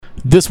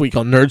This week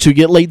on Nerds Who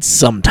Get Laid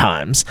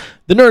Sometimes,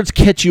 the nerds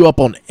catch you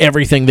up on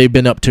everything they've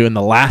been up to in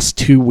the last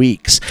 2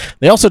 weeks.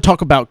 They also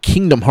talk about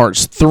Kingdom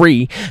Hearts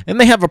 3, and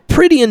they have a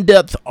pretty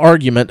in-depth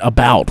argument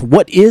about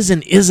what is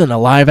and isn't a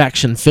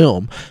live-action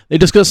film. They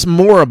discuss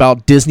more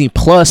about Disney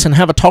Plus and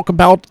have a talk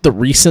about the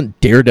recent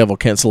Daredevil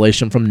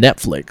cancellation from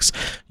Netflix.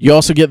 You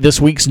also get this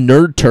week's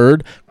Nerd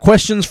Turd,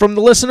 questions from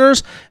the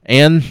listeners,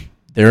 and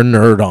their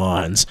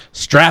nerd-ons.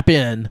 Strap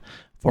in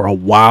for a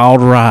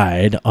wild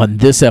ride on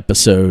this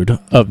episode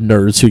of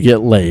Nerds Who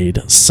Get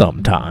Laid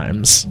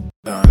Sometimes.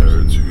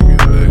 Nerds who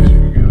get laid,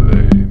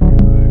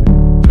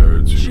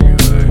 nerds who get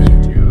laid,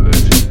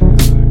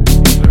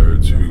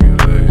 nerds who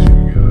get laid,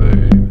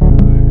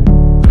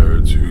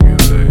 nerds who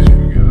get laid,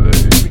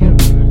 nerds who get laid,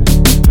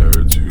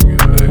 nerds who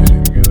get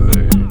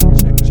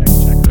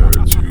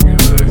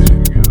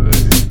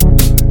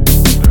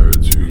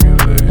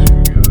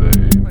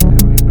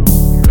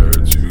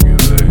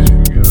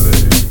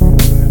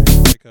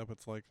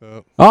It's like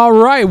that. All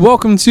right,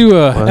 welcome to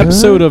an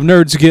episode of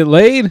Nerds Who Get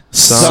Laid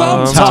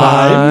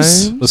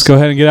Sometimes. Let's go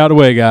ahead and get out of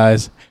the way,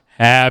 guys.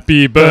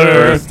 Happy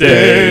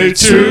birthday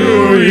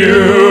to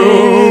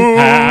you.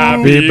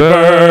 Happy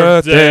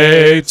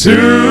birthday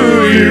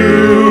to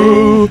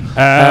you.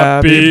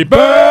 Happy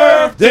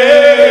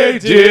birthday,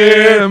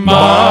 dear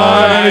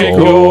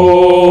Michael.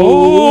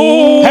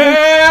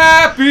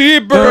 Happy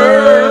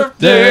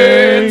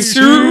birthday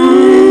to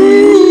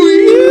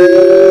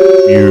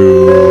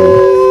you.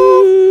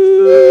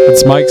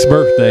 It's Mike's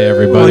birthday,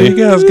 Well, everybody. you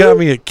guys got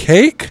me a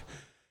cake?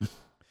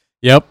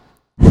 Yep.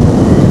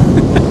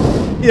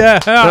 Yeah.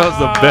 That was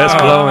the best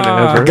blowing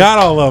ever. Got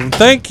all of them.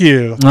 Thank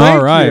you. Thank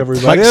All right. you,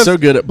 everybody. Mike's It's so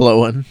good at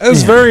blowing.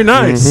 very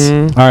nice.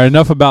 All right,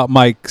 enough about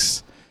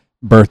Mike's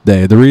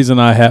birthday. The reason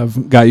I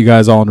have got you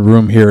guys all in the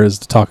room here is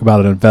to talk about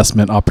an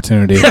investment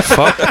opportunity.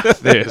 Fuck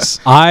this.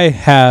 I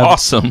have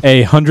Awesome.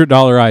 a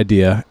 $100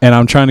 idea, and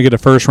I'm trying to get a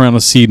first round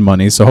of seed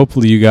money, so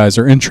hopefully you guys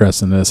are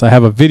interested in this. I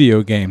have a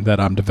video game that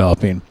I'm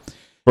developing.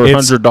 For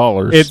It's-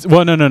 $100. It's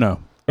well, no.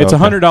 It's Okay. a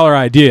 $100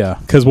 idea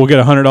because we'll get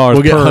 $100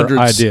 We'll get per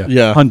hundreds, idea.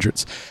 yeah.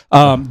 Hundreds.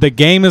 The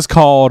game is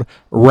called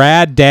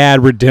Rad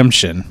Dad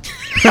Redemption,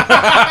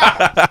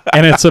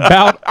 and it's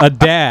about a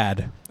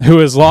dad who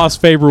has lost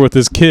favor with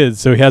his kids,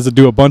 so he has to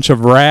do a bunch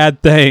of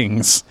rad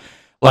things.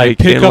 Like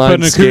pick up inline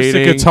an acoustic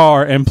skating.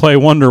 guitar and play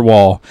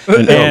Wonderwall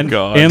and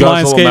God. inline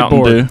Guzzle a Mountain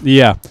skateboard. Dew.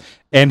 Yeah,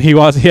 and he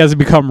has to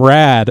become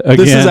rad again.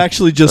 This is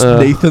actually just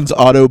Nathan's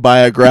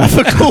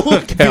autobiographical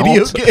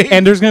video game.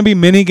 And there's going to be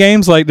mini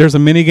games. Like there's a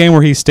mini game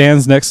where he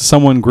stands next to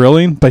someone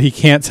grilling, but he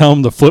can't tell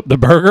him to flip the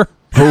burger.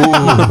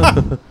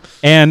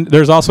 And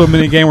there's also a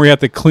mini game where you have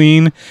to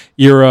clean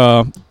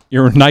your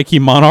Nike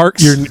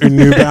Monarchs, Your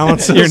New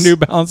Balances. your New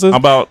Balances. How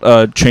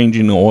about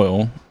changing the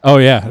oil? Oh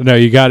yeah, no,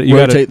 you got it. You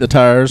got Rotate the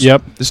tires.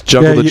 Yep. Just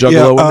juggle the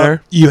juggalo in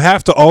there? You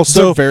have to So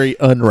also very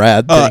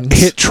unrad things.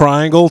 hit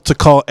triangle to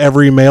call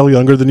every male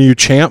younger than you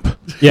champ.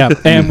 Yeah.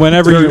 And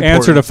whenever Very you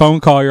answer important. the phone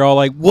call, you're all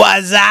like,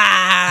 "What's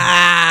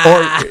up?"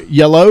 Or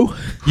yellow.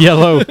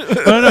 Yellow.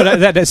 No.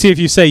 That, see, if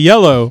you say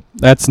yellow,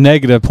 that's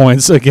negative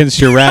points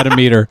against your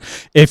ratometer.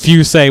 If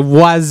you say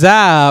 "What's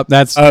up,"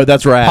 that's Oh,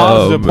 that's rad.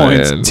 positive Oh,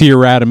 points man. to your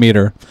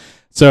ratometer.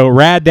 So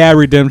Rad Dad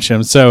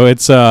Redemption. So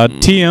it's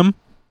TM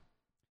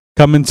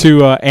coming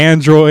to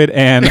Android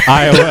and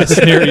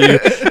iOS near you.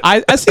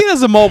 I see it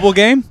as a mobile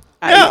game.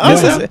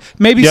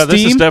 Maybe Yeah, Steam.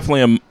 this is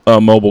definitely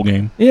a mobile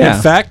game. Yeah.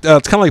 In fact,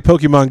 it's kind of like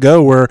Pokemon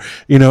Go, where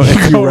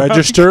if you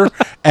register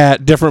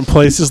at different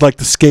places like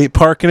the skate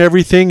park and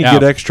everything, you Yeah.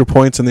 get extra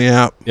points in the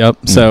app. Yep.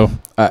 So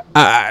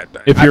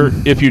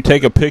If you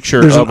take a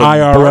picture There's of an a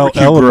IRL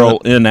barbecue element. grill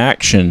in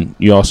action,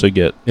 you also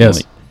get yes,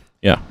 money.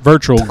 Yeah.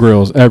 virtual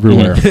grills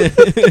everywhere.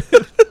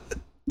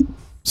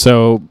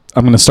 So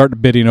I'm going to start the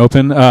bidding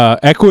open.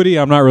 Equity,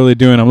 I'm not really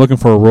doing. I'm looking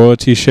for a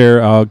royalty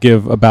share. I'll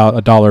give about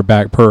 $1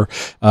 back per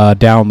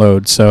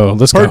download. So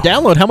let's Per go.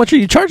 download, how much are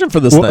you charging for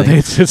this Well, thing?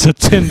 it's a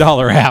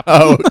 $10 app.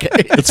 Oh, okay.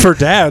 It's for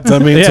dads. I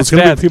mean, Yeah, so it's it's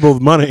going to dads. be people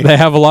with money. They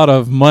have a lot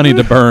of money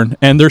to burn,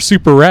 and they're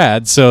super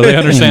rad, so they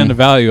understand the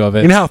value of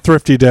it. You know how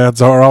thrifty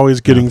dads are,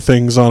 always getting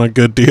things on a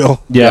good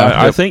deal. Yeah,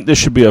 I think this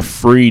should be a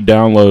free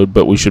download,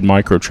 but we should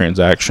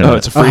microtransaction. Oh,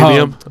 it's a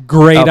freemium.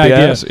 Great LPS?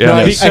 idea. Yeah.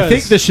 No, Yes. I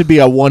think this should be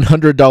a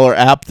 $100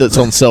 app that's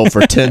on sale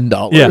for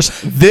 $10. Yeah.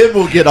 Then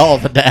we'll get all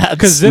the dads.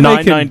 Because then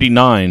they can,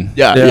 $9.99.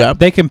 yeah.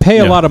 they can pay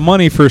a Yeah. lot of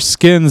money for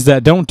skins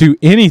that don't do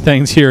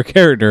anything to your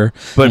character,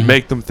 But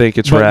make them think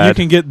it's but rad. you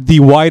can get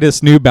the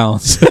whitest New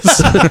Balances.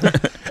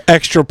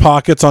 Extra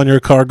pockets on your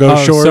cargo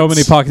Oh, shorts. so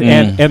many pockets,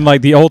 and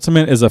like the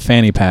ultimate is a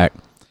fanny pack.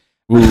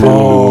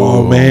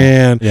 Oh,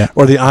 man. Yeah.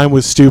 Or the I'm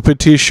with stupid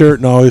t-shirt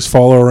and always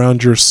follow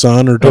around your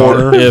son or Or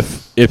daughter.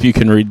 if you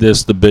can read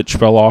this, the bitch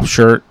fell off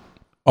shirt.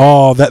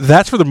 Oh,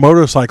 that's for the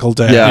motorcycle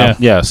dad. Yeah.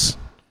 Yes.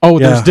 Oh,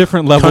 there's Yeah.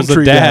 different levels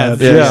Country of dad.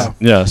 dad. Yeah.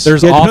 Yes.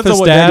 There's Yeah, it depends office on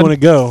what dad dad. you want to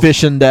go.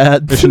 Fishing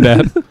dad. Fishing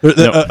dad.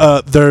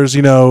 There's there's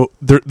Your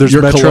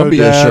Metro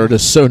Columbia Dad. shirt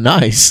is so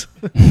nice.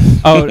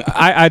 Oh,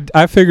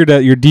 I figured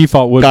that your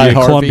default would Guy be a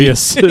Harvey. Columbia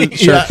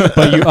shirt, Yeah.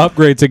 but you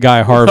upgrade to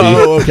Guy Harvey.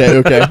 Oh,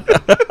 okay.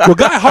 Well,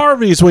 Guy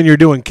Harvey's when you're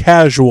doing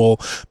casual.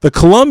 The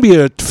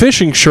Columbia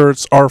fishing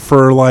shirts are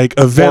for like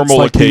events Formal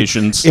like the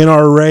occasions.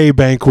 NRA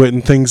banquet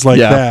and things like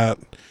Yeah. that.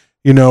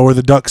 Where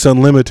the Ducks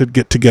Unlimited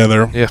get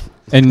together.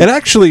 And It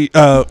actually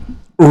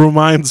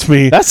reminds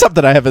me. That's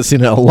something I haven't seen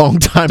in a long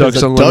time. Ducks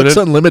is a Unlimited? Ducks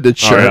Unlimited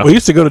shirt. yeah. We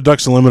used to go to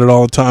Ducks Unlimited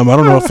all the time. I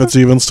don't know if it's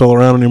even still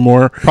around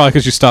anymore. probably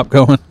because you stopped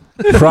going.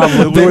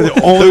 Probably we were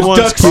the only those ones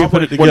Ducks- keeping it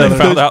when they together.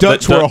 found out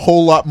Ducks that were a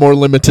whole lot more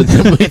limited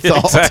than we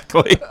thought.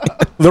 Exactly.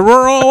 They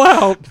were all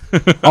out.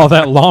 All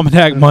that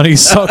Lomanac money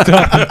sucked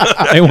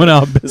up. They went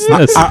out of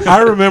business.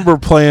 I remember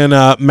playing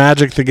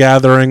Magic the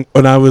Gathering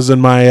when I was in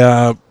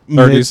my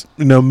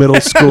middle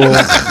school.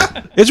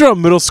 It's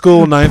around middle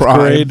school, ninth Prime.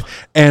 grade,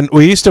 and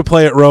we used to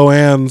play at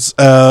Roanne's.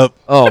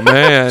 Oh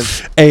man,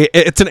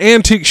 It's an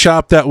antique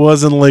shop that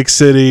was in Lake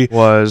City.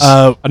 was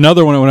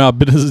Another one that went out of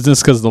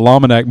business because the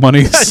Lomanac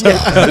money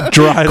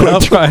Dried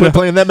up. Quit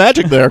playing that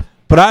Magic there.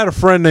 But I had a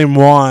friend named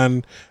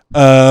Juan.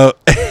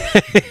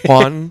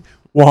 Juan.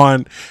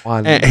 Juan.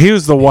 And he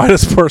was the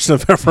whitest person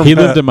I've ever He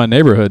met. lived in my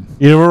neighborhood.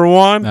 You remember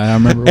Juan? I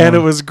remember. And it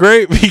one. was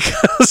great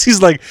because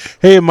he's like,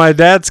 "Hey, my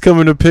dad's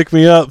coming to pick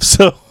me up."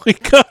 So we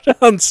go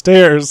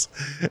downstairs,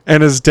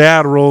 and his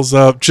dad rolls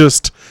up,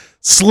 just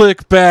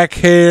slick back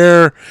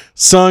hair,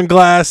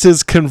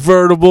 sunglasses,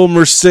 convertible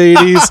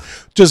Mercedes,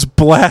 just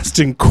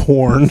blasting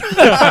corn.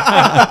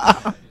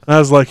 I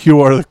was like,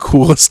 "You are the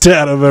coolest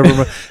dad I've ever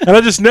met," and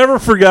I just never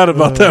forgot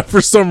about that for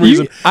some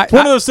reason. It's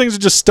one of those things that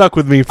just stuck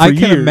with me for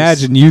years. I can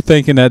imagine you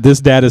thinking that this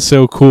dad is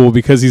so cool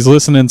because he's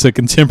listening to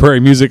contemporary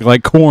music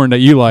like Korn that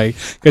you like.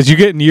 Because you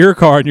get in your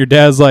car and your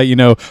dad's like,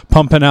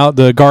 pumping out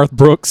the Garth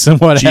Brooks and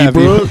what have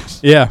you.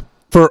 Yeah.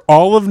 For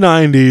all of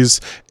 90s,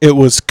 it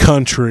was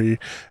country.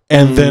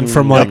 And then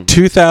from like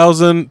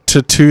 2000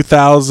 to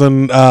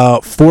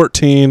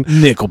 2014,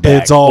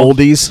 Nickelback. it's all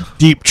oldies.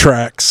 deep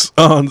tracks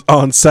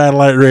on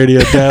satellite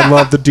radio. Dad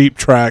loved the deep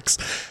tracks.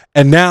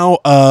 And now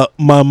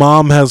my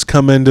mom has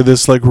come into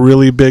this like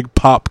really big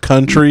pop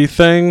country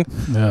thing.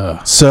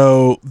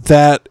 So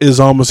that is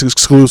almost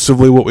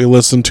exclusively what we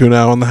listen to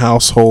now in the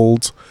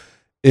household.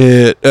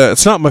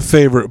 It's not my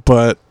favorite,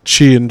 but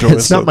she enjoys it.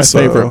 It's not my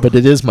favorite, but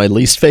it is my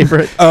least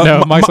favorite.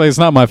 No, Mike's like, it's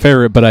not my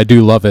favorite, but I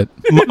do love it.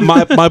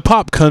 my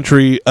pop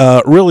country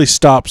really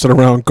stops at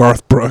around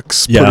Garth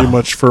Brooks, pretty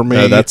much for me.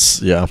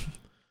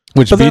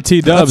 Which But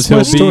BT Dubs, that's my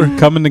he'll be story.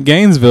 coming to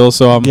Gainesville,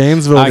 so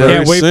Gainesville. I very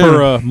can't wait soon.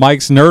 for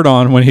Mike's Nerd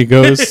On when he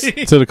goes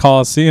to the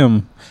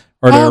Coliseum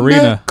or the I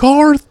arena. met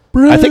Garth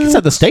Brooks. I think it's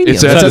at the stadium.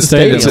 It's at the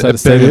stadium. It's at the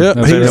stadium. Yeah,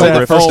 That's he right. was It's like the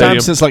Griffin first time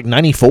Stadium. since like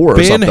 '94 or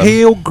Ben something.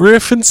 Hale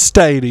Griffin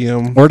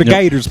Stadium. Or the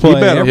Gators play You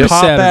better every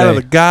pop Saturday. out of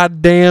the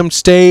goddamn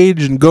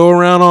stage and go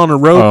around on the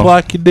rope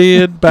like you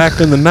did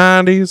back in the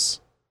 90s.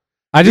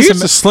 I You just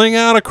used to sling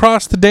out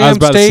across the I was damn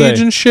about to stage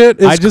say, and shit.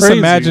 It's I just crazy.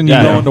 imagine you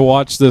going to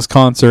watch this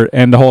concert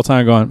and the whole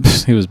time going,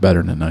 he was better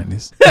in the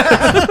 90s.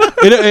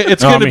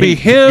 It's going to be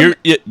him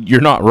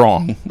You're not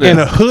wrong. in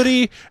a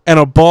hoodie and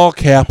a ball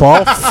cap,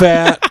 all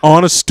fat,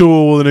 on a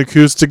stool with an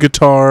acoustic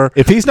guitar.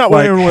 If he's not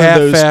Like wearing one of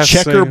those half-ass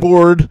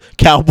checkerboard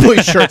cowboy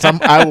shirts,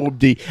 I would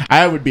be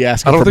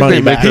asking I don't for think money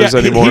they make back. those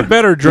anymore. He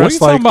better What are dress you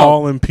talking like about?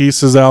 All in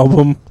Pieces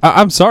album.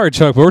 I'm sorry,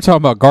 Chuck, but we're talking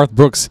about Garth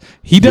Brooks.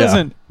 He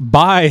doesn't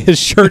buy his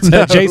shirts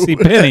at J.C.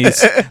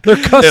 Penney's. They're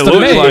It custom looks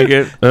made. like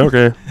it.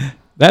 Okay.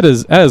 That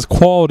is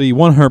quality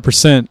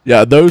 100%.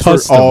 Yeah, those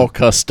Custom. are all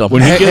custom.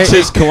 When he gets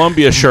his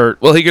Columbia shirt,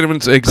 Well, he could have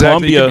been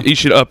exactly. Columbia He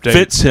should update.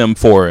 fits him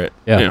for it.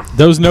 Yeah. Yeah.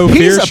 Those No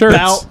Fear He's shirts.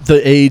 about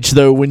the age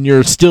though when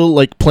you're still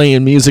like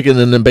playing music and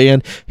in a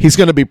band. He's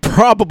going to be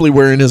probably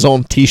wearing his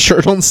own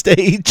T-shirt on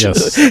stage.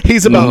 Yes.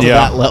 He's about to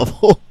Yeah. that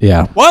level.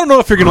 Yeah. Well, I don't know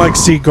if you're going to like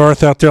see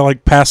Garth out there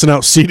like passing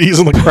out CDs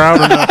in the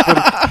crowd or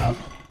not.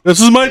 This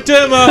is my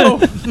demo.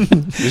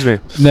 Excuse me.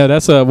 No,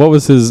 that's what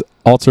was his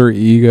alter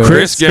ego?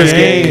 Chris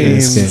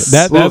Gaines.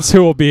 That's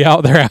who will be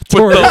out there With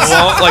afterwards.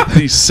 the like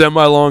the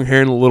semi-long hair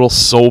and the little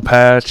soul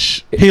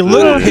patch. He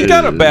looked. He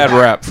got a bad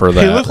rap for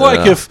that. He looked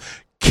like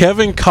if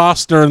Kevin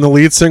Costner and the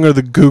lead singer of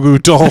the Goo Goo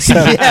Dolls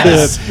had a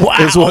Yes. kid,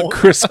 is what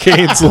Chris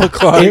Gaines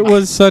looked like. It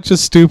was such a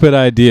stupid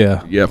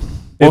idea. Yep.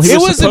 Well, he it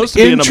was was supposed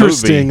an to be in a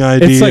interesting movie.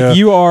 idea. It's like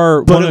you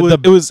are but one it of was, the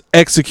it was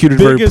executed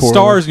very biggest poorly.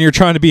 stars and you're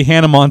trying to be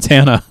Hannah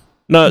Montana.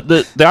 No,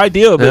 the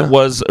idea of Yeah. it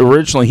was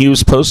originally he was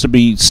supposed to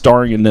be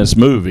starring in this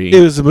movie.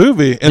 It was a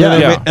movie, and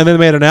then Yeah. and then they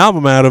made an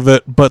album out of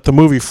it. But the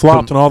movie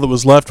flopped, and all that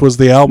was left was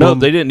the album. No,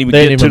 they didn't even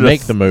They get didn't to even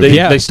make the movie. They,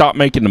 Yeah. they stopped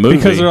making the movie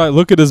Because they're like,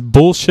 look at this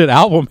bullshit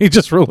album he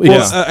just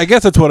released. Well, I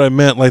guess that's what I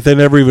meant. Like they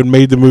never even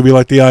made the movie.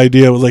 Like the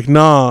idea was like,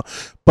 nah,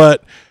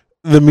 but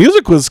the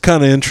music was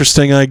kind of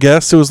interesting. I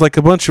guess it was like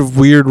a bunch of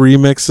weird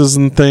remixes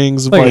and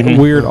things. of, like like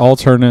weird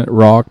alternate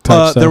rock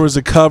type stuff. there was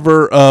a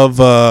cover of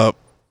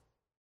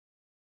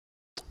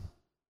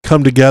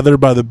 "Come Together"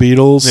 by the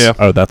Beatles. Yeah.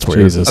 Oh, that's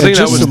weird. Jesus. I think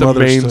that just was some the other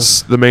main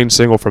stuff. the main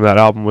single from that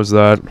album was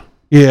that.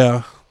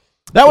 Yeah.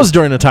 That was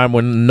during a time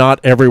when not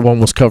everyone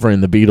was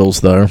covering the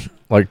Beatles, though.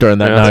 Like during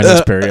that Yeah.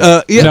 90s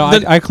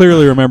period. I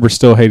clearly remember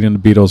still hating the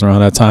Beatles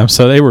around that time,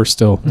 so they were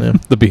still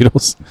the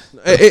Beatles.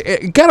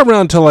 It got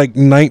around to like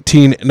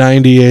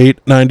 1998,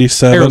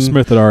 97.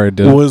 Aerosmith had already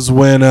did it. Was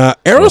when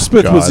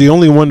Aerosmith was God. the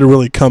only one to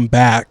really come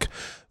back.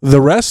 The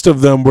rest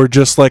of them were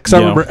just like, cause I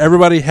remember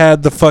everybody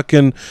had the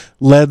fucking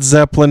Led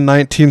Zeppelin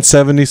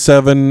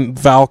 1977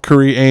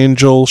 Valkyrie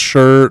Angel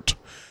shirt.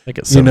 I think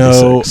it's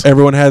 76.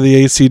 Everyone had the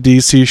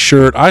AC/DC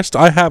shirt.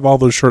 I have all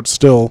those shirts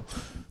still.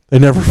 They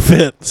never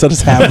fit, so I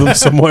just have them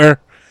somewhere.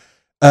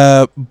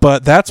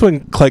 But that's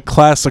when like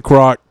classic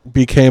rock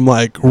became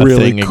like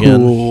really thing again.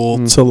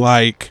 cool to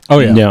like. Oh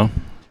yeah. Yeah.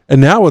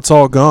 And now it's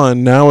all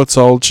gone. Now it's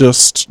all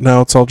just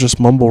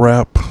mumble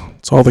rap.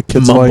 It's all the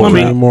kids Mumble like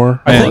rap.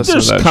 anymore. I think listen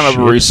there's to that kind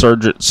of a shit.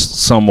 resurgence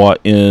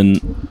somewhat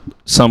in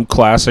some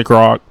classic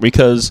rock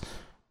because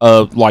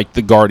of like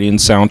the Guardian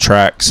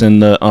soundtracks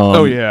and the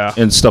Oh, yeah.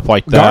 and stuff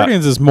like that.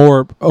 Guardians is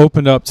more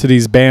opened up to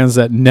these bands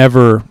that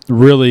never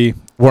really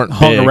Weren't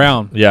hung big.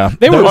 around. Yeah.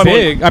 They were Well,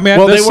 big. I mean,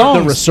 well, the they weren't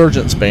songs, the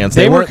resurgence bands.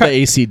 They they were weren't ki- the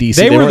AC/DC.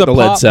 They were weren't the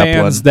Led pop Zeppelin.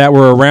 bands that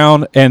were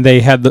around, and they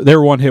had they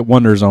were one-hit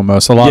wonders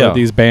almost. A lot Yeah. of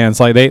these bands,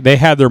 like they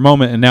had their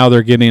moment, and now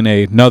they're getting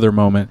another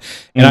moment.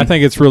 And I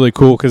think it's really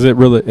cool because it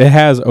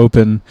has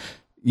opened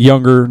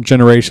younger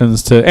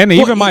generations to, and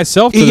even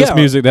myself, to this yeah.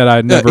 music that I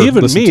never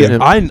Even listened me, to.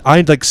 I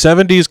like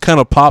 70s kind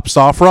of pop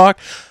soft rock.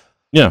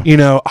 Yeah.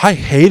 I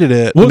hated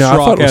it. Whoosh I thought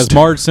rock, it was as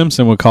Marge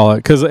Simpson would call it,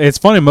 because it's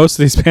funny. Most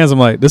of these bands, I'm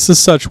like, this is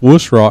such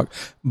whoosh rock,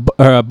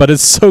 but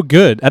it's so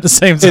good at the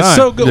same time. It's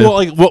so good. Well,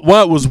 like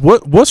what was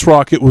Wuss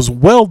Rock? It was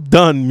well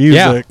done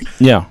music.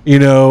 Yeah.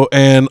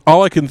 And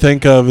all I can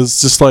think of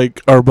is just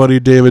like our buddy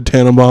David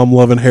Tannenbaum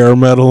loving hair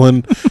metal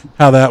and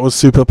how that was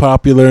super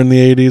popular in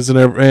the 80s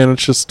and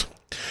it's just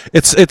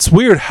it's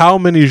weird how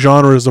many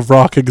genres of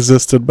rock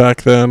existed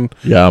back then,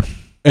 Yeah.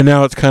 and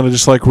now it's kind of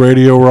just like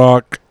radio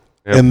rock,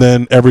 Yep. and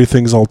then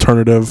everything's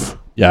alternative.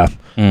 Yeah.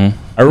 Mm.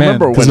 I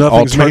remember 'cause when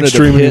nothing's alternative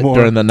mainstream hit anymore.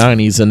 during the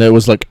 90s, and it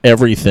was like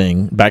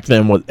everything. Back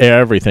then was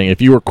everything.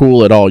 If you were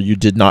cool at all, you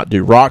did not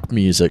do rock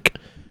music.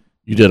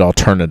 You did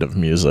alternative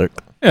music.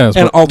 Yeah, it's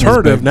And what-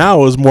 alternative it's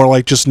now is more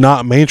like just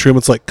not mainstream.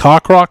 It's like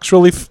cock rock's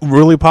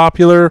really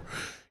popular.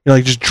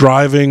 Like just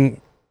driving.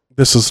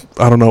 This is,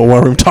 I don't know why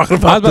we're even talking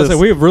big. I was about about to this.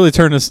 say we've really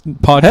turned this Hey,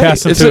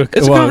 podcast it's into a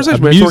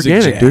conversation, man. It's music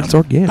organic, jam. dude. It's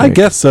organic. I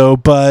guess so,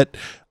 but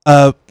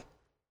and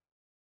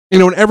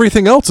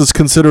everything else is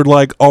considered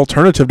like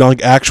alternative, not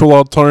like actual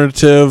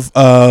alternative.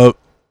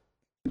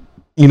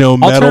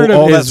 Metal, Alternative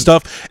all that is-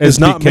 stuff is is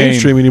not became-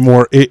 mainstream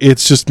anymore.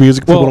 It's just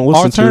music people don't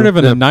Well, listen alternative to.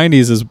 in the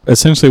 90s is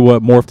essentially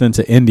what morphed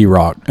into indie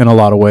rock in a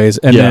lot of ways,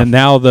 and Yeah. then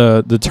now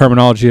the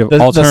terminology of The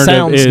alternative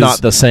sound's is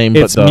not the same,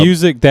 but it's the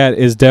music that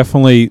is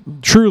definitely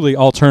truly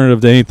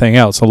alternative to anything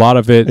else. A lot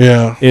of it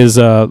is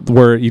Yeah.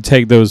 where you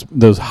take those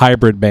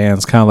hybrid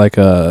bands, kind of like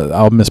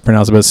I'll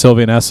mispronounce it, but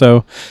Sylvian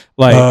Esso,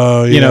 like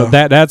Oh,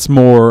 yeah. that's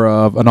more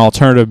of an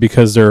alternative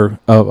because they're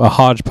a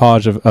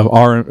hodgepodge of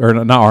R or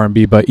not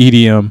R&B but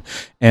EDM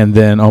and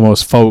then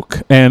almost folk,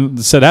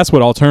 and so that's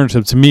what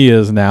alternative to me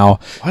is now.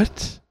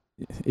 What?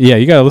 Yeah,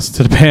 you gotta listen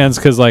to the bands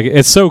because like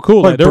it's so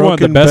cool. Like, Like they're one of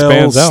the Broken best Bells,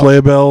 bands out.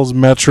 Sleigh Bells,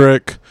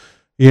 Metric,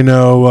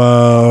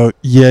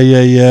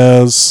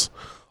 Yes.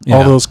 Yeah.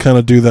 All those kind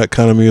of do that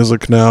kind of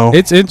music now.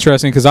 It's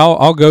interesting because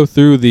I'll go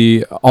through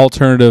the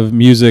alternative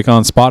music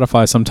on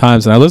Spotify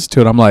sometimes, and I listen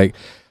to it. I'm like,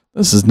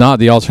 this is not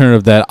the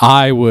alternative that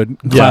I would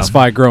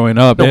classify growing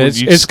up. No, And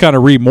you it's kind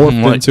of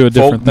remorphed Like into a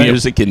different folk thing.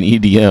 music and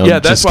EDM. Yeah,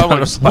 that's just why I'm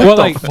kind like, of what Well,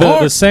 the like fuck?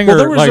 the singer,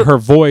 there was like a- her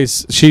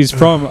voice, she's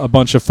from a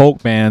bunch of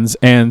folk bands,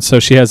 and so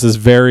she has this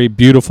very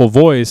beautiful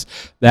voice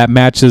that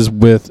matches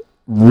with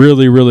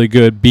really, really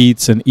good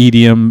beats and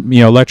EDM,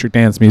 electric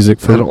dance music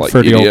I don't like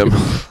for the old EDM.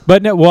 people.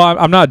 But no, well,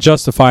 I'm not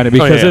justifying it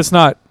because yeah.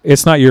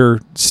 it's not your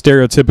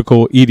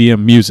stereotypical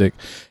EDM music.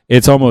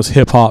 It's almost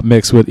hip hop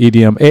mixed with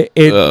EDM.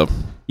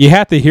 You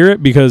have to hear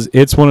it because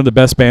it's one of the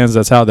best bands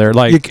that's out there.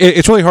 Like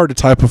It's really hard to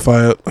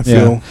typify it, I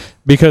feel.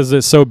 because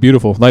it's so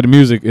beautiful. Like the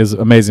music is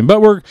amazing. But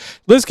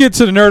let's get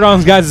to the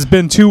Nerd-Ons, guys. It's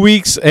been 2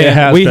 weeks and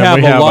has we been. have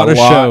We a have lot a of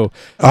lot. show.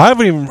 I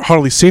haven't even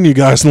hardly seen you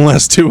guys in the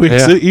last 2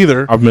 weeks Yeah.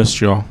 either. I've missed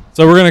y'all.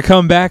 So we're gonna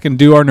come back and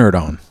do our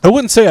Nerd-On. I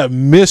wouldn't say I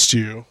missed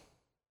you.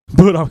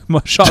 But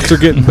my shots are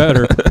getting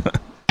better.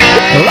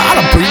 A lot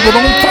of people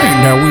don't think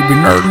that we be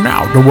nerding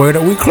out the way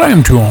that we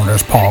claim to on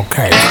this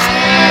podcast.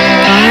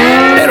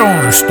 They don't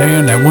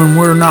understand that when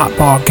we're not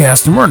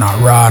podcasting, we're not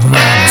riding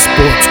around in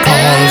sports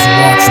cars or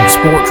watching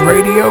sports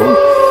radio,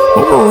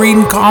 but we're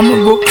reading comic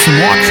books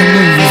and watching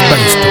movies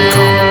based on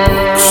comic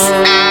books.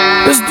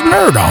 This is the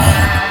Nerd On.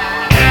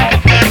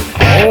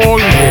 Oh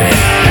yeah.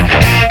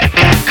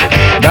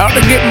 About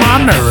to get my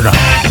nerd on.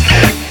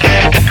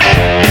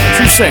 What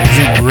you say,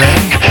 Jimmy Ray?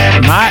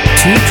 Mike,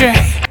 TJ,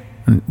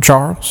 and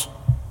Charles?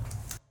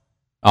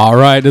 All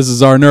right, this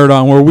is our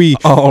Nerd-On where we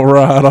All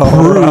right.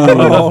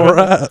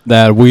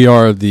 that we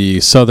are the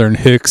Southern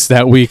Hicks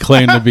that we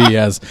claim to be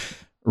as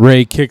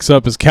Ray kicks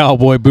up his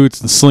cowboy boots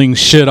and slings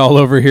shit all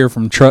over here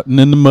from trotting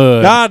in the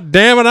mud. God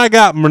damn it, I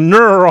got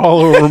manure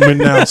all over me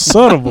now.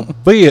 Son of a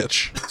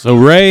bitch. So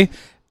Ray,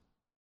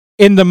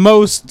 in the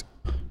most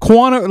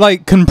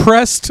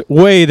compressed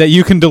way that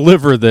you can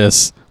deliver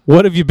this.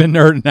 What have you been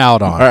nerding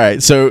out on? All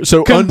right, so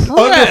under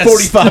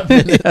Compressed. 45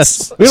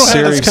 minutes. We don't have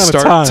Siri, this kind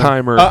start of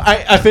time. timer.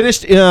 I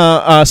finished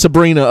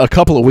Sabrina a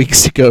couple of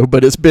weeks ago,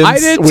 but it's been I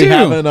did we too.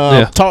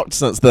 haven't talked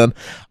since then.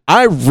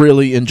 I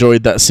really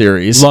enjoyed that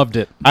series. Loved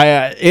it.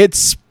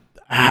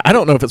 I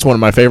don't know if it's one of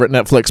my favorite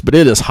Netflix, but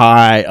it is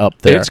high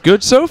up there. It's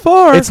good so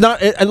far. It's not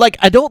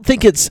I don't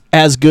think it's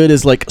as good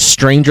as like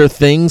Stranger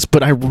Things,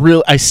 but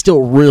I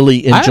still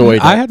really enjoyed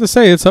it. I have to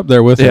say it's up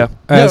there with Yeah. it.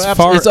 As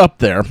far it's up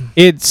there.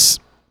 it's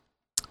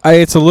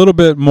a little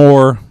bit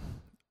more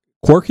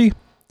quirky.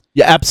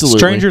 Yeah, absolutely.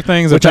 Stranger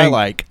Things, which I think,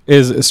 like.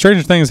 is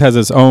Stranger Things has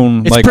its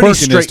own It's like pretty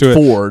quirkiness to it.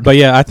 straightforward. But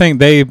yeah, I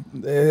think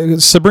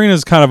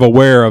Sabrina's kind of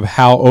aware of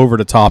how over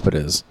the top it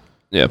is.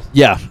 yeah.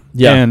 Yeah,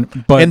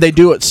 And they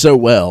do it so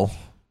well.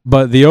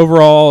 But the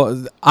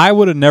overall, I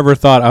would have never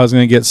thought I was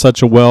going to get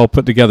such a well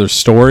put together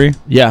story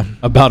Yeah,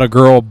 about a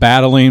girl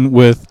battling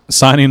with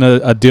signing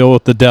a deal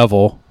with the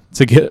devil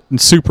to get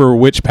super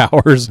witch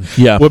powers.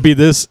 yeah. Would be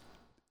this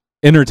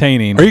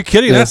entertaining. Are you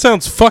kidding? Yeah. That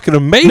sounds fucking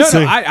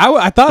amazing. No,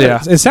 I thought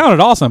Yeah. it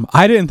sounded awesome.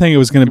 I didn't think it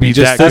was going to be Be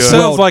just that that good.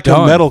 sounds like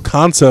done. a metal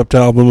concept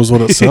album is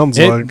what it sounds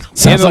It like.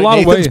 Sounds in like a lot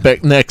of Nathan's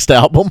ways. next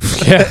album.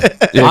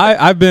 Yeah.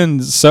 I've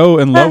been so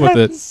in love with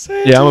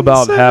it. Yeah, I'm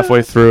about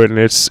halfway through it, and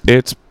it's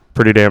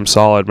pretty damn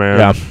solid, man.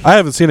 Yeah. I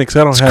haven't seen it because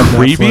I don't have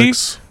creepy.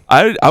 Netflix.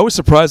 I was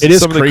surprised It at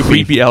is some of the creepy.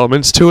 creepy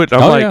elements to it.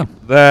 I'm Oh, like, yeah.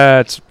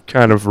 that's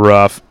kind of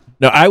rough.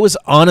 No, I was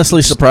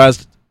honestly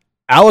surprised.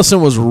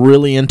 Allison was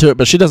really into it,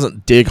 but she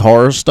doesn't dig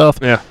horror stuff.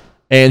 Yeah.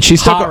 And she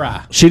stuck.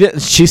 Horror. She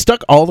didn't. She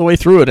stuck all the way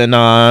through it, and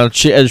I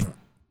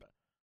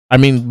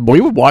mean, we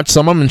would watch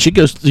some of them, and she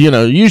goes,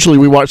 usually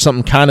we watch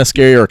something kind of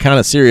scary or kind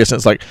of serious, and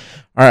it's like,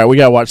 all right, we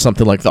gotta watch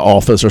something like The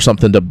Office or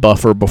something to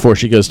buff her before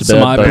she goes to bed.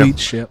 Some But,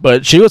 bleach. Yep.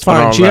 but she was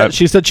fine. all She that.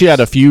 she said she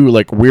had a few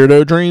like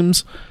weirdo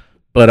dreams,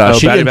 but Oh,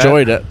 she Batty Bat?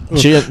 enjoyed it.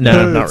 She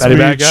no, not It's really. Batty me,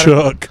 Bat guy?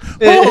 Chuck.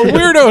 Oh,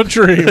 weirdo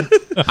dream.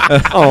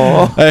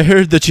 Oh, I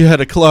heard that you had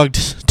a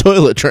clogged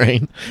toilet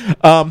drain.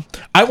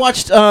 I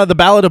watched the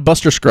Ballad of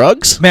Buster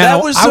Scruggs. Man,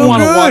 That was so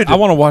wanna good. I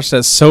want to watch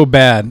that so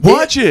bad.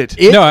 watch it.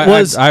 It no,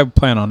 was I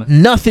plan on it.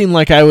 nothing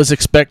like I was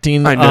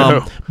expecting. I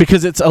know.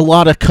 because it's a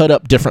lot of cut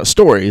up different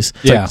stories.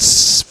 Yeah.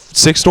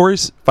 6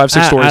 stories,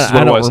 5-6 stories is I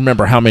what it don't was.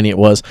 remember how many it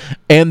was,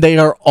 and they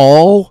are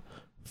all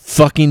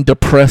fucking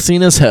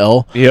depressing as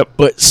hell, Yep.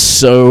 but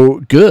so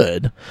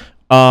good.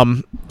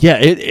 Yeah,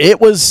 it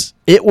was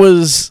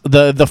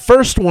the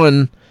first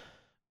one.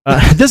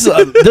 This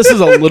is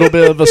a little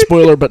bit of a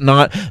spoiler, but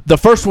not. The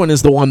first one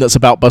is the one that's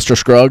about Buster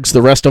Scruggs.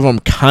 The rest of them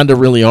kind of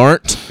really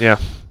aren't. Yeah.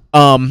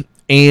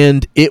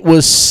 And it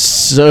was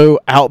so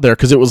out there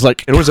because it was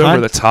like It was over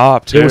the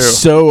top too. It was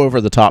so over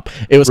the top.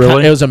 It was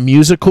Really? it was a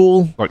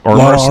musical. like A arm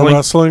lot of arm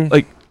wrestling. wrestling.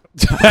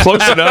 Like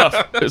close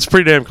enough. It's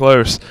pretty damn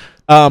close.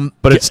 But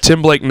it's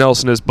Tim Blake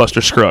Nelson as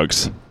Buster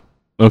Scruggs.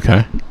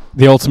 Okay.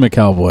 The Ultimate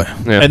Cowboy.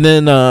 Yeah. And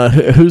then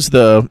who's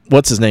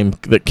what's his name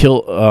that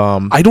kill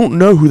I don't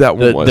know who that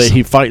one was. that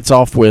he fights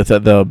off with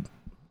at the.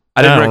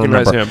 I didn't don't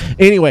recognize remember. him.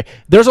 Anyway,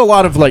 there's a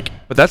lot of like,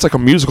 But that's like a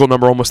musical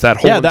number almost that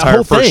whole Yeah, that entire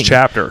whole first thing.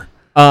 chapter.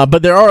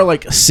 but there are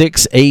like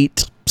 6,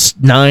 8,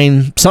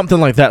 9, something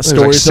like that There's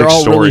like stories. They're 6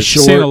 all really stories.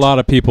 short. Seen a lot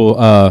of people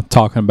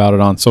talking about it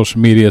on social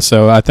media,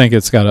 so I think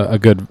it's got a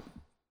good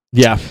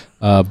Yeah,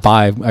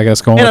 vibe, I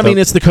guess, going and I with mean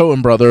it. it's the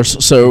Coen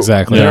brothers, so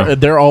Exactly.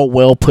 they're all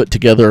well put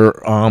together.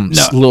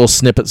 Little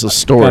snippets of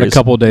stories. Got a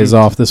couple of days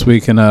off this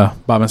week and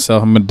by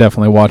myself. I'm going to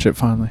definitely watch it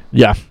finally.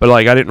 Yeah, But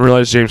like I didn't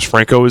realize James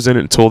Franco was in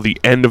it until the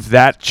end of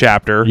that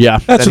chapter. yeah.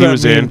 That's that he where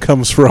was that meme in.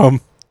 comes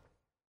from.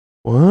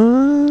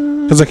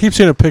 What? Because I keep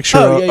seeing a picture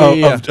Oh,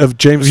 yeah, of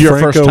James Your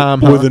Franco first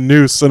time, huh? with a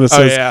noose, and it Oh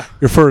says, yeah.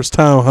 your first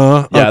time,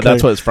 huh? Yeah, Okay.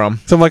 that's what it's from.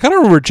 So I'm like, I don't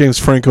remember James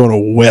Franco in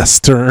a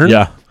Western.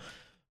 Yeah.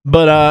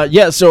 But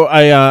so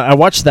I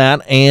watched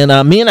that,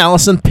 and me and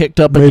Allison picked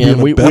up Maybe again. in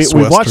the We best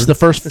watched Western. the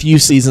first few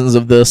seasons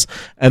of this,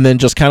 and then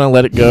just kind of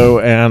let it go.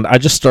 And I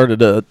just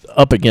started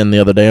up again the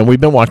other day, and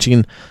we've been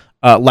watching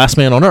Last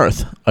Man on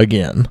Earth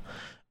again.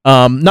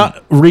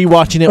 Not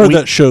rewatching I it. heard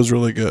that show's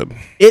really good.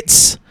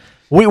 It's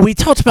we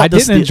talked about I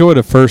this. didn't enjoy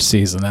the first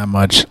season that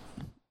much.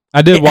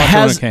 I did watch it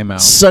when has it came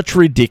out. such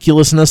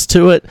ridiculousness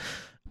to it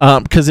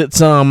because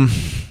it's oh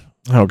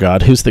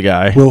god, who's the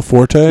guy? Will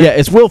Forte? Yeah,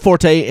 it's Will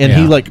Forte, and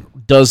he Yeah. like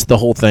does the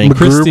whole thing.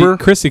 MacGruber?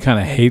 Christy kind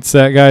of hates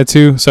that guy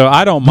too, so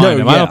I don't mind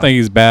No, him. I yeah. don't think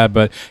he's bad,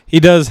 but he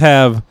does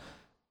have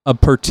a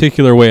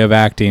particular way of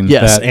acting.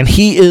 Yes, that, and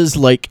he is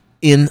like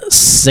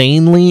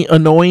insanely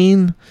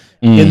annoying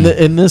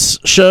in this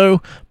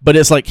show, but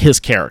it's like his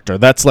character.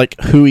 That's like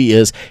who he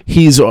is.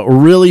 He's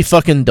really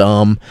fucking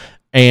dumb.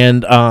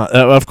 And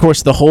of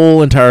course, the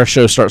whole entire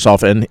show starts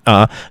off, and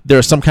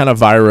there's some kind of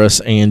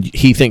virus, and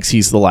he thinks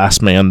he's the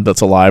last man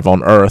that's alive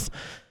on Earth.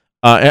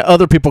 And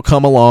other people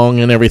come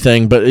along and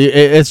everything, but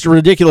it's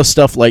ridiculous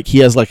stuff. Like he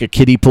has like a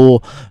kiddie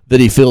pool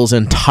that he fills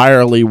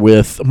entirely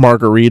with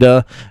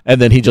margarita, and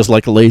then he just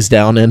like lays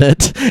down in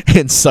it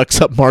and sucks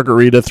up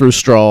margarita through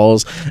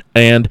straws.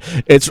 And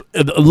it's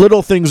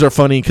little things are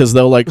funny because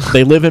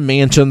they live in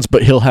mansions,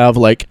 but he'll have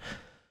like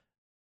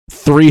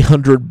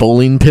 300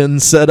 bowling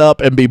pins set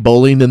up and be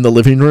bowling in the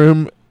living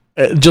room.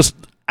 Just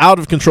out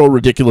of control,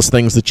 ridiculous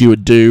things that you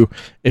would do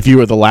if you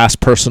were the last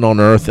person on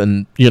Earth,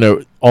 and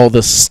all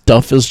this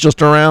stuff is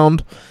just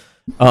around.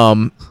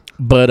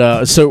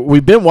 But so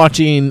we've been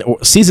watching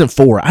season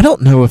 4. I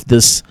don't know if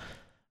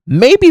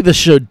maybe the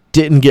show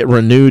didn't get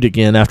renewed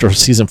again after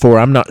season 4.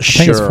 I'm not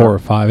sure. I think it's 4 or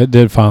 5. It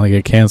did finally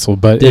get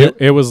canceled, but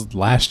it was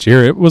last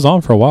year. It was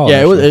on for a while.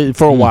 Yeah, it was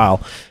for a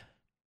while.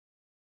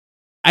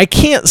 I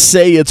can't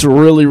say it's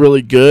really,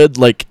 really good.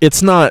 Like,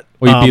 it's not.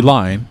 Well, you'd be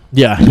lying.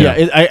 Yeah.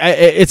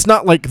 It's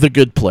not like The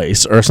Good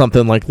Place or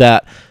something like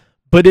that,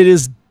 but it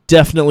is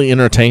definitely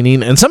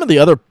entertaining. And some of the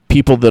other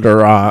people that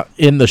are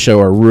in the show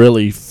are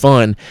really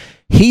fun.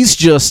 He's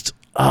just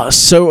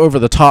so over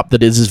the top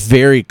that it is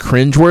very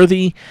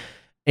cringeworthy.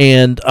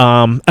 And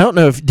I don't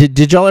know if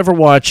did y'all ever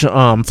watch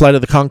Flight of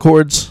the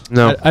Conchords?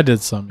 No, I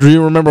did some. Do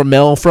you remember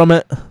Mel from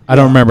it? I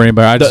don't remember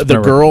anybody. I just the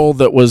remember girl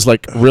that was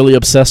like really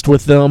obsessed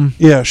with them.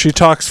 Yeah, she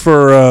talks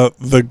for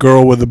the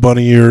girl with the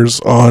bunny ears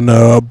on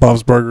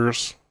Bob's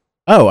Burgers.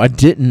 Oh, I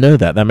didn't know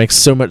that. That makes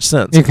so much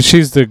sense. Yeah, 'cause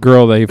she's the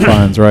girl that he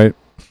finds, right?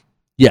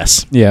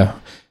 Yes. Yeah.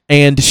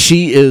 And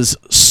she is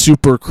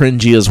super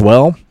cringy as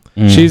well.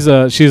 She's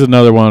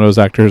another one of those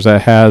actors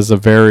that has a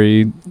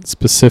very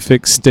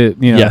specific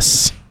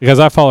Yes. Because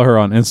I follow her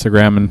on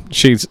Instagram, and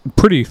she's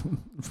pretty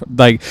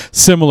like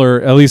similar,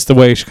 at least the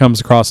way she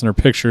comes across in her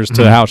pictures,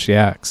 to how she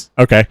acts.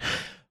 Okay.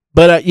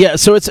 But yeah,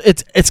 so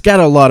it's got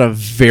a lot of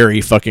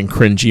very fucking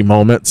cringy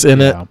moments in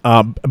it,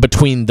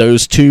 between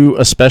those two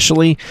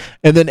especially,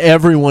 and then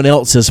everyone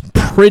else is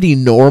pretty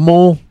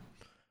normal.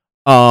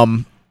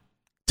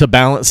 To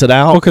balance it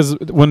out. Well, because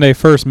when they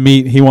first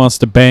meet, he wants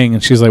to bang,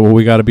 and she's like, "Well,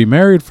 we got to be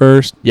married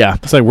first." Yeah,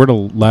 it's like we're the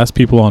last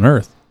people on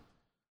Earth.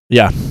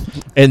 Yeah,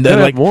 and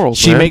then like morals,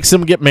 she makes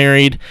him get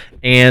married,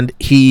 and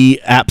he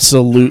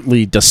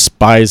absolutely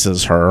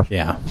despises her.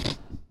 Yeah.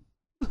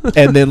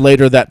 And then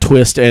later that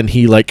twist, and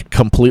he like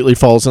completely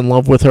falls in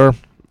love with her.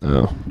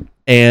 Oh.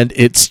 And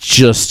it's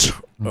just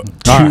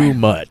too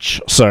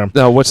much. So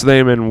now, what's the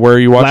name and where are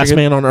you watching Last it?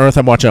 Man on Earth.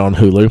 I'm watching it on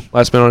Hulu.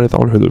 Last Man on Earth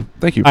on Hulu.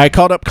 Thank you. I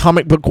caught up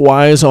comic book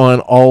wise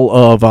on all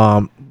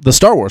of the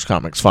Star Wars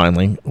comics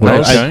finally.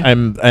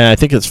 I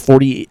think it's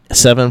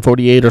 47,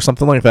 48 or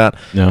something like that.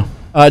 No.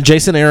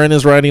 Jason Aaron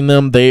is writing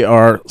them. They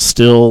are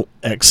still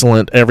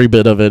excellent. Every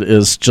bit of it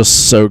is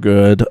just so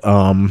good.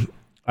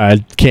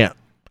 I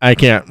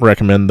can't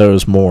recommend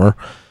those more.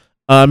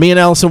 Me and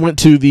Allison went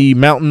to the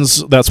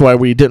mountains. That's why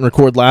we didn't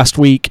record last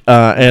week.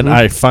 And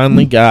I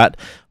finally got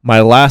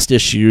my last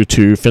issue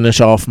to finish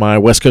off my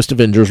West Coast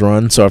Avengers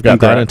run. So I've got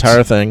that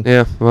entire thing.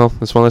 Yeah, well,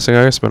 that's one less thing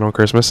I spent on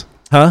Christmas.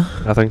 Huh?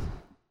 Nothing.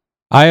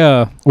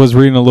 I was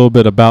reading a little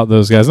bit about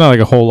those guys. Not like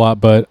a whole lot,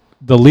 but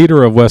the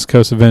leader of West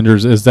Coast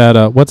Avengers is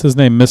that what's his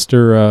name,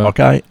 Mr.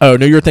 Okay. Oh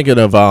no, you're thinking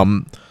of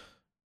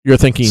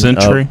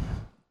Century.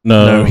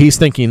 No, he's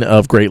thinking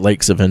of Great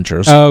Lakes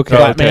Avengers. Oh,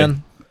 okay.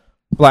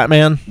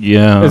 Flatman.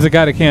 Yeah. Is the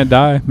guy that can't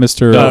die,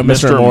 Mr.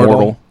 Mr.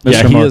 Immortal.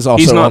 Yeah, he is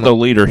also. He's not the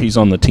leader. He's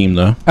on the team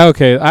though.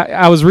 Okay,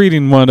 I was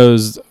reading one of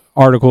those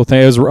article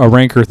thing. It was a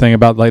ranker thing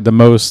about like the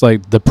most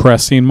like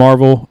depressing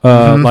Marvel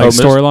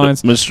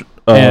storylines.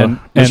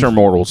 Mr.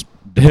 Immortal's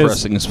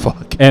depressing as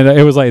fuck. And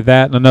it was like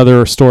that and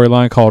another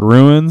storyline called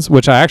Ruins,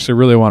 which I actually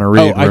really want to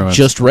read. Oh, I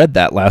just read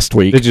that last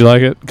week. Did you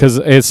like it? Because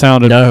it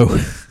sounded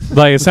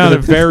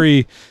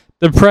very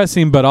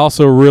depressing, but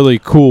also really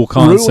cool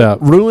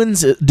concept.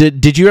 Ruins.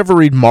 Did you ever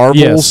read Marvels?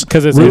 Yes,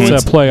 because it's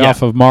a play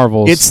off of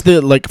Marvels. It's the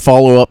like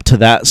follow up to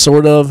that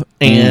sort of.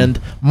 And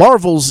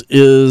Marvels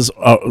is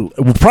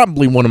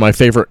probably one of my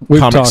favorite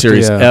comic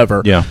series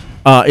ever. Yeah.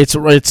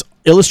 It's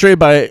illustrated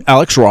by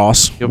Alex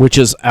Ross, which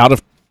is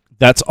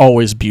that's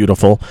always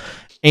beautiful.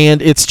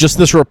 And it's just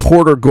this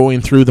reporter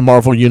going through the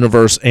Marvel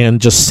universe and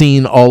just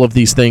seeing all of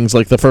these things,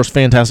 like the first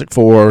Fantastic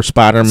Four,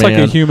 Spider-Man. It's like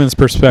a human's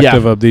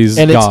perspective of these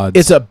gods.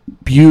 It's a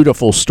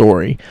beautiful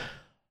story.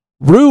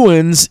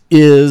 Ruins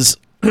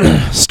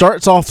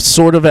starts off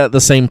sort of at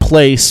the same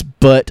place,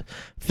 but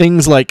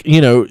things like,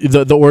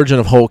 the origin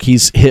of Hulk,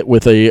 he's hit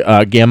with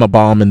a gamma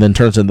bomb and then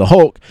turns into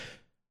Hulk.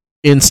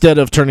 Instead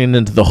of turning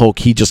into the Hulk,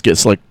 he just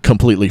gets like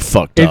completely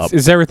fucked up.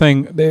 It's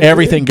everything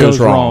goes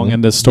wrong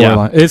in this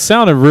storyline. Yeah. It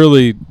sounded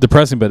really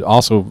depressing, but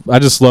also I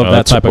just love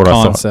that type of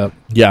concept.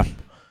 Yeah.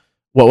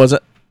 What was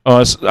it?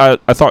 I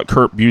thought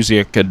Kurt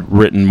Busiek had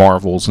written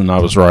Marvels, and I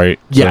was right.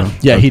 Yeah, so,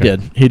 yeah, okay.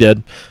 He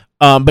did.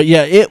 But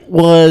yeah, it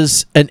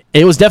was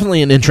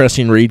definitely an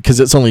interesting read because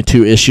it's only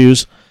 2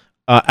 issues.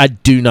 I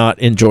do not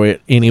enjoy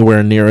it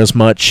anywhere near as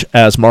much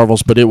as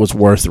Marvel's, but it was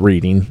worth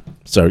reading.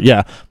 So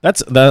yeah,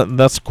 that's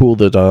cool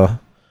that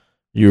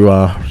you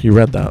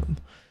read that.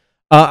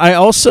 I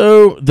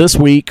also this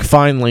week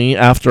finally,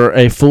 after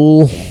a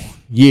full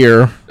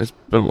year, it's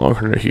been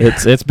longer than a year.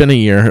 It's been a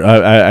year.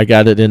 I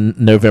got it in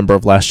November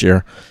of last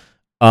year.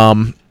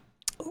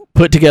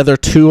 Put together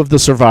 2 of the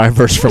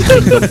survivors from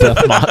Kingdom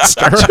Death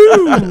Monster.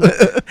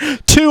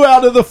 2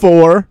 out of the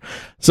 4.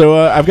 So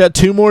I've got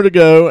 2 more to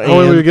go. And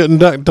we're getting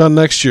done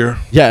next year.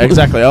 Yeah,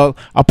 exactly. I'll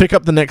pick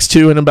up the next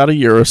 2 in about a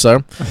year or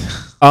so.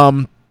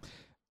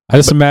 I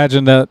just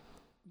imagine that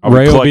I'll be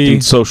Ray will collecting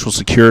be Social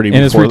Security in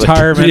his before they-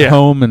 retirement Yeah.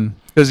 home, and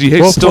Because he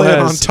We'll still play it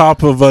on has.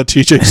 top of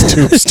TJ's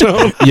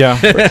tombstone. Yeah,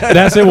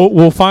 that's it.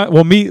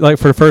 We'll meet like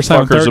for the first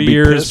time in fuckers will 30 be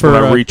years pissed for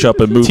when I reach up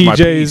and move my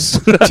piece.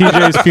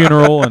 TJ's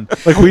funeral, and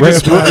Like we Ray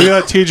just will we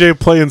let TJ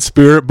play in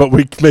spirit, but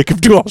we make him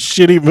do all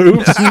shitty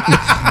moves.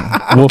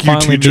 we'll you,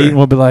 finally TJ. E meet. And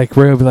we'll be like,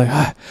 Ray will be like,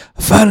 I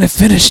finally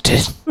finished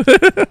it.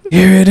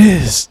 Here it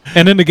is.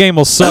 And then the game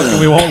will suck, and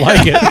we won't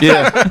like it.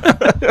 Yeah.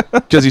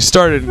 Because he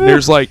started, and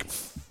there's like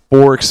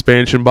 4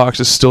 expansion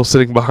boxes still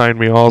sitting behind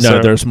me also.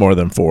 No, there's more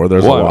than 4.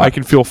 There's a Well, lot. I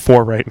can feel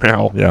 4 right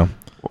now. Yeah.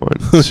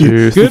 1, 2,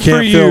 You Good for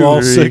can't you. fill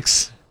all three.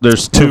 6.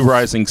 There's 2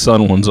 Rising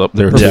Sun ones up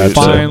there Yeah, too.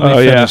 finally Oh,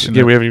 yeah. finishing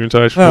Yeah, it. we haven't even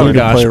touched. Oh We're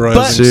gonna gosh! play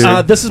Rising But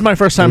Sun. this is my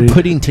first time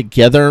putting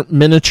together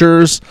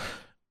miniatures.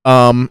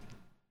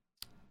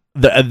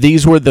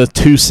 These were the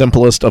 2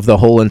 simplest of the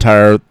whole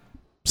entire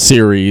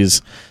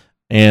series,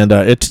 and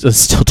it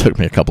still took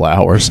me a couple of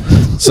hours.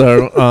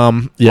 So A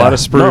yeah, lot of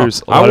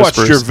sprues. I watched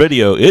your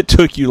video. It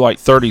took you like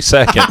 30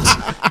 seconds.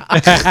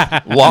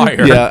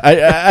 Liar. yeah.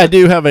 I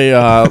do have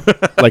a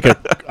like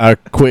a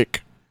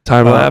quick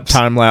time lapse.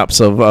 time lapse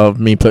of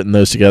me putting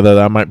those together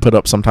that I might put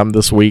up sometime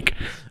this week.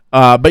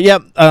 But yeah,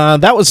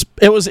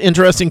 it was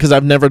interesting because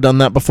I've never done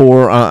that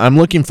before. I'm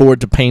looking forward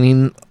to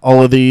painting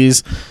all of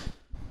these.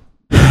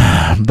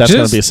 That's going to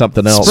Just be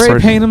something else. Spray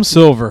paint them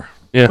silver.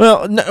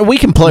 Well, no, we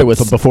can play with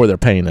them before they're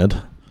painted.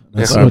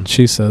 That's So, what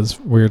she says.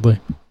 Weirdly.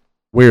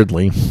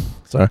 weirdly.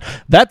 So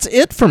that's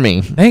it for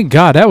me. Thank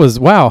God. That was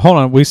wow. Hold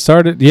on. We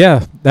started.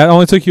 Yeah, that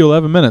only took you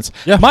 11 minutes.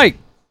 Yeah. Mike.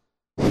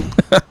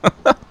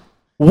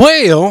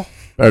 Well,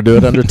 Better do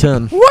it under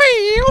 10.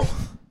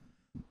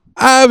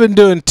 I've been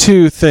doing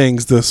 2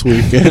 things this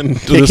weekend.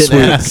 this Kicking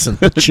week, ass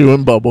and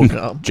chewing bubble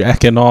gum.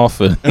 Jacking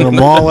off and and I'm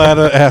all out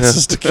of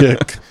asses to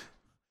kick.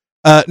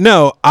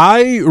 No,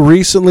 I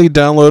recently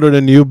downloaded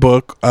a new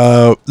book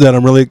that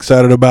I'm really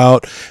excited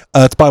about.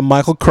 It's by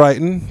Michael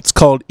Crichton. It's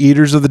called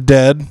Eaters of the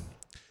Dead.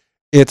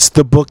 It's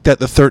the book that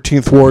the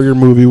 13th Warrior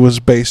movie was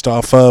based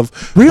off of,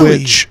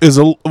 which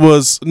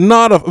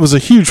was a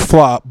huge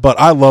flop, but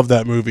I love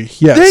that movie.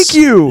 Yes, Thank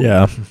you.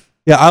 Yeah.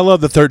 Yeah, I love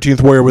the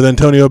 13th Warrior with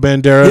Antonio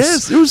Banderas.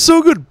 Yes, it was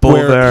so good. Bull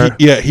where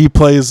there. he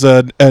plays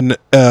an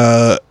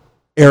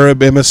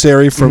Arab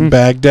emissary from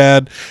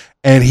Baghdad,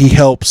 and he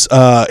helps.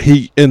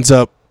 He ends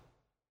up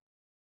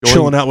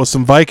chilling out with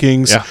some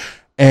Vikings, Yeah.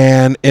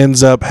 and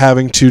ends up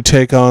having to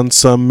take on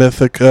some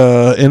mythic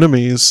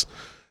enemies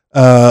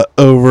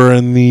over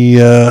in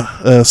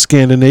the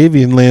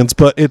Scandinavian lands.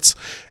 But it's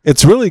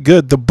really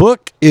good. The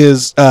book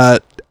is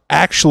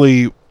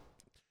actually,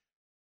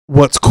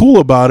 what's cool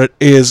about it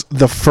is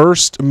the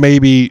first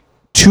maybe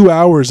 2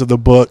 hours of the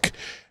book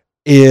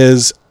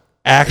is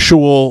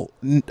actual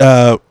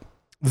the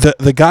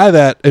guy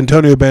that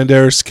Antonio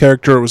Banderas'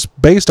 character was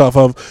based off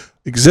of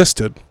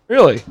existed.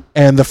 Really?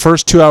 And the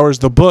first 2 hours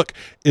of the book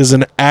is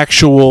an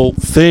actual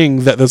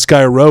thing that this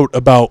guy wrote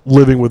about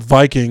living with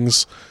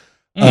Vikings.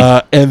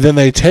 And then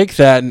they take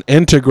that and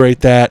integrate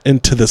that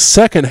into the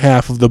second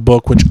half of the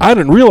book, which I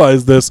didn't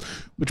realize this,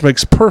 which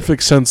makes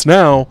perfect sense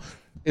now,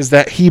 is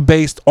that he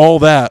based all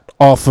that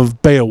off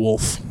of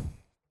Beowulf.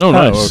 oh,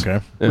 nice.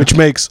 okay. Which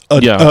makes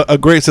Yeah. a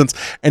great sense.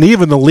 And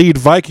even the lead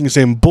Viking's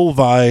name,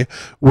 Bulvi,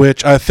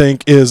 which I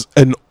think is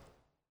an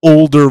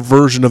older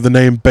version of the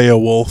name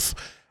Beowulf,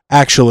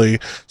 actually.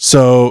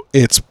 So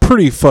it's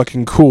pretty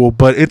fucking cool.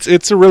 But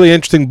it's a really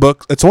interesting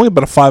book. It's only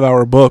about a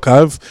 5-hour book.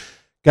 I've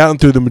gotten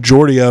through the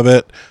majority of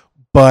it,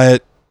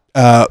 but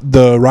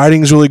the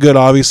writing's really good.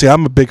 Obviously,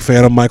 I'm a big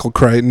fan of Michael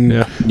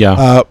Crichton.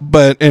 Yeah.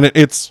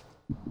 It's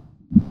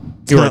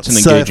He writes an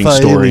not engaging sci-fi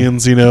story.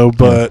 aliens,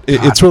 but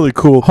it's really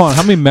cool. Hold on.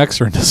 How many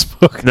mechs are in this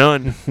book?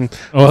 None.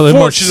 Oh, they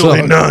must Fortunately,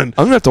 suck. none.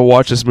 I'm gonna have to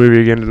watch this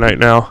movie again tonight.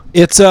 Now.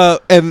 It's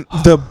and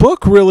the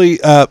book really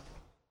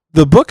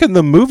the book and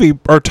the movie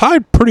are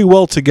tied pretty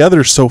well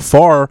together so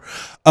far.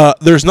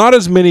 There's not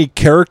as many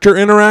character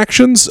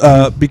interactions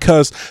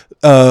because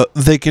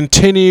they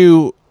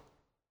continue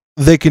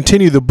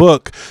the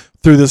book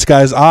through this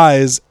guy's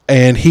eyes,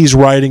 and he's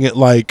writing it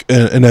like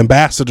an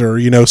ambassador,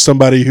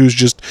 somebody who's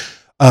just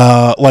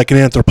like an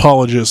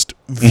anthropologist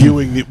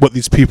viewing what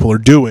these people are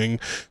doing.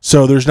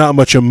 So there's not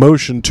much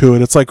emotion to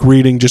it. It's like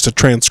reading just a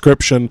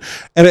transcription,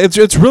 and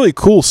it's really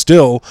cool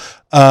still.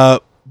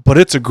 But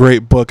it's a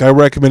great book. I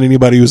recommend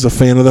anybody who's a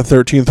fan of the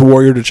 13th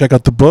Warrior to check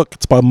out the book.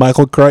 It's by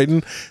Michael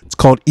Crichton. It's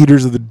called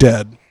Eaters of the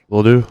Dead.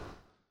 Will do.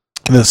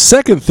 And the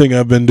second thing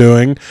I've been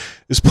doing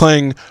is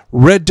playing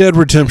Red Dead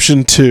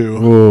Redemption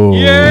 2.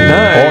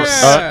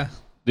 Yeah.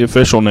 The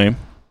official name.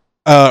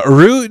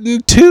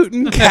 Rootin',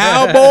 tootin',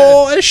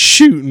 cowboy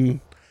shooting.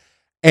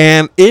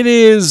 And it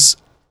is,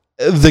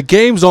 the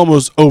game's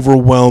almost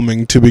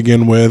overwhelming to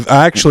begin with.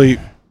 I actually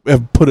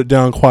have put it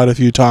down quite a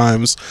few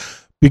times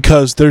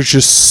because there's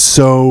just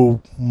so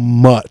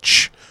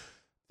much.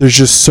 There's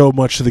just so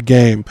much of the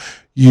game.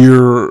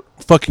 You're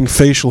fucking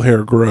facial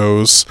hair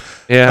grows.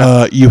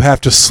 Yeah. You have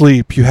to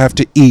sleep. You have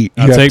to eat.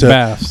 You I have take to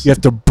baths. You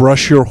have to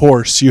brush your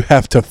horse. You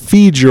have to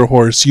feed your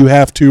horse. You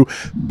have to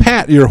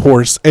pat your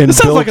horse and It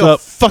sounds build like a up.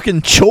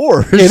 fucking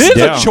chore. It is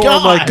Yeah. a chore.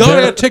 I'm like, go God.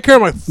 ahead, take care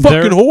of my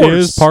fucking horse. There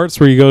is parts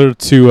where you go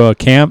to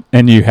camp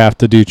and you have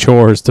to do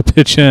chores to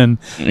pitch in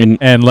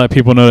and let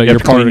people know that You you're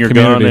have to part of clean the your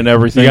gun community and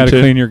everything, You got to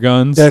too. clean your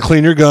guns. You gotta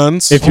clean your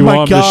guns. If you Oh my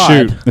want them God.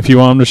 to shoot, if you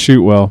want them to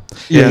shoot well,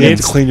 you have to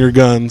it's- clean your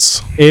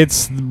guns.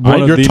 it's one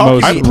You're of the talking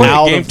most. I play a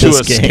out game of to this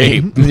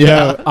escape. game.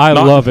 Yeah, I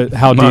love it.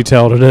 How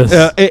detailed it is.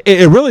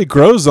 It really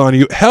grows on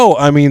you. Hell,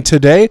 I mean,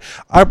 today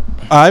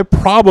I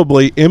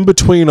probably in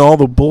between all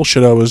the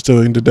bullshit I was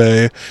doing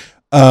today,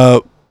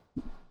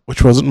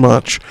 which wasn't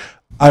much,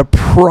 I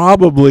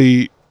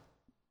probably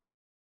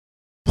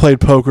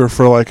played poker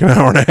for like an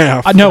hour and a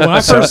half. I know when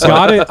I first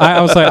got it,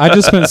 I was like, I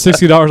just spent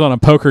 $60 on a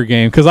poker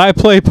game because I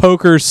play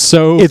poker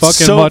so It's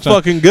fucking so much.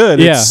 fucking good.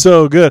 Yeah. It's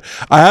so good.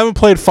 I haven't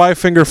played Five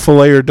Finger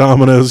Fillet or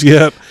Dominoes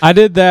yet. I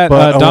did that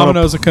But I wanna-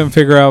 dominoes I couldn't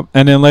figure out,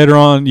 and then later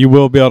on you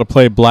will be able to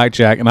play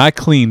blackjack, and I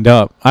cleaned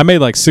up. I made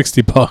like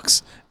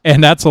 $60,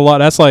 and that's a lot.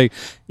 That's like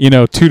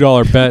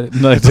 $2 bet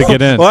like, to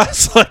get in. Well,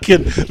 that's like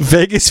in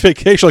Vegas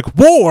Vacation, like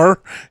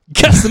war.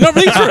 Guess the number.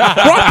 These are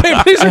rock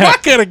paper. These are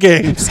rock kind of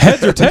games.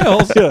 Heads or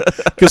tails?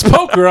 Because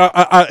poker,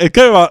 it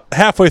got about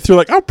halfway through,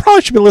 like I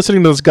probably should be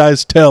listening to those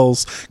guys'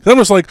 tells. 'Cause I'm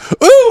just like,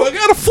 ooh, I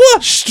got a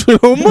flush.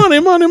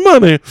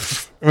 Money.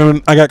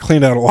 And I got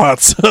cleaned out a lot.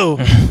 So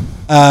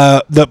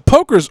the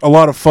poker's a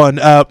lot of fun.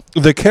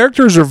 The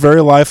characters are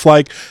very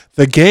lifelike.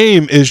 The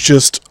game is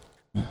just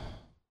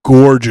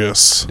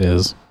gorgeous. It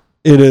is.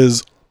 It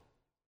is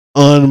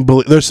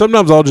unbelievable. There's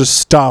sometimes I'll just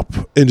stop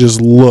and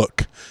just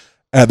look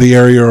at the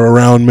area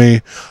around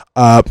me.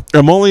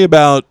 I'm only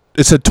about,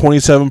 it said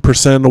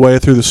 27% of the way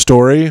through the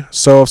story,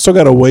 so I've still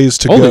got a ways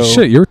to go. Holy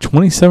shit, you're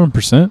 27%.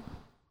 That's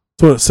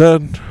what it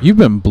said. You've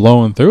been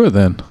blowing through it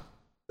then.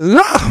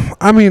 No,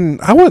 I mean,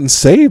 I wouldn't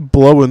say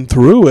blowing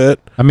through it.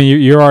 I mean,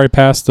 you're already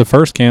past the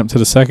first camp to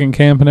the second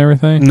camp and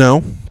everything.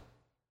 No.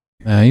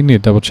 You need to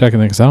double check it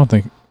because I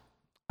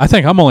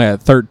think I'm only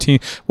at 13.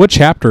 What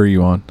chapter are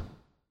you on?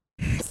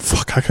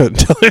 Fuck, I couldn't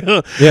tell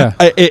you. Yeah.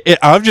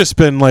 I've just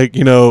been like,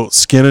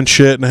 skinning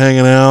shit and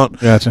hanging out.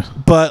 Gotcha.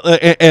 But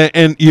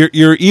and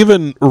you're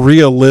even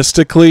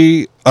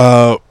realistically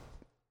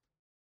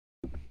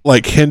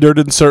like hindered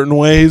in certain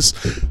ways.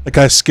 Like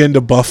I skinned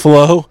a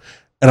buffalo,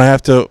 and I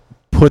have to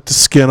put the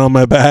skin on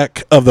my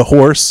back of the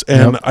horse,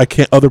 and Yep. I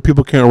can't. Other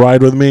people can't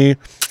ride with me.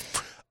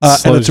 And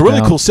Slows it's a really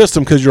down. cool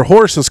system because your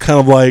horse is kind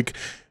of like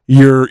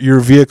your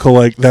vehicle.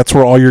 Like that's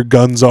where all your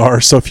guns are.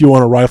 So if you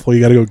want a rifle,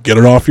 you got to go get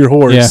it off your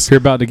horse. Yeah, if you're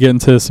about to get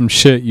into some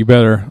shit, you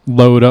better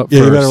load up Yeah,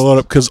 first. you better load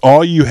up because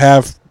all you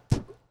have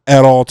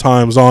at all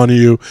times on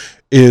you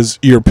is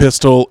your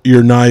pistol,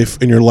 your knife,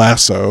 and your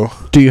lasso.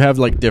 Do you have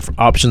like different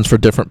options for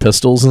different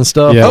pistols and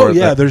stuff? Yeah. Oh Or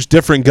yeah, there's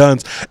different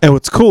guns, and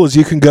what's cool is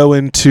you can go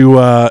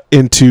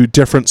into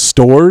different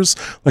stores,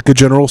 like a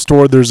general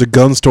store. There's a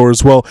gun store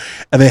as well,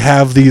 and they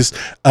have these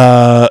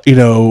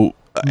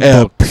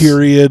Books.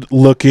 period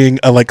looking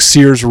like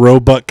Sears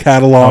Roebuck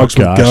catalogs Oh,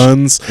 with gosh.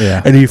 guns.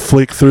 Yeah. And you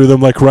flick through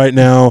them. Like right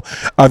now,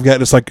 I've got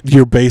just like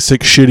your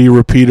basic shitty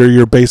repeater,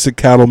 your basic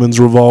cattleman's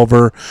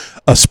revolver,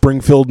 a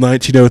Springfield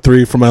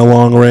 1903 for my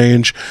long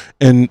range,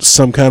 and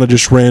some kind of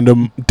just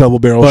random double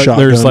barrel But shotgun.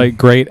 there's like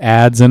great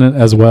ads in it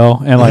as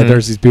well, and like Mhm.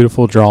 there's these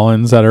beautiful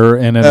drawings that are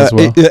in it as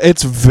well.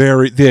 It's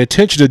very, the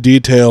attention to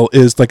detail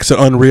is like I said,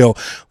 unreal.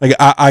 Like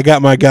I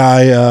got my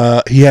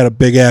guy, he had a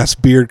big ass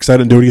beard because I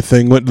didn't do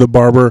anything. Went to the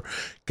barber,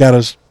 got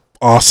his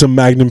awesome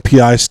Magnum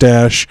PI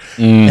stash,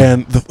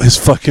 and his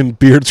fucking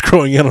beard's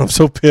growing in. I'm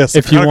so pissed.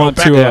 If you I gotta go want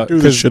back to, and do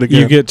this because shit again.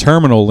 you get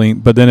terminal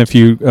length, but then if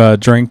you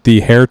drink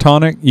the hair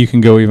tonic, you can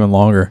go even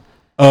longer.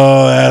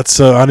 Oh, that's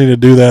I need to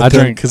do that I then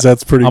drink- because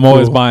that's pretty. I'm cool.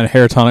 always buying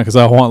hair tonic because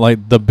I want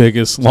like the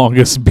biggest,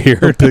 longest The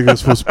beard.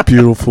 biggest, most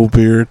beautiful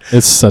beard.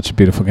 It's such a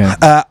beautiful game.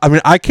 I mean,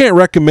 I can't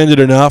recommend it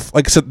enough.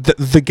 Like I said,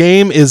 the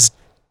game is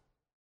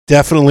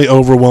definitely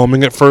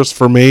overwhelming at first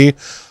for me.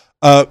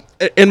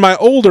 In my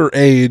older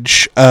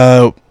age,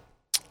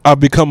 I've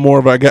become more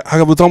of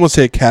I would almost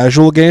say a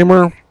casual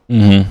gamer.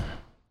 Mm-hmm.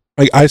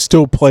 Like I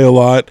still play a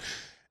lot,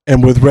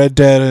 and with Red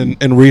Dead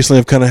and recently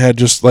I've kind of had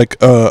just like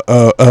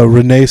a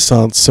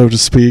renaissance, so to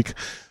speak.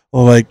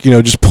 Like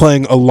just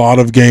playing a lot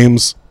of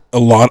games, a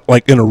lot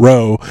like in a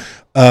row.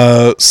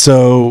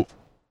 So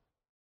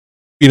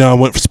I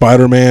went for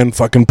Spider-Man,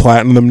 fucking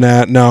platinum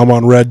that. Now I'm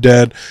on Red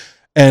Dead.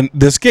 And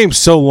this game's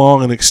so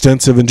long and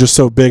extensive and just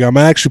so big. I'm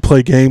actually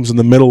play games in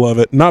the middle of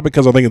it, not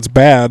because I think it's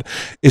bad.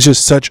 It's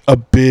just such a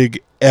big,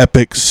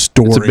 epic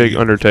story. It's a big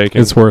undertaking.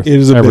 It's worth It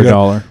is a every big-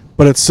 dollar.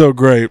 But it's so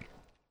great.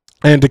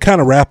 And to kind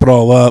of wrap it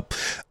all up,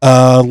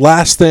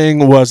 last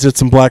thing was did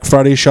some Black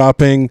Friday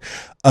shopping.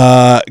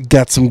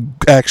 Got some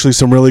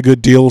really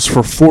good deals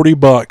for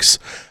 $40.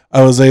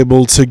 I was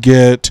able to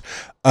get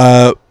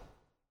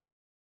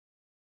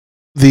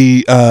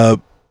the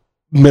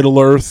Middle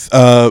Earth.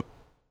 Oh,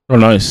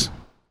 nice.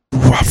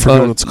 I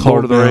forget what it's called.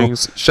 Lord of the now.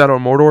 Rings, Shadow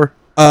of Mordor.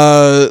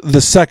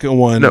 The second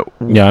one. No,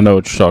 Yeah, I know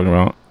what you're talking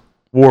about.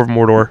 War of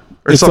Mordor.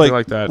 or something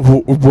like that.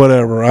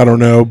 Whatever, I don't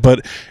know.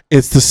 But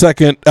it's the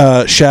second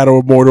Shadow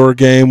of Mordor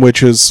game,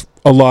 which is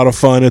a lot of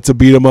fun. It's a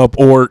beat 'em up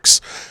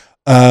orcs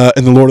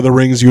in the Lord of the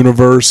Rings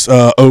universe,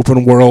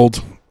 open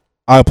world.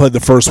 I played the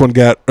first one,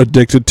 got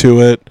addicted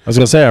to it. I was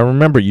gonna say, I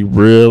remember you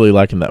really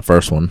liking that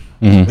first one.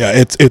 Mm-hmm.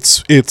 Yeah,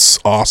 it's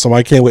awesome.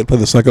 I can't wait to play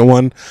the second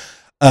one.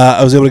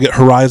 I was able to get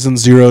Horizon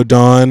Zero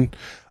Dawn.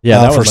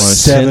 Yeah, that for was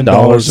 $7.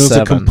 $7. It's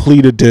a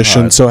complete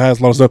edition, so it has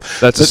a lot of stuff.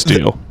 That's a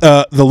steal.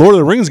 The Lord of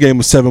the Rings game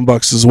was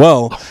 $7 as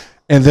well,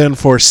 and then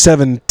for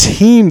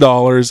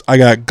 $17, I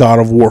got God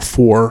of War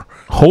 4.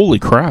 Holy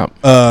crap!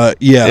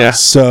 Yeah.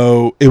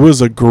 So it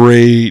was a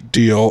great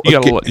deal.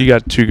 You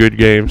got two good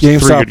games.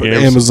 GameStop three good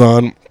and games.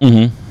 Amazon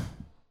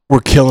were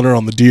killing her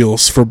on the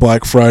deals for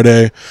Black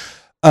Friday.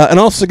 And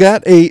also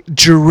got a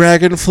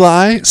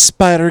Dragonfly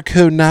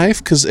Spyderco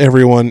knife because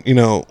everyone,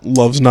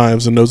 loves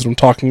knives and knows what I'm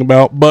talking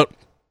about. But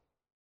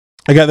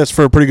I got this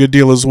for a pretty good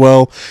deal as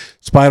well.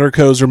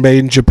 Spydercos are made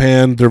in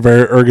Japan. They're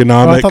very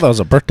ergonomic. Oh, I thought that was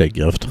a birthday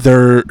gift.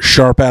 They're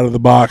sharp out of the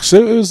box.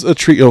 It was a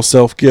treat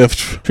yourself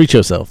gift. Treat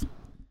yourself.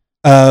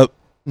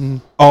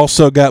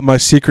 Also got my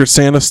Secret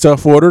Santa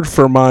stuff ordered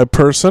for my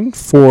person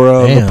for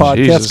the Damn, podcast.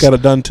 Jesus. Got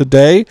it done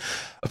today.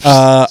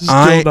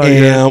 I not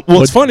am. yet.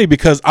 Well, it's funny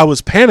because I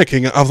was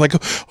panicking. I was like,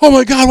 "Oh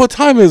my god, what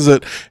time is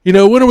it? When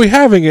are we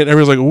having it?" And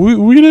everyone's like,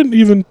 "We didn't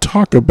even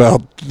talk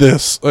about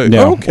this." Like, We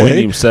didn't okay.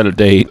 even set a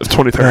date.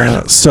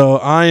 23rd. So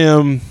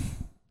I'm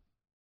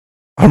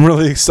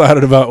really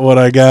excited about what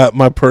I got.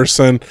 My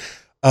person.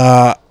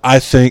 I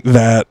think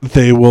that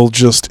they will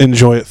just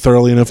enjoy it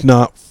thoroughly, and if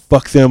not,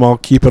 fuck them. I'll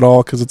keep it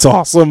all because it's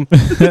awesome.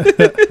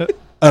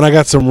 And I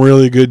got some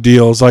really good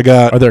deals. Are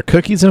there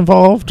cookies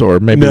involved, or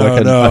maybe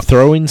No. a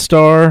throwing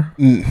star?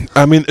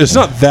 I mean, it's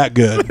not that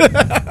good.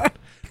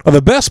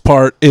 The best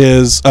part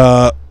is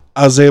I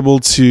was able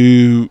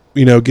to,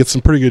 get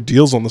some pretty good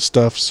deals on the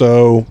stuff.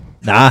 So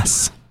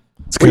Nice.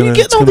 Where are you gonna-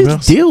 getting it's all gonna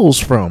these be deals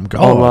from?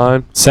 God.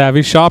 Online.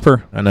 Savvy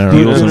shopper. I know.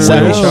 Deals and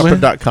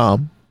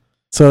SavvyShopper.com.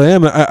 So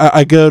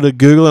I go to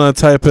Google and I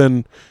type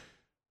in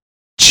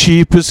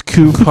cheapest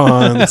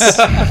coupons.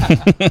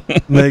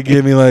 And they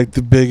give me like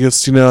the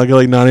biggest, I get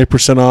like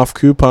 90% off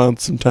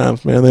coupons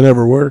sometimes, man. They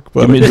never work,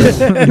 but Give me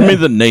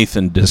the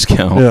Nathan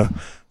discount. yeah.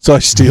 So I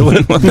steal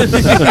it.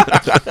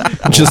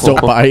 Just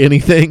don't buy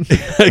anything.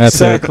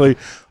 Exactly.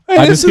 Hey,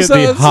 I this just get is, the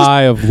this is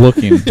high of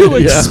looking. too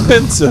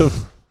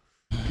expensive.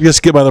 You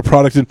just get by the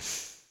product and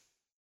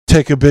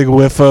take a big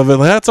whiff of it.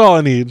 Like, that's all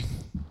I need.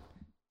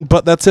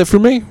 But that's it for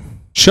me.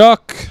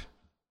 Chuck.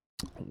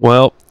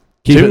 Well,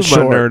 Keep two it of my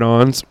short.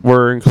 nerd-ons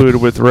were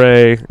included with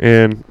Ray,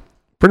 and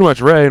pretty much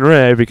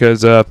Ray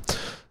because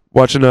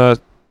watching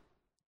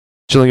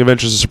Chilling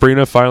Adventures of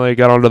Sabrina, finally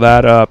got onto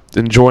that,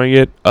 enjoying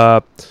it.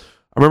 I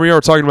remember you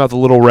were talking about the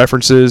little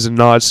references and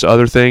nods to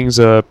other things.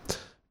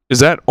 Is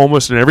that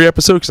almost in every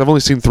episode? Because I've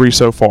only seen 3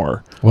 so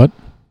far. What?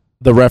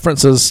 The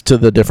references to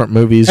the different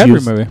movies. Every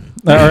used- movie.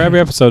 Or every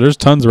episode. There's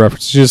tons of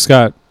references. You just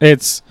got...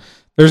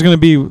 There's going to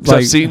be... 'Cause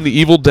I've seen The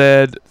Evil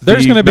Dead.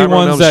 There's going to be Nightmare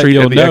on ones Elm that Street,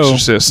 you'll and The know,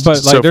 Exorcist but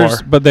so far.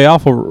 but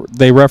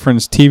they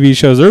reference TV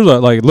shows. There's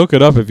look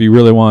it up if you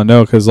really want to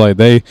know, because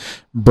they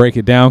break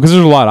it down, because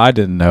there's a lot I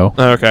didn't know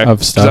Okay. of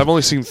Because stuff. I've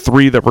only seen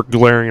 3 that were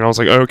glaring, and I was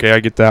like, okay, I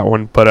get that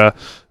one. But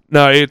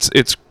no,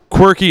 it's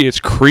quirky,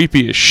 it's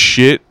creepy as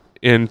shit,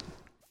 and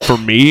for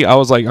me, I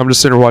was like, I'm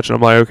just sitting there watching.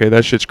 I'm like, okay,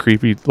 that shit's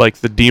creepy. Like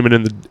the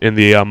demon in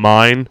the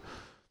mine.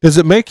 Does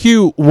it make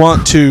you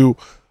want to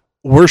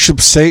worship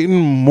Satan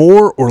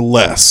more or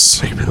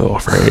less? Make me a little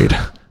afraid.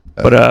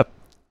 But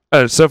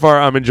so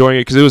far, I'm enjoying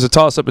it because it was a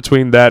toss up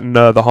between that and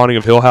The Haunting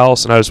of Hill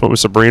House, and I just went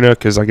with Sabrina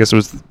because I guess it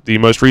was the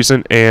most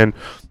recent, and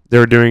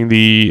they're doing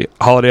the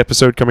holiday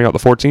episode coming out the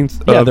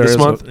 14th of this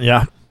month.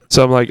 Yeah.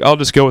 So I'm like, I'll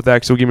just go with that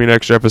because it'll give me an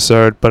extra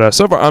episode. But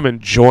so far, I'm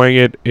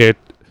enjoying it.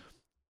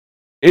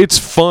 It's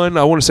fun.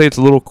 I want to say it's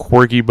a little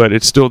quirky, but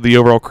it's still the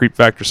overall creep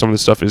factor. Some of the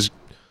stuff is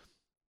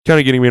kind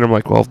of getting me, and I'm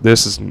like, well,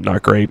 this is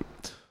not great. Not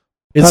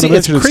to It's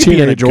mention it's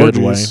creepy in a teenage good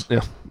way. orgies.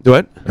 Do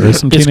what? There's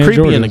some It's teenage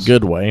creepy in a orgies.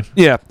 good way.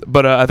 Yeah,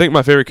 but I think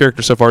my favorite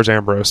character so far is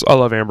Ambrose. I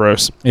love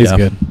Ambrose. He's Yeah.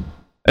 good.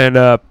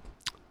 And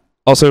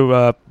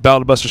also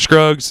Battle of Buster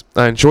Scruggs.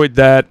 I enjoyed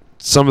that.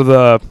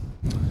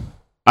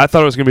 I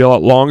thought it was going to be a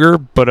lot longer,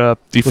 but the What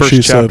she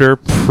first said. chapter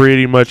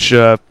pretty much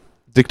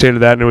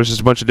dictated that, and it was just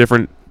a bunch of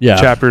different Yeah.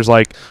 chapters,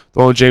 like the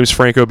one with James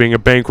Franco being a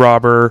bank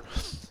robber,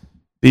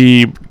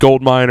 the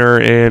gold miner,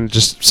 and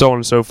just so on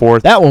and so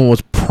forth. That one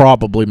was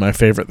probably my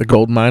favorite, the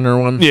gold miner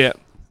one. Yeah,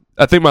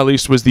 I think my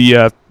least was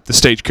the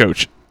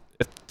stagecoach,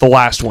 the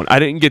last one. I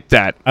didn't get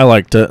that. I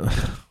liked it.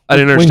 I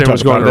didn't We can understand what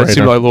was talk going on. about it That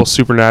seemed later. like a little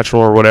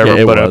supernatural or whatever.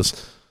 Yeah, it but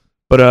was.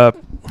 But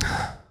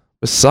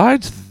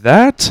besides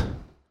that,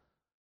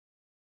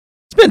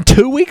 It's been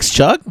 2 weeks,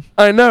 Chuck.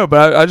 I know,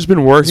 but I just been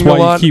That's working a why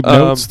lot. you keep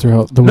notes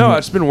throughout the week. No, I've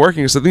just been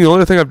working. So the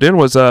only thing I've done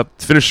was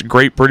finish a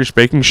Great British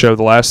Baking Show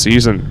the last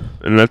season,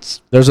 and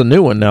that's There's a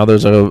new one now.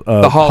 There's a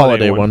the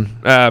holiday one.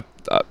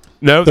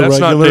 No, The that's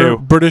not regular new.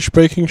 British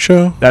baking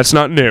show. That's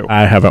not new.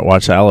 I haven't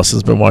watched it. Alice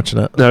has been watching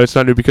it. No, it's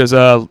not new because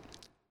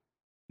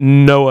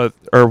Noah,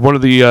 or one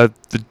of the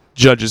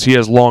judges. He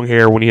has long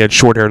hair when he had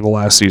short hair in the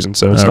last season,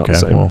 so it's not the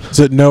same. Is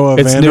it Noah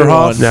It's new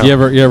Vanderhoff? No.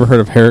 You ever heard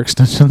of hair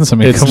extensions? I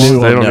mean, It's come new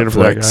on. They on don't need it for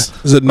that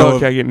Netflix. Is it Noah?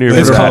 Okay, I get new. It's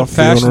It's hair. called called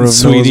Funeral fashion, of Noah's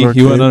sweetie. You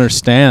Arcade. wouldn't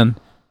understand.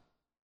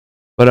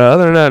 But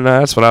other than that, no,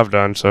 that's what I've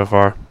done so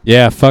far.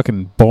 Yeah,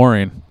 fucking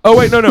boring. Oh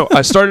wait, no.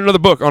 I started another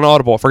book on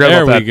Audible. I forgot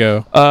There about we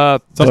that. go.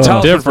 The Something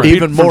Talisman different. from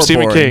Even more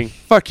Stephen boring. King.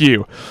 Fuck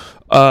you.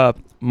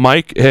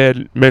 Mike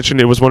had mentioned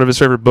it was one of his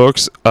favorite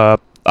books.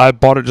 I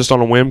bought it just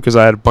on a whim because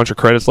I had a bunch of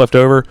credits left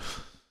over.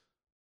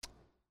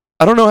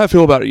 I don't know how I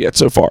feel about it yet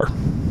so far.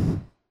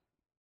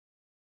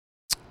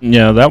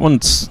 Yeah, that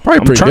one's Probably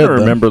I'm pretty trying good, to though.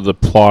 remember the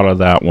plot of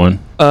that one.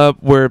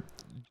 Where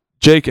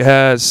Jake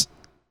has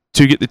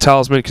to get the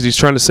talisman because he's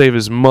trying to save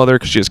his mother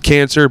because she has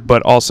cancer,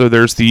 but also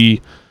there's the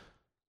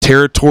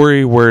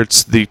territory where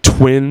it's the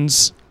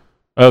twins.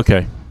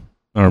 Okay,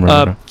 I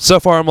remember. So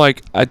far, I'm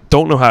like, I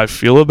don't know how I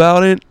feel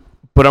about it,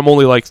 but I'm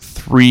only like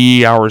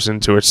 3 hours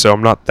into it, so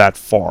I'm not that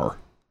far.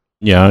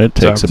 Yeah, it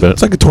takes a bit.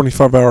 It's like a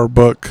 25-hour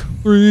book.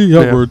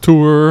 3-hour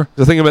tour.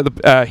 The thing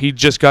about he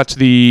just got to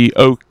the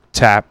Oak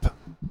Tap.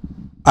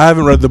 I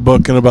haven't read the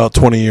book in about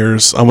 20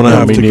 years. I'm going to No,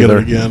 have me to neither. get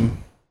it again.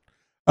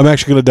 I'm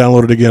actually going to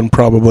download it again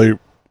probably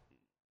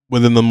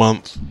within the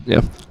month.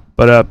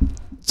 But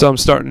so I'm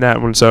starting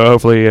that one, so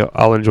hopefully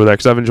I'll enjoy that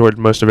because I've enjoyed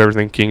most of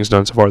everything King's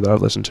done so far that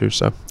I've listened to.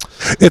 So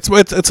It's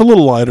a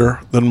little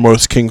lighter than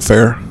most King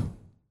fare.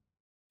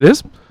 it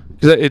is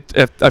because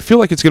I feel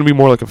like it's going to be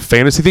more like a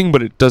fantasy thing,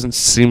 but it doesn't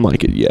seem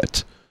like it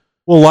yet.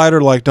 Well, lighter,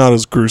 like not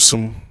as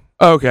gruesome.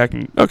 Okay, I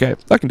can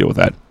deal with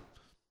that.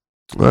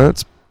 Well,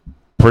 that's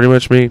pretty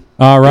much me.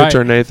 All Your right.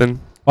 turn, Nathan.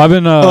 I've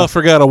been I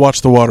forgot I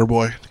watched The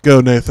Waterboy. Go,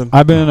 Nathan.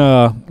 I've been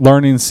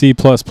learning C++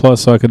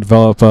 so I could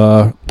develop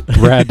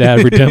Rad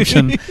Dad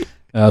Redemption.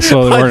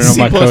 Slowly working on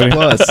my coding.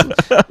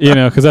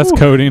 Because that's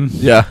coding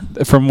Yeah,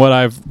 from what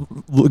I've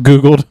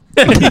Googled.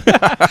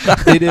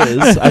 it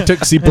is. I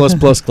took C++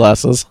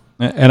 classes.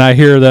 And I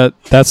hear that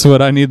that's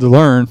what I need to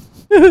learn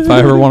if I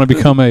ever want to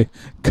become a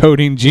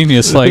coding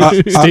genius like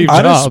Steve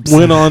I Jobs. just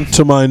went on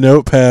to my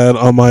notepad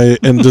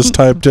and just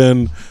typed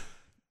in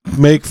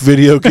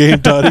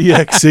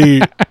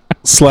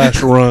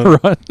makevideogame.exe/run.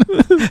 Run.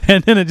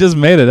 And then it just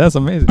made it. That's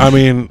amazing. I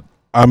mean,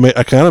 I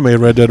kind of made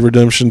Red Dead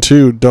Redemption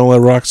 2. Don't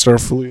let Rockstar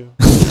fool you.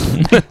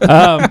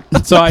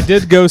 So I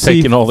did go see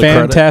Taking all the credit.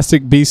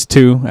 Fantastic Beasts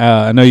 2.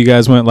 I know you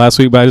guys went last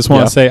week, but I just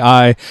want to say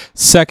I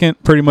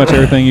second pretty much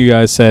everything you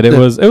guys said. It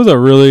was a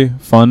really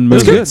fun It's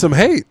movie. getting some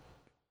hate.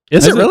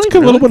 Is it really? It's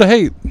got a little bit of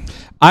hate.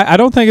 I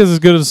don't think it's as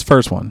good as the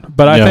first one,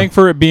 but I Yeah. think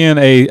for it being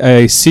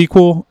a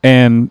sequel,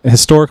 and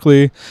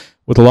historically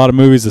with a lot of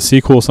movies, the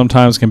sequel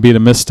sometimes can be a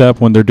misstep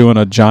when they're doing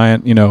a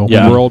giant,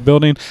 Yeah. world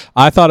building.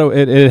 I thought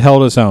it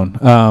held its own.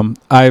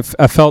 I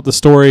felt the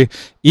story,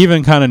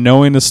 even kind of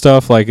knowing the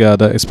stuff, like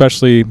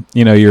especially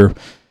you're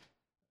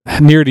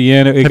near the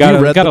end. It Have got you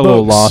read got the a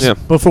little books lost. Yeah.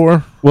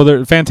 before? Well,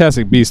 they're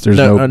Fantastic Beasts. There's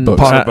no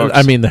books. Potter books.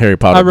 I mean the Harry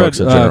Potter I read books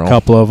in general. a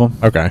couple of them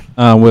Okay.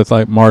 with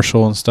like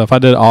Marshall and stuff. I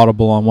did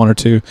Audible on one or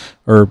two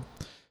or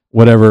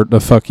whatever the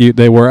fuck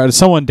they were.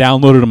 Someone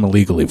downloaded them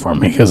illegally for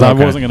me because I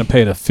Okay. wasn't going to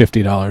pay the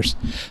 $50.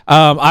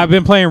 I've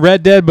been playing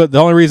Red Dead, but the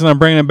only reason I'm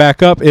bringing it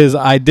back up is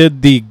I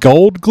did the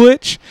gold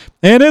glitch,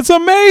 and it's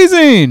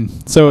amazing.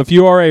 So if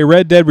you are a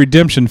Red Dead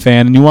Redemption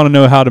fan and you want to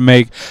know how to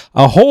make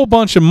a whole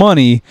bunch of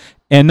money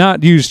and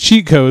not use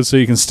cheat codes so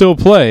you can still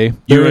play,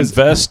 You there is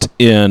invest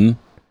in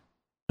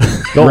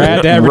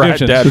Rad Dad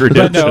Redemption. Rad Dad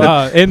Redemption. But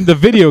no, in the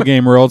video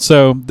game world,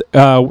 so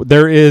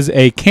there is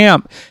a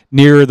camp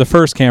near the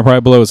first camp right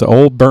below. It's an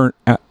old burnt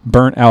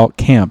out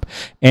camp,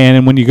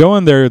 and when you go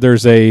in there,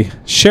 there's a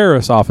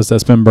sheriff's office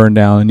that's been burned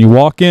down, and you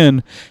walk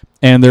in,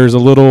 and there's a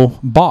little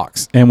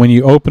box, and when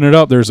you open it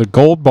up, there's a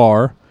gold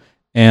bar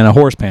and a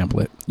horse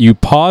pamphlet. You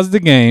pause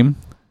the game,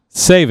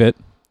 save it,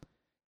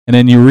 and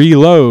then you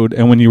reload,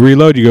 and when you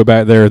reload, you go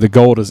back there. The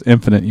gold is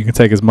infinite. You can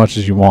take as much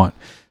as you want.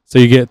 So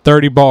you get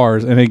 30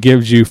 bars, and it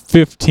gives you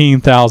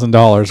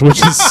 $15,000,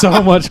 which is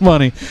so much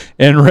money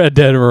in Red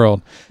Dead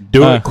World.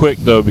 Do it quick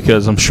though,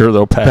 because I'm sure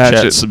they'll patch Patch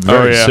it it.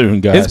 very Oh, yeah.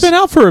 soon, guys. It's been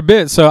out for a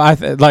bit, so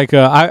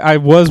I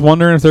was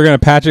wondering if they're going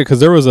to patch it because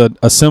there was a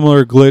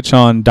similar glitch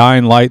on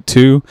Dying Light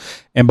 2,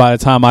 and by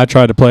the time I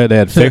tried to play it, they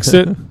had fixed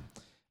it.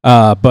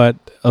 But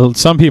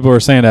some people are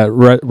saying that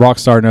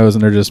Rockstar knows,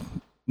 and they're just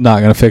not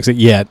going to fix it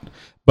yet.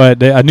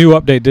 But a new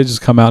update did just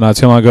come out not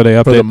too long ago. They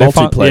updated For the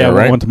multiplayer,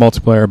 right? went to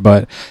multiplayer,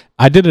 but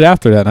I did it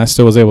after that, and I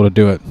still was able to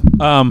do it.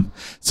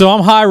 So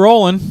I'm high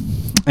rolling,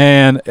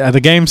 and the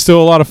game's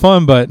still a lot of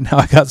fun, but now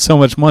I got so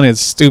much money,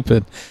 it's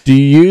stupid. Do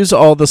you use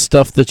all the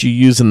stuff that you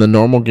use in the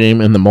normal game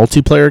in the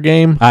multiplayer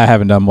game? I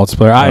haven't done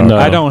multiplayer. No.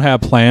 I don't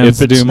have plans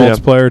to If do it's-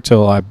 multiplayer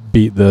till I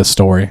beat the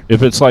story.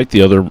 If it's like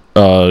the other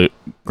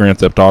Grand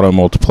Theft Auto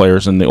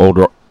multiplayers and the old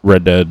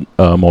Red Dead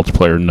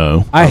multiplayer,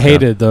 no. I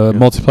hated the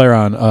multiplayer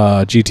on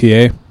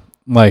GTA.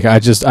 Like I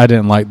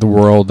didn't like the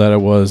world that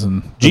it was,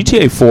 and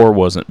GTA 4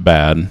 wasn't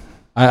bad.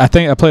 I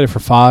think I played it for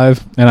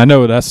 5, and I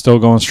know that's still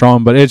going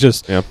strong, but it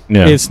just Yeah.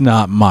 it's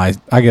not my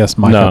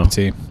cup of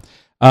tea.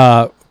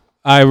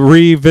 I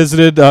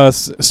revisited,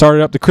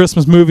 started up the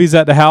Christmas movies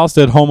at the house.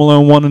 Did Home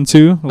Alone 1 and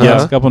 2 the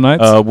last couple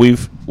nights.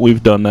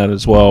 We've done that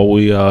as well.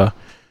 We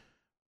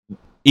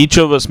each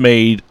of us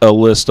made a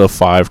list of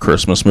 5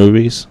 Christmas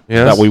movies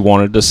that we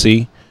wanted to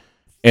see,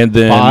 and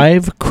then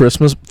 5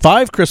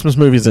 Christmas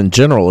movies in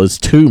general is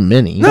too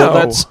many. Well,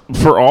 that's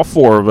for all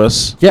 4 of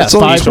us. Yeah, so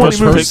 5 each one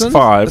per picks person?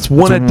 5. It's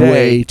one a day.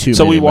 Way too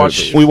So many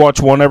we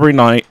watch one every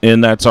night,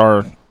 and that's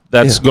going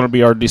to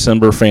be our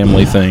December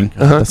family thing.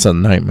 That's a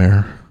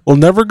nightmare. Well,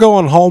 never go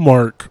on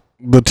Hallmark,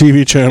 the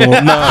TV channel,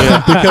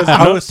 because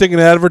I was seeing an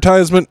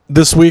advertisement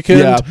this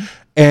weekend,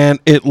 and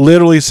it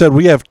literally said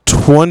we have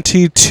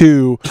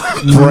 22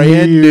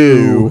 Brand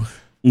new.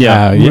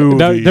 Yeah,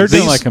 No, they're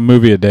doing like a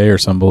movie a day or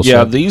some bullshit.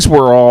 yeah. These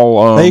were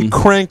all They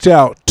cranked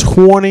out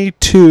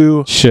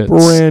 22 Shits.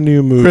 brand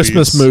new movies.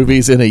 Christmas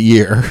movies in a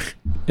year.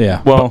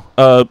 Yeah. Well,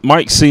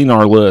 Mike's seen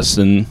our list,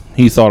 and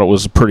he thought it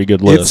was a pretty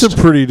good list. It's a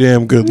pretty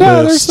damn good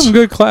No, list. there's some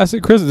good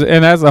classic Christmas.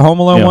 And as the Home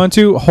Alone 1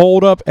 2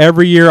 hold up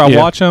every year. I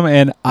watch them,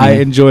 and I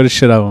enjoy the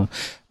shit out of them.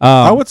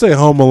 I would say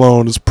Home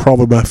Alone is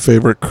probably my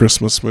favorite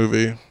Christmas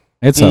movie.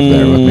 It's up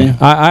there with me.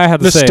 I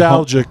have to say,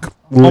 Nostalgic.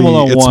 Home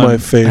Alone it's 1 my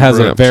favorite. has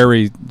a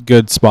very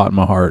good spot in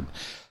my heart.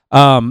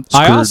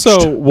 I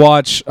also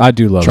watch. I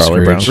do love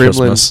Charlie Brown Scrooge.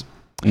 Christmas.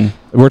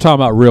 We're talking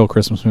about real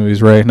Christmas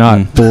movies, Ray,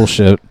 not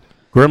bullshit.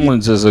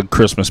 Gremlins is a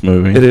Christmas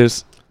movie. It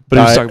is. But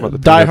he was talking about the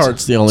Die Peanuts.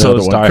 Hard's the only So other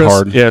is one. Die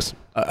Hard. Yes.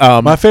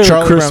 My favorite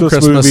Charlie Brown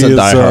Christmas movie and is,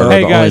 Die Hard are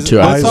Hey the guys, only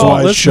two Eyes I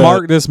Wide let's Shut.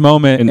 mark this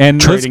moment And and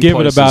let's Trading give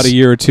it about Places. a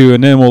year or two,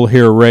 and then we'll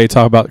hear Ray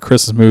talk about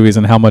Christmas movies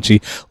and how much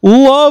he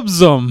loves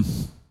them.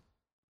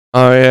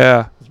 Oh,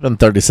 yeah. It's been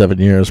 37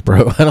 years,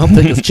 bro. I don't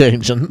think it's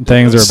changing.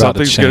 Things are about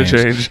Something's to going change.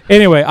 to change.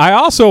 Anyway, I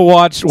also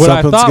watched what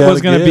Something's I thought gotta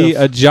was going to be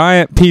give. a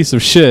giant piece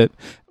of shit.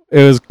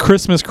 It was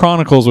Christmas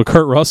Chronicles with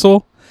Kurt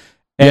Russell.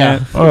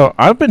 And Oh,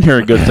 I've been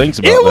hearing good things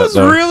about it was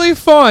that. though. really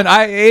fun.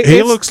 He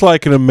He looks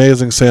like an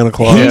amazing Santa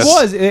Claus. He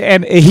was,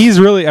 and he's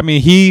really. I mean,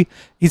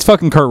 he's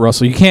fucking Kurt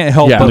Russell. You can't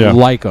help but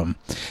like him.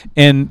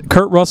 And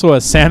Kurt Russell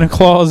as Santa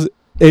Claus,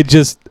 it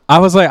just. I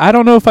was like, I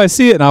don't know if I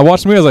see it, and I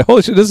watched the movie. I was like,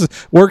 holy shit,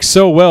 works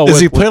so well. Does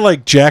he play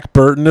like Jack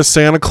Burton as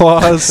Santa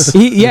Claus?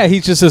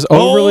 He's just this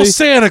overly. Oh,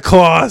 Santa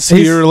Claus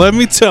here, let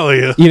me tell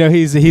you. You know,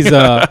 he's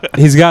got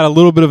a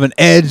little bit of an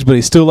edge, but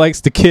he still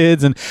likes the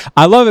kids, and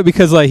I love it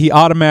because like he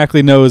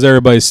automatically knows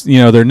everybody's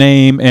their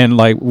name and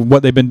like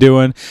what they've been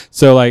doing.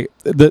 So like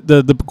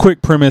the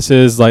quick premise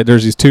is like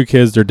there's these 2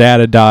 kids, their dad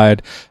had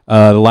died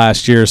the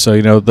last year, so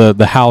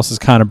the house is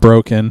kind of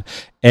broken,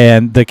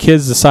 and the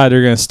kids decide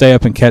they're going to stay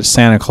up and catch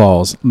Santa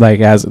Claus, like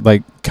as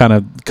like kind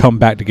of come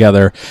back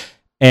together.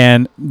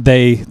 And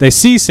they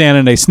see Santa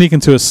and they sneak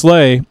into a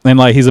sleigh, and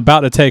like he's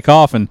about to take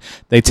off, and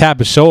they tap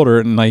his shoulder,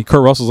 and like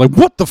Kurt Russell's like,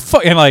 what the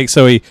fuck? And like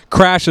so he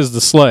crashes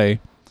the sleigh.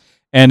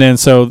 And then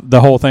so the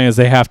whole thing is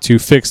they have to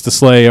fix the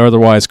sleigh, or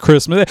otherwise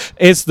Christmas.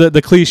 It's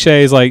the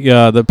cliches like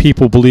the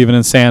people believing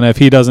in Santa. If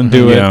he doesn't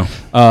do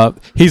it,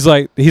 he's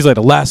like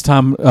the last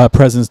time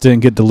presents didn't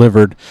get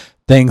delivered,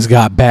 things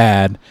got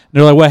bad. And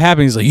they're like, what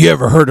happened? He's like, you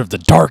ever heard of the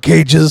Dark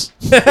Ages?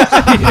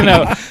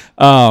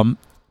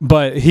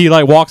 But he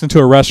like walks into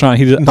a restaurant,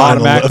 he just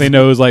automatically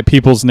knows like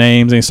people's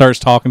names, and he starts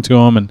talking to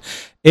them, and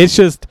it's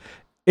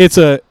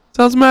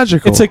Sounds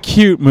magical. it's a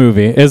cute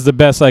movie is the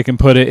best I can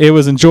put it. It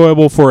was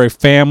enjoyable for a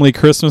family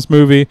Christmas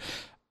movie.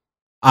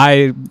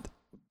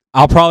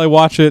 I'll probably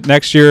watch it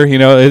next year.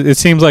 It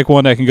seems like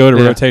one that can go to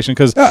rotation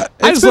because I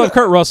just love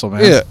Kurt Russell,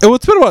 man. Yeah,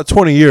 it's been about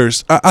 20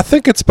 years. I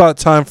think it's about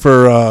time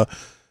for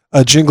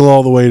a Jingle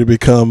All the Way to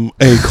become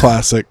a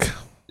classic.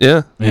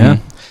 Yeah. Yeah.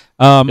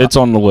 It's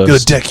on the Go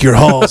list. deck your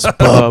halls,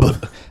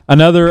 bub.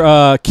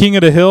 Another King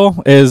of the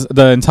Hill is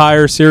the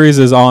entire series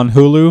is on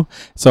Hulu,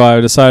 so I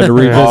decided to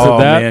revisit Oh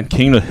that. man,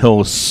 King of the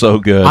Hill is so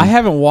good. I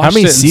haven't watched How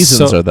many it in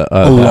seasons so- are there?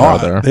 A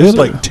lot. They did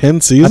like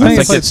 10 seasons. I think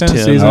I it's think like it's 10 10.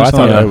 seasons. Oh, or I thought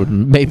something. it would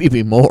maybe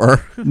be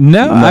more.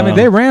 No, I No. mean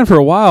they ran for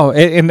a while,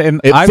 and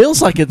It I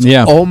feels like it's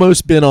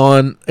almost been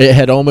on. It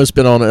had almost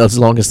been on as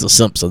long as The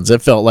Simpsons.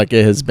 It felt like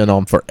it has been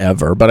on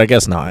forever, but I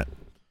guess not.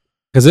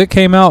 because it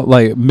came out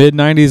like mid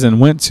 '90s and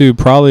went to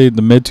probably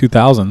the mid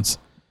 2000s.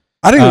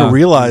 I didn't even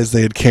realize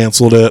they had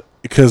canceled it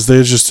because it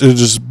had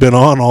just been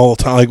on all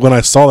the time. Like when I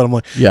saw that, I'm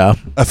like, Yeah,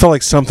 I felt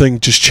like something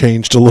just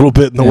changed a little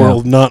bit in the Yeah.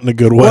 world, not in a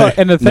good way. Well,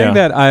 and the thing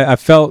that I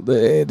felt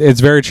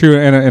it's very true,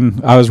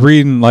 and I was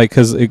reading like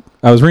because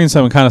I was reading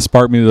something kind of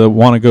sparked me to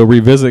want to go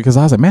revisit because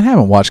I was like, man, I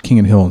haven't watched King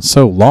of the Hill in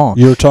so long.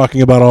 You were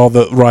talking about all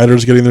the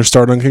writers getting their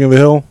start on King of the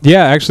Hill.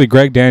 Yeah, actually,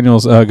 Greg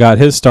Daniels got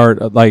his start,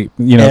 the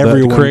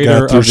Everyone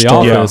creator got their of The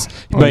start. Office,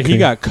 but Okay. he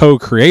got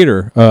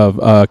co-creator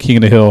of King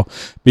of the Hill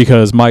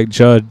because Mike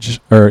Judge,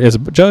 or is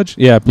it Judge?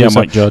 Yeah, so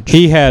Mike Judge.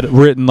 He had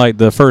written like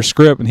the first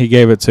script, and he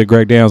gave it to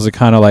Greg Daniels to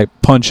kind of like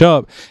punch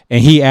up,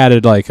 and he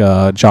added like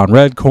John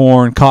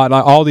Redcorn, Cotton,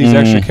 all these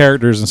extra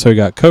characters, and so he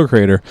got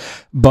co-creator.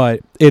 But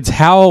it's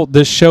how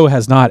this show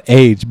has not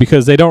aged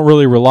because they don't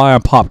really rely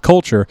on pop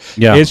culture.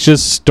 Yeah. It's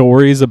just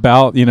stories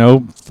about,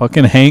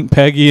 fucking Hank,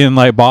 Peggy, and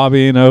like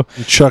Bobby,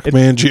 Chuck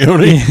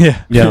Mangione.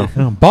 Yeah.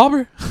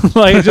 Bobber.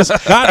 Like just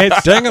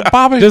Dang it,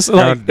 Bobby. just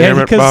like damn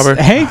it, because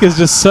Bobber. Hank is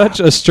just such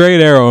a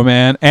straight arrow,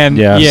 man. And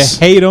Yes.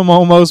 you hate him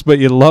almost, but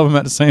you love him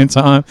at the same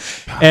time.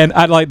 And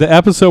I like the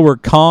episode where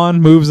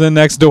Khan moves in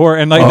next door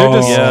and like they're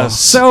just yes.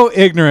 so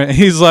ignorant.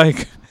 He's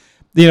like,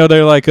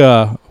 they're like,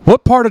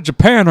 what part of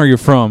Japan are you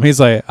from? He's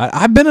like,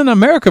 I've been in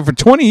America for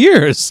 20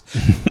 years.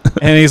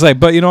 And he's like,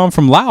 but I'm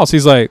from Laos.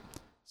 He's like,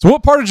 so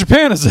what part of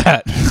Japan is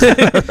that?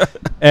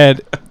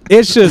 And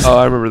it's just, Oh,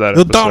 I remember that.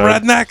 The dumb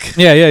episode. redneck.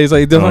 yeah.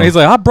 He's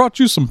like, I brought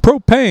you some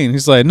propane.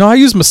 He's like, no, I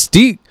use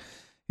Mystique.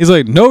 He's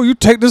like, no, you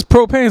take this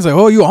propane. He's like,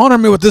 oh, you honor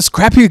me with this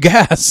crappy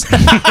gas.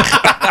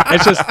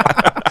 It's just,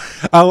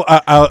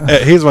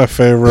 He's my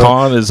favorite.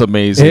 Khan is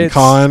amazing. It's-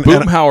 Khan. And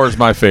Boomhauer's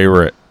my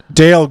favorite.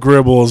 Dale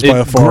Gribble is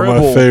by far my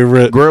Gribble-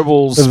 favorite.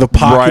 Gribble's The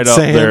pocket right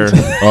sand. up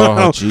there.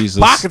 Oh,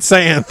 Jesus. Pocket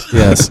sand.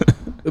 yes.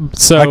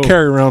 So I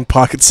carry around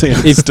pocket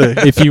sand if, today.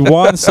 if you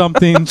want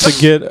something to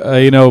get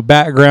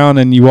background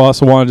and you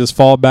also want to just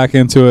fall back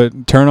into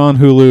it, turn on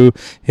Hulu,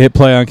 hit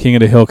play on King of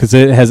the Hill because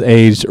it has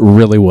aged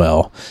really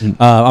well.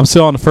 I'm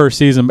still on the first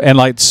season and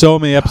like so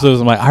many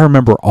episodes I'm like, I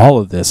remember all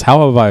of this.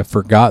 How have I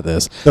forgot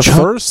this? The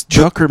first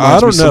Chuck I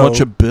reminds me don't so know. much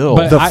of Bill.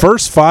 But- The I-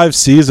 first 5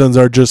 seasons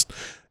are just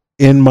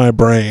in my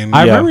brain.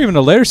 I Yeah. remember even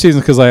the later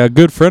seasons because like a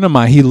good friend of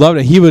mine, he loved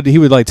it. He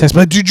would like text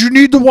me, "Did you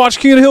need to watch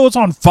King of the Hill? It's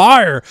on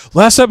fire."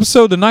 Last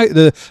episode,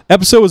 the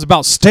episode was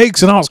about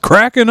steaks, and I was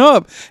cracking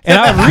up. And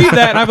I read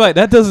that, and I'm like,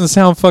 that doesn't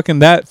sound fucking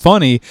that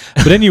funny.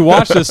 But then you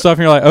watch this stuff,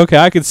 and you're like, okay,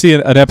 I could see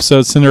an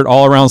episode centered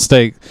all around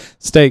steak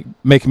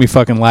making me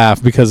fucking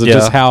laugh because of Yeah.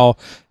 just how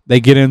they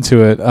get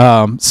into it.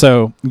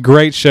 So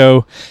great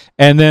show.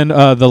 And then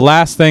the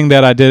last thing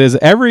that I did is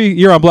every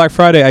year on Black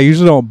Friday, I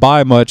usually don't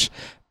buy much.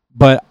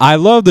 But I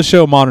love the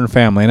show Modern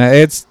Family, and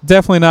it's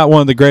definitely not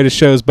one of the greatest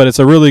shows, but it's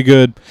a really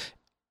good,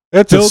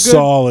 It's a Feel good.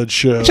 solid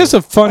show. it's just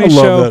a funny I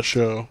love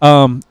show. that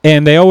show.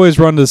 And they always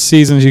run the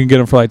seasons. You can get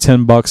them for like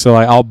 $10. So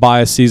like, I'll buy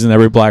a season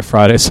every Black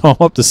Friday. So I'm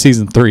up to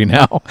season 3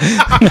 now.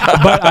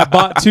 But I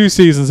bought 2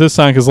 seasons this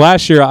time because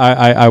last year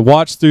I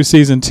watched through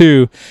season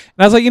 2, and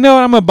I was like, you know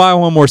what, I'm gonna buy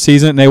one more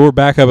season, and they were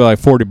back up at like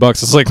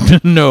 $40. It's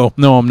like, no,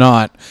 I'm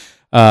not.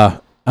 I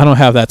don't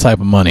have that type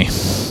of money.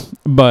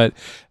 But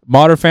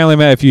Modern Family,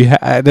 man, if you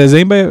does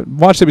anybody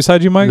watch it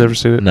besides you, Mike? Never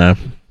seen it. No.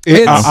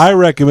 I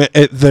recommend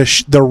it.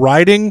 The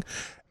writing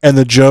and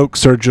the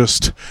jokes are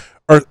just.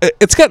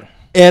 It's got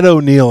Ed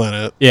O'Neill in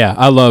it. Yeah,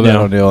 I love Ed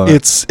O'Neill.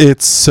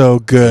 It's so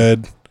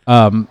good.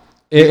 The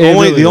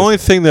The only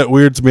thing that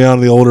weirds me out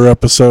of the older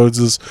episodes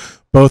is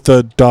both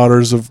the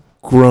daughters have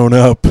grown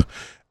up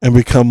and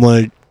become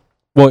like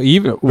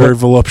very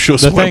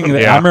voluptuous. the thing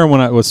women. that I remember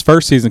when it was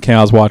first season came,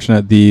 I was watching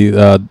it.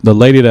 The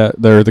lady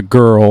the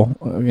girl,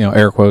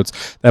 air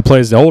quotes, that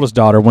plays the oldest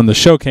daughter. When the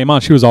show came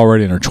on, she was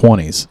already in her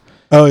 20s.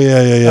 Oh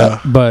yeah.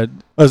 But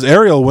As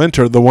Ariel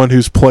Winter, the one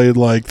who's played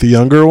like the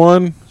younger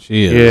one,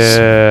 she is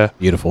Yeah.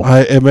 beautiful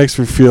it makes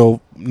me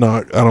feel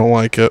I don't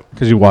like it.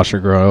 because you watched her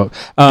grow up.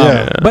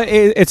 Yeah. But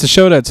it's a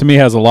show that to me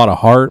has a lot of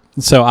heart.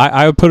 So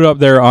I would put it up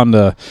there on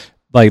the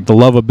like the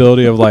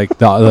lovability of like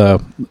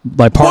the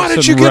like Parks Why did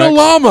and you get a Rec-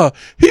 llama?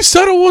 He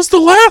said it was the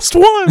last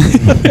one.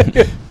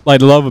 like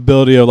the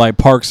lovability of like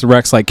Parks and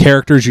Rec's like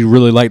characters. You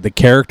really like the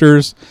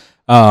characters.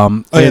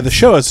 The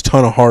show has a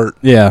ton of heart.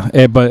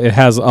 Yeah, but it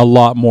has a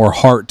lot more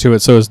heart to it,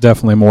 so it's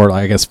definitely more,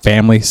 I guess,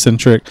 family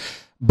centric.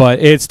 But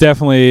it's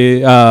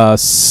definitely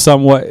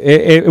somewhat.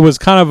 It was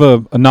kind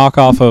of a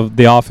knockoff of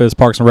The Office,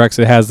 Parks and Rec.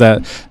 It has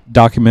that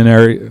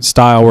documentary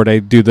style where they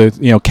do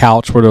the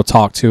couch where they'll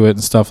talk to it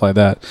and stuff like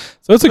that.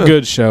 So it's a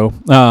good show.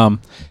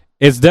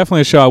 It's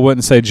definitely a show I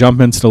wouldn't say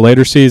jump into the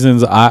later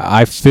seasons.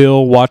 I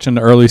feel watching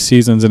the early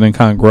seasons and then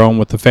kind of growing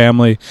with the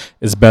family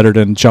is better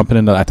than jumping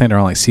into. I think they're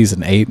on like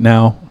season 8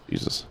 now.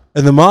 Jesus.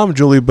 And the mom,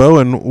 Julie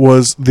Bowen,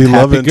 was the Happy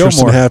love interest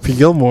Gilmore. in Happy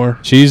Gilmore.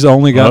 She's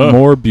only gotten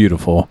more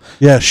beautiful.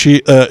 Yeah,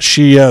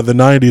 the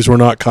 90s were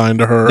not kind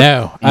to her.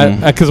 No,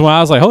 because when I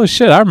was like, holy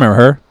shit, I remember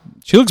her.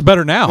 She looks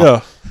better now.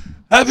 Yeah.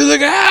 Happy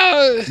look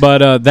out.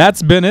 But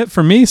that's been it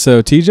for me.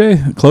 So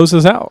TJ, close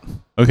us out.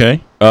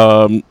 Okay.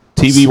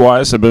 TV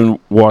wise, I've been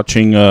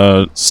watching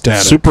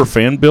Static. Super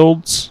Fan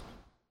Builds.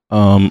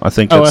 I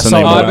think that's the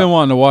name I've of been it.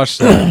 wanting to watch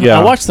that. Yeah.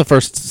 I watched the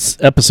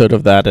first episode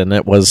of that, and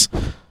it was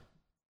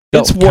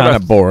It's what kind I-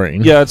 of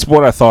boring. Yeah, it's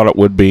what I thought it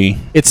would be.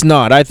 It's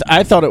not. I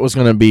thought it was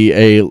going to be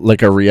a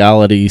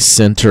reality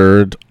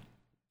centered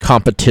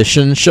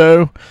competition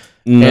show,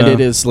 and it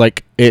is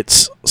like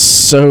it's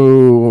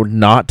so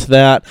not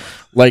that.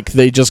 Like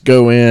they just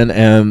go in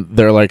and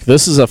they're like,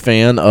 "This is a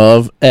fan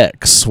of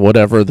X,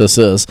 whatever this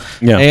is,"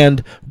 Yeah.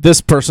 and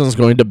this person's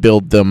going to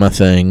build them a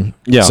thing.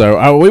 Yeah.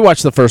 So we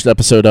watched the first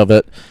episode of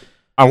it,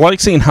 I like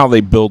seeing how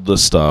they build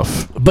this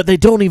stuff. but they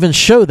don't even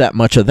show that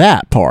much of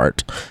that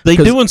part. They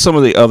 'Cause- do in some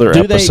of the other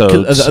Do they? 'Cause,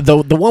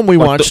 episodes. the one we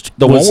Like watched,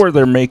 the was, one where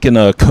they're making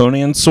a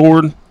Conan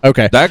sword.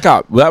 okay. That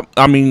got that.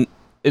 I mean,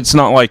 it's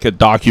not like a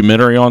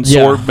documentary on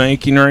sword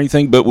making or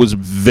anything, but it was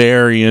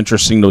very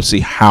interesting to see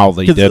how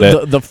they did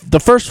it. The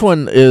first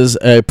one is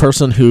a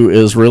person who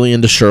is really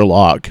into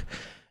Sherlock,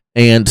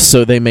 and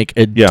so they make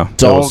a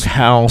dog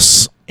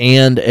house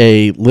and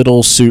a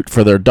little suit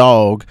for their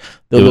dog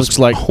that looks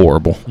like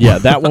horrible. Yeah,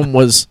 that one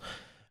was,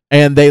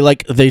 and they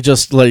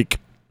just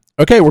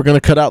okay, we're gonna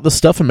cut out this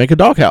stuff and make a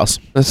doghouse,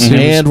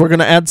 and we're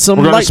gonna add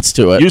some lights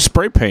to it. Use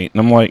spray paint,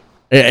 and I'm like,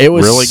 it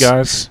was really,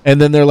 guys?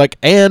 And then they're like,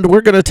 and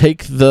we're gonna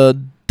take the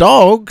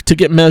dog to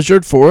get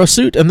measured for a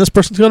suit, and this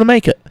person's gonna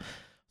make it.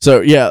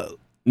 So yeah.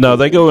 No,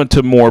 they go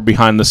into more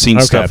behind the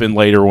scenes stuff in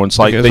later ones.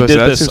 Like they did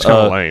this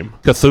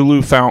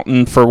Cthulhu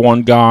fountain for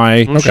one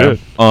guy.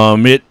 Okay.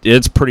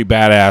 It's pretty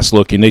badass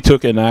looking. They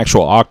took an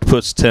actual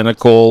octopus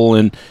tentacle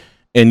and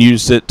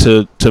used it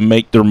to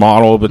make their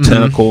model of a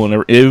tentacle,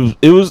 and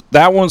it was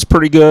that one's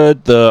pretty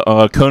good.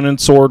 The Conan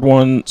sword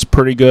one's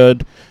pretty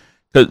good.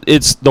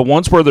 It's the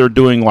ones where they're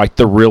doing like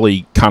the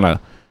really kind of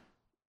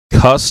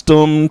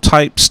custom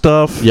type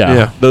stuff.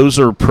 Yeah. Those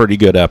are pretty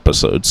good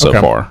episodes so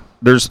far.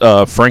 There's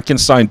a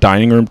Frankenstein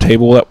dining room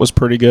table that was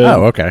pretty good.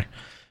 Oh, okay.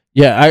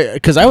 Yeah,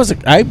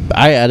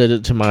 I added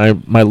it to my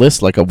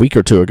list like a week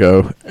or two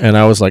ago, and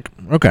I was like,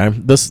 okay,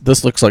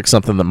 this looks like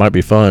something that might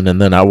be fun.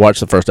 And then I watched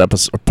the first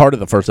episode, part of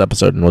the first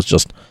episode, and was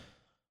just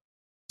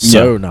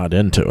not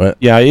into it.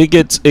 Yeah, it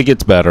gets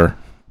better.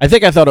 I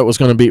think I thought it was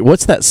going to be,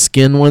 what's that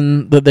skin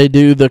one that they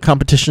do, the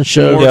competition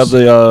show?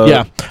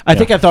 Yeah, I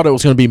think I thought it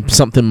was going to be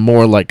something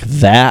more like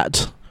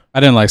that. I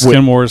didn't like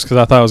Skin Wars because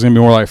I thought it was going to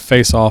be more like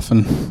Face Off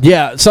and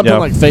something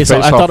like Face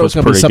Off. I thought it was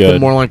going to be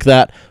something more like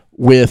that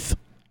with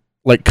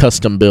like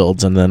custom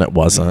builds, and then it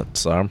wasn't.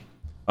 So,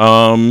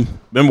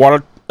 been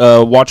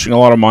watching a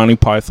lot of Monty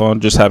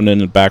Python, just having it in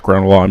the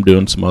background while I'm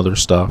doing some other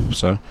stuff.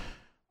 So,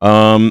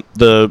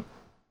 the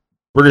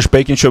British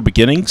Baking Show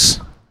Beginnings.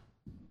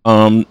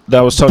 That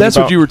was talking. That's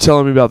what you were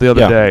telling me about the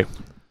other day.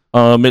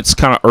 It's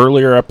kind of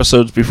earlier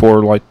episodes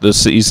before like the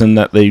season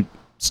that they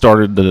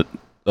started on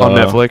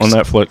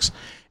Netflix.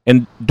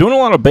 And doing a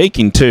lot of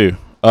baking too.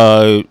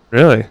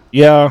 Really?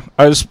 Yeah,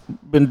 I've just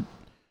been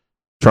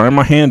trying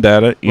my hand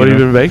at it. What have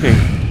you been baking?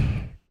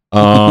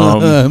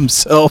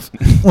 Himself.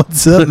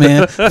 What's up,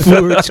 man?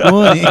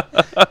 420.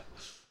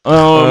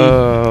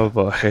 Oh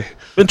boy.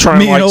 Been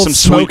trying like some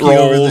sweet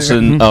rolls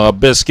and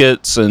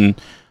biscuits and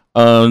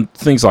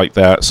things like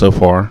that so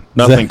far.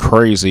 Nothing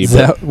crazy. Is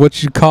that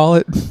what you call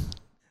it?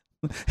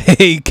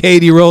 Hey,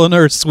 Katie rolling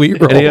her sweet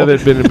roll. Any of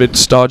it been a bit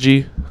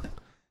stodgy?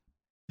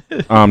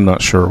 I'm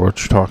not sure what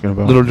you're talking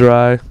about. A little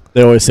dry.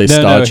 They always say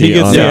stodgy. No, he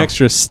gets the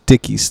extra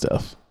sticky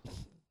stuff.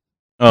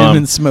 Him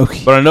and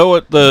Smokey. But I know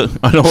what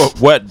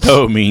wet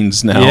dough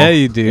means now. Yeah,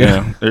 you do.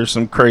 Yeah, there's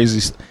some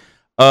crazy.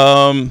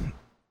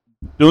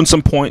 Doing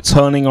some points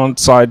hunting on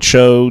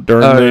Sideshow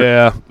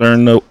during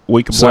the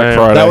week of Black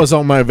Friday. That was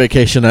on my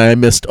vacation. I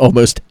missed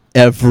almost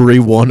every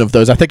one of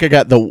those. I think I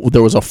got there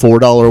was a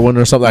 $4 one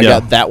or something. I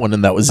got that one,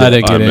 and that was it. I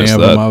didn't get any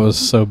of them. I was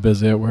so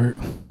busy at work.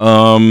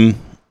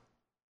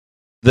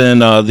 Then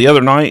the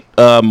other night,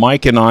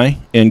 Mike and I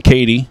and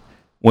Katie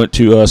went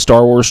to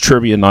Star Wars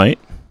Trivia Night.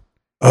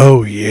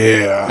 Oh,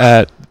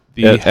 yeah.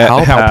 At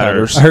Hal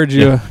Patters. I heard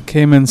you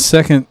came in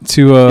second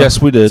to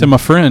yes, we did. To my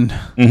friend.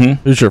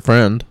 Mm-hmm. Who's your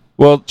friend?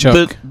 Well,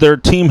 their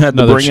team had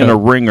to bring in a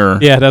ringer.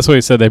 Yeah, that's what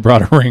he said. They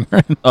brought a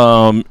ringer.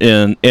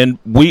 And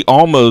we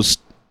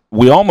almost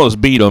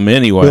beat them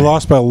anyway. We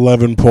lost by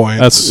 11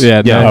 points.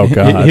 Oh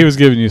God. He was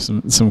giving you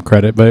some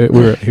credit, but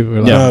we were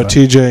no,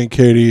 TJ and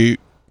Katie,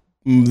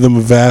 the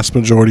vast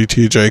majority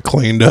TJ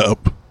cleaned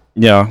up.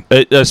 Yeah,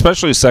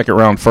 especially the second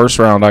round. First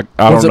round, I don't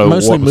know. Was it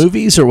mostly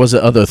movies or was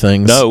it other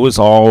things? No, it was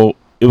all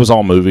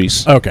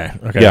movies. Okay.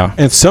 Yeah,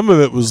 and some of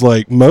it was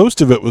like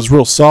most of it was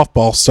real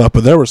softball stuff,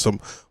 but there were some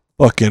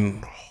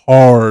fucking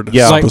hard,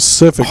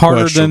 specific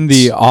harder questions. than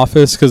The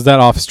Office, because that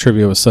Office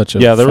trivia was such a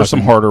there were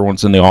some harder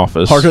ones in The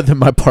Office. Harder than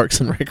my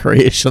Parks and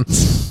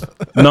Recreations.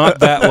 Not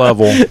that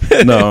level.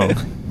 No.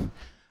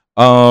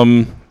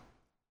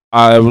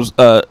 I was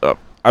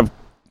I'm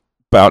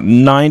about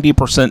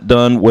 90%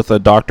 done with a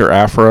Dr.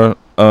 Aphra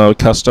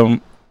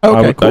custom.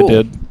 Okay, cool. I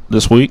did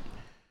this week.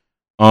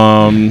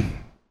 And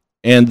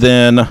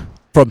then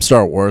from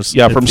Star Wars.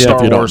 Yeah, from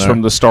Star Wars,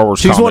 from the Star Wars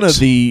She's comics. one of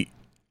the...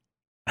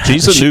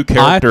 She's a new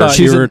character. I thought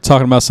you were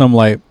talking about some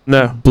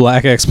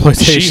black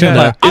exploitation.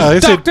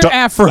 Dr.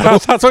 Aphra.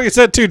 That's what you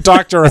said too,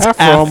 Dr. Aphra.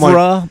 I'm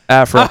like,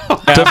 Aphra.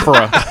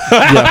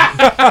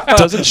 Yeah.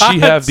 Doesn't she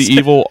have the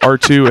evil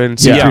R2 and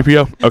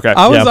C-3PO? Okay.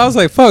 I was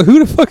like, fuck,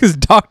 who the fuck is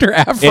Dr.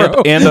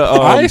 Aphra? And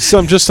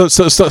some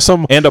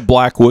and a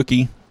black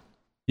Wookiee.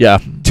 Yeah.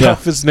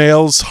 Tough as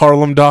nails,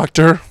 Harlem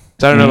Doctor. I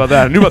don't know about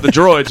that. I knew about the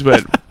droids,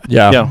 but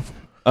yeah.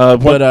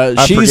 But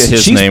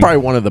she's probably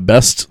one of the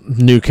best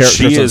new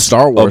characters in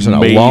Star Wars in a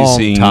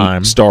long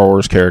time. Star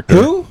Wars character.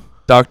 Who?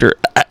 Dr.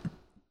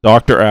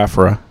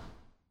 Aphra.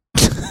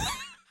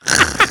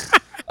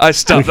 I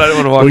stopped. I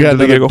didn't want to walk into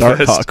the giggle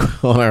fest.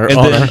 On her.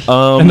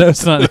 I know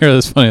it's not nearly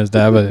as funny as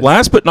that, but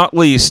last but not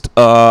least,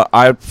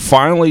 I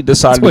finally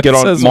decided to get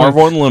on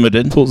Marvel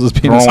Unlimited. Pulls his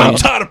penis I'm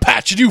tired of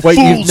Patches. watching, you Wait,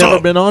 fools. you've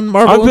never been on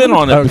Marvel? I've been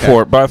on it Okay.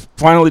 before, but I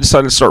finally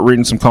decided to start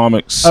reading some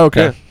comics.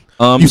 Okay.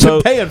 Um, You've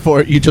so been paying for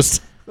it. You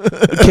just.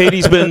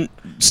 Katie's been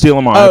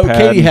stealing my Oh, iPad.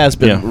 Katie has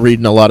been Yeah.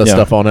 reading a lot of Yeah.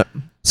 stuff on it.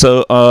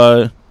 So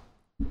I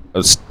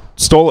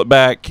stole it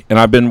back, and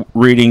I've been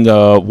reading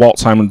Walt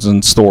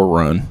Simonson's Store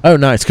Run. Oh,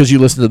 nice. Because you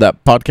listened to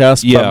that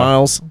podcast by Yeah.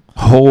 Miles.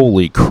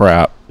 Holy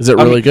crap! Is it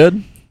really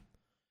good?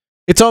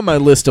 It's on my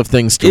list of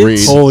things to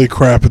read. Holy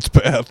crap, it's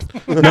bad.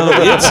 No,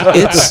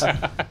 it's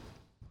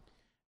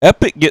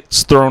Epic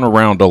gets thrown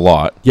around a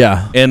lot,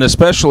 Yeah. and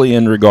especially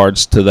in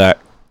regards to that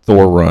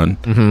Thor run.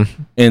 Mm-hmm.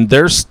 And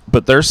there's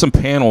some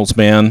panels,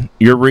 man.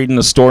 You're reading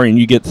the story, and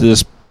you get to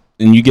this,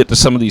 and you get to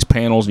some of these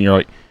panels, and you're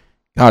like,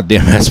 God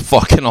damn, that's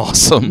fucking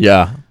awesome.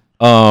 Yeah.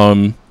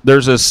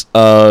 There's this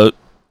the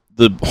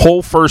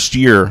whole first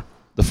year,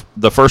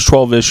 the first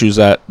 12 issues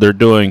that they're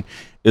doing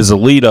is a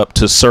lead up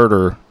to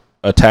Surtur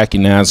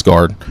attacking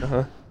Asgard.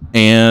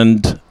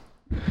 And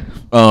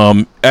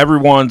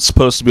everyone's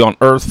supposed to be on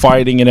Earth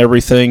fighting and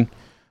everything.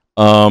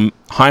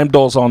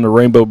 Heimdall's on the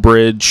Rainbow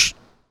Bridge,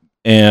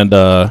 and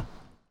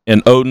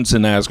Odin's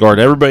in Asgard.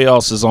 Everybody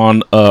else is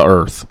on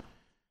Earth.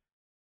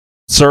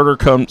 Surtur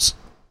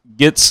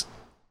gets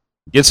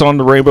on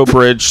the Rainbow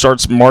Bridge,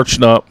 starts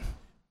marching up,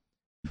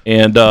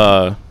 and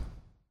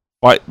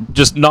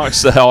just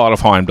knocks the hell out of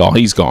Heimdall.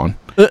 He's gone.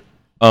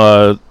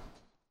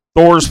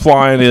 Thor's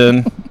flying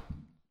in,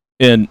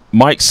 and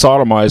Mike's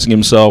sodomizing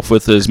himself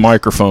with his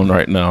microphone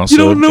right now. So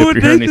don't know if what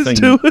you hear Nathan's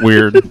anything doing.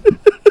 weird.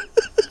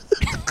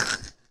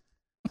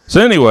 So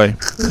anyway,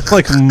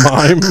 Like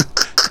mime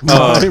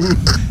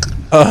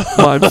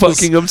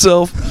fucking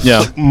himself.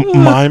 yeah.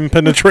 mime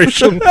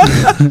penetration.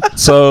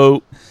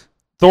 So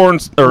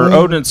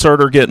Odin and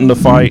Surtur get in the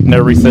fight and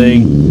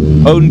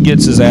everything. Odin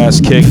gets his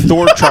ass kicked.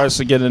 Thor tries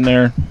to get in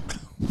there.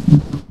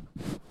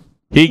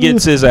 He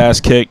gets his ass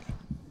kicked.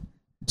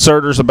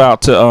 Surtur's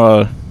about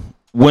to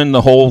win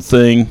the whole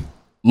thing.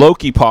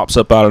 Loki pops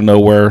up out of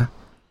nowhere,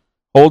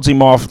 holds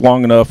him off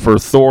long enough for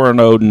Thor and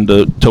Odin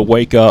to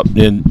wake up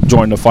and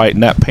join the fight.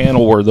 And that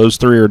panel where those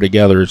three are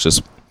together is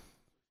just,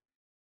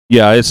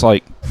 yeah, it's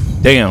like,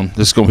 damn,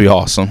 this is going to be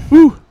awesome.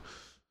 Woo.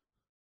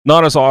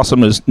 Not as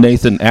awesome as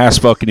Nathan ass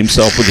fucking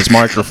himself with his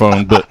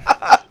microphone, but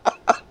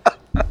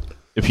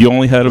if you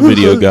only had a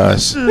video,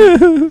 guys.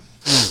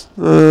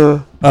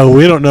 Oh,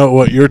 we don't know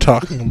what you're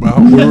talking about.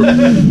 We're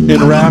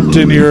enwrapped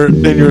in your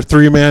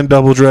 3-man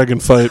double dragon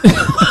fight.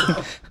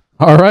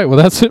 All right, well,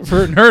 that's it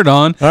for Nerd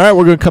On. All right,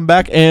 we're going to come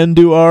back and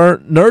do our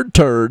nerd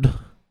turd.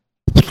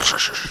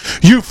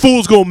 You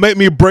fools gonna make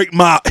me break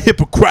my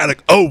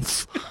Hippocratic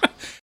oath.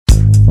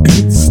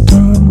 It's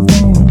time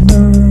for the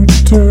nerd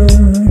turd.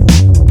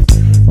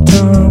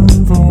 Time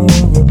for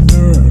the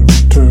nerd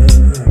turd.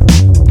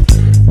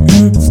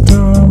 It's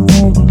time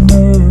for the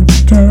nerd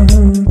turd.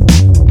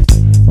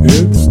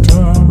 It's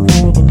time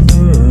for the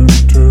nerd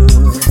turd.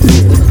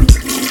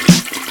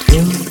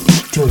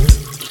 Nerd turd.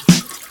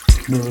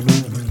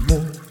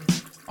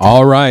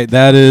 All right,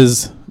 that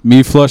is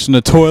me flushing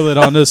the toilet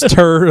on this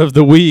turd of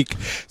the week.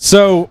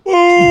 So,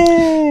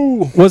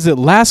 was it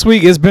last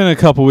week? It's been a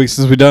couple weeks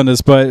since we've done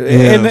this, but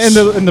in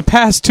the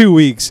past 2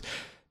 weeks,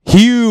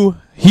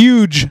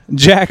 huge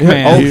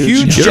Jackman. Oh,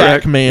 huge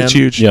Jackman. It's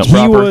huge. Yeah.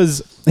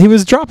 He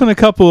was dropping a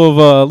couple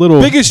of little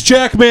Biggest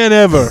Jackman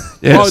ever.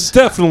 Yes. Oh,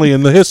 definitely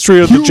in the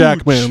history of the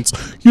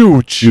Jackmans.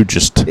 Huge. You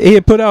just He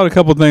had put out a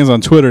couple things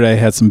on Twitter that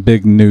had some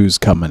big news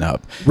coming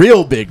up.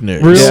 Real big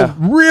news.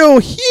 Real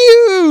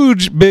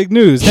huge big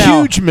news.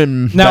 Now, Huge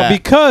man. Now,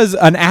 because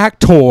an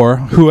actor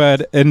who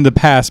had in the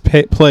past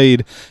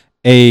played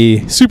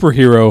a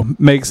superhero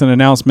makes an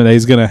announcement that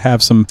he's going to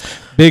have some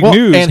big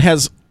news. And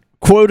has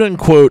quote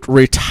unquote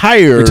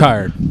retired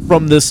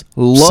from this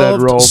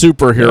loved role.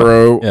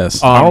 superhero.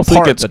 Yes. I don't think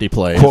part it's that he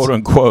plays. quote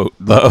unquote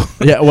though.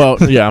 Yeah, well,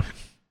 yeah.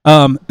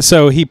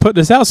 So he put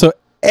this out. So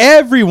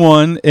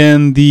everyone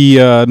in the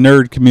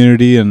nerd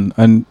community and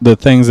the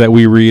things that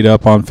we read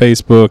up on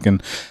Facebook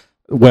and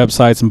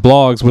websites and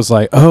blogs was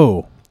like,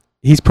 oh,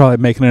 he's probably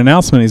making an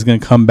announcement. He's going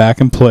to come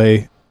back and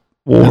play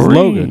as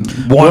Logan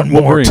One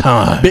more Wolverine.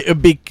 time.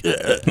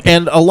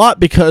 And a lot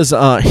because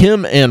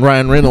him and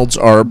Ryan Reynolds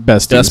are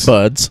best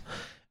buds,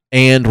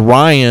 and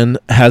Ryan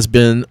has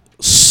been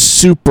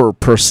super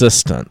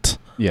persistent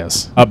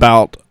Yes.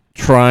 about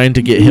trying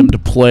to get him to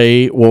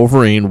play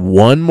Wolverine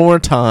one more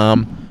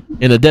time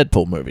in a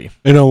Deadpool movie.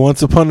 You know,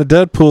 Once Upon a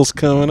Deadpool's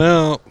coming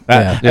out.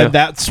 And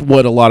that's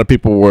what a lot of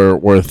people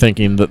were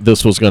thinking that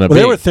this was going to Well,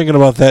 be. they were thinking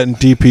about that in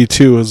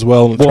DP2 as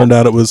well, and it turned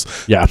out it was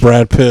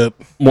Brad Pitt.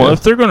 Well,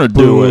 if they're going to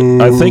do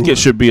it, I think it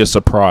should be a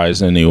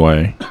surprise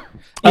anyway.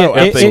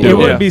 It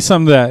wouldn't be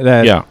something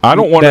that Yeah, I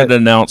don't want it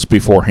announced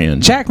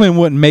beforehand. Jackman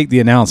wouldn't make the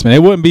announcement. It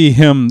wouldn't be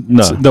him,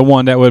 the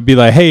one that would be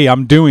like, hey,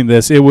 I'm doing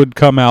this. It would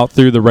come out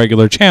through the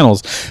regular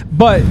channels.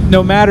 But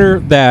no matter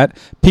that,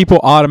 people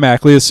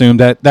automatically assume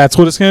that that's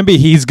what it's going to be.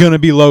 He's going to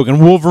be Logan.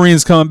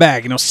 Wolverine's coming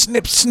back. You know,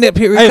 snip, snip,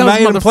 here he comes, Now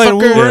you're playing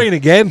motherfucker. Wolverine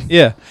again.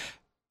 Yeah.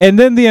 And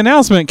then the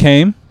announcement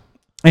came,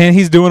 and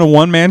he's doing a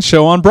one-man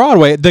show on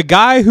Broadway. The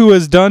guy who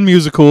has done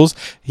musicals,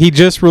 he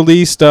just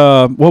released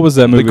what was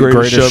that movie? The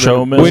Greatest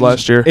Showman was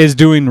last year. Is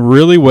doing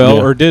really well,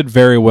 Yeah. or did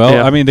very well.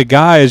 Yeah. I mean, the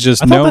guy is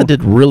just I thought that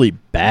did really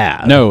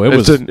bad. No, it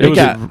was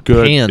got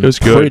good. panned It was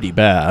good. pretty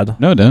bad.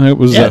 no, didn't it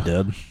was. Yeah, it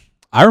did.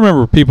 I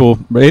remember people.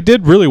 It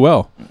did really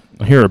well.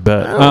 I hear a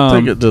bet. I don't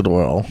think it did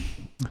well.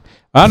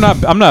 I'm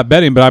not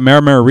betting, but I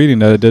remember reading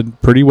that it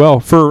did pretty well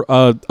for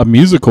a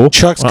musical.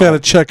 Chuck's got to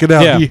check it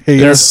out. Yeah. He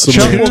hates some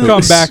Chuck will come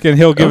musicals. back and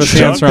he'll give us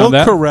an answer He'll on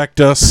that. correct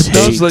us.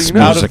 Hates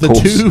Out of the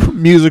musicals. 2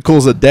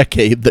 musicals a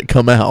decade that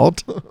come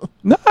out.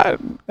 No,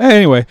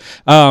 anyway,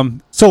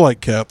 So like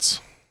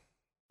cats.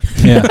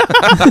 yeah.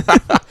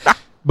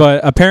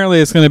 But apparently,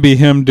 it's going to be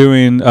him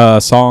doing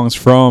songs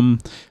from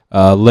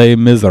Les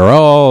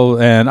Miserables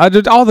and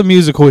all the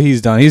musical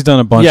he's done. He's done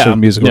a bunch Yeah. of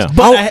musicals. Yeah.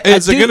 But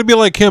Is it going to be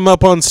like him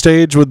up on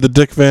stage with the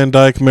Dick Van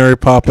Dyke Mary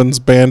Poppins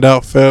band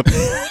outfit?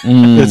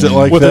 Is it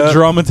like With that? a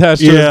drum attached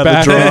to his Yeah, the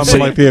back. drum and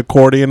like the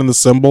accordion and the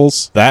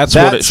cymbals. That's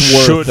what it That's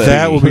worth should it. be.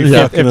 That would be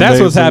Yeah. fucking If that's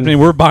what's amazing. happening,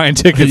 we're buying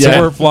tickets and Yeah.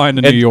 we're flying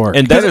to New York.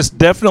 And that is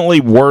definitely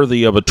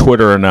worthy of a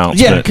Twitter announcement.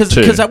 Yeah,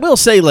 because I will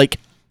say, like,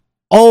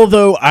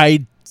 although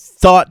I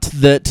thought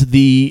that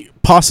the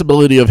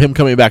possibility of him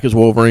coming back as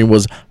Wolverine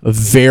was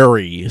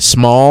very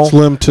small,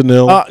 Slim to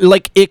nil.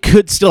 like, it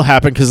could still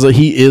happen because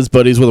he is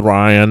buddies with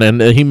Ryan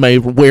and he may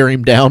wear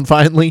him down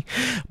finally.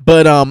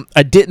 But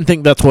I didn't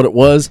think that's what it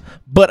was.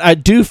 But I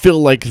do feel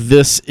like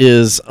this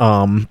is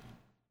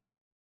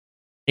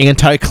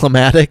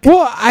anticlimactic.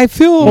 Well, I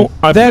feel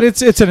that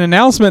it's an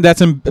announcement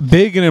that's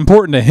big and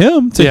important to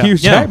him, to Yeah. Hugh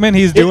Yeah. Jackman.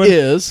 He's doing It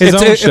is. his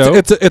own show.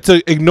 It's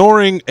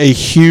ignoring a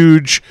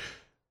huge,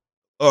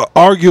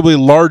 arguably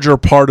larger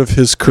part of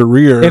his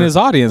career. in his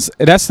audience.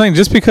 That's the thing.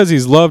 Just because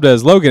he's loved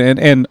as Logan,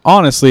 and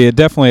honestly, it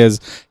definitely has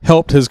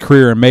helped his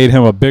career and made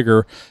him a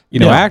bigger,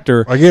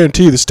 actor. I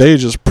guarantee you the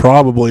stage is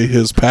probably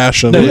his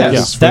passion. No, His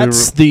yes,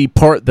 that's the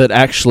part that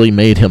actually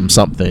made him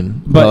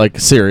something. But- Like,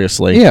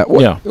 seriously. Yeah,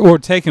 Yeah. or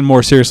taken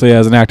more seriously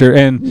as an actor.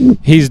 And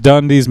he's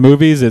done these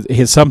movies.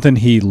 It's something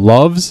he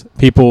loves.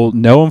 People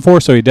know him for,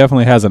 so he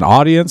definitely has an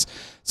audience.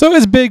 So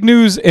it's big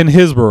news in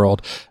his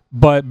world.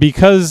 But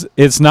because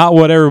it's not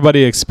what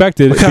everybody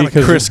expected, What kind of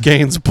because Chris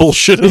Gaines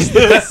bullshit is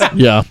this?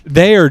 Yeah.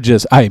 they are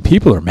just,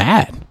 people are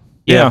mad.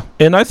 Yeah,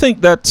 and I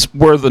think that's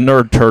where the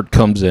nerd turd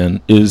comes in.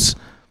 Is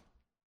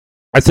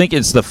I think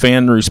it's the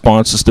fan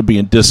responses to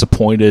being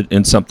disappointed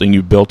in something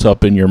you built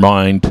up in your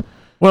mind.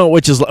 Well,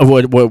 which is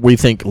what we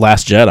think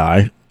Last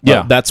Jedi.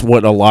 Yeah. That's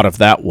what a lot of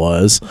that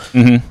was.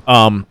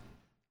 Mm-hmm.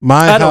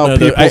 My I don't how know,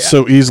 though. people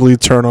so easily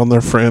turn on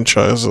their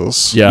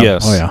franchises. Yeah.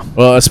 Yes. Oh, yeah.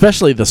 Well,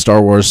 especially the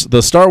Star Wars.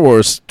 The Star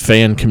Wars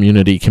fan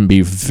community can be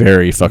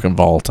very fucking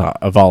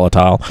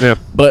volatile. Yeah.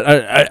 But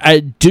I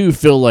do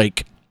feel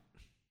like,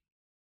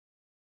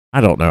 I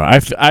don't know.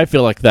 I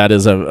feel like that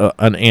is an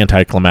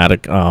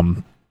anticlimactic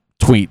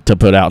tweet to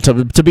put out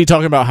to be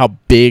talking about how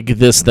big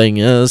this thing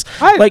is.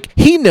 Like,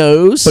 he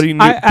knows. But,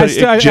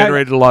 it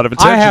generated a lot of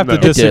attention. I have to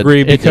though.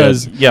 disagree It did.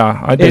 because Yeah,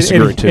 I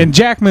disagree too. in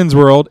Jackman's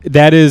world,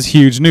 that is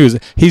huge news.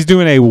 He's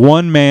doing a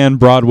one-man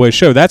Broadway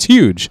show. That's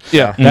huge.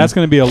 Yeah. That's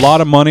going to be a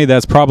lot of money.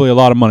 That's probably a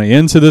lot of money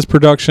into this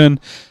production.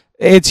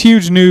 It's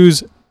huge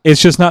news.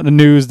 It's just not the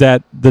news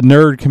that the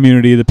nerd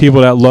community, the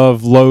people that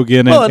love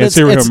Logan and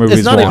superhero movies,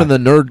 it's not want.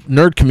 even the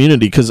nerd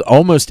community, because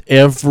almost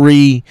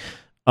every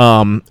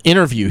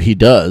interview he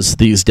does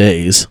these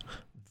days,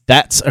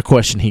 that's a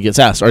question he gets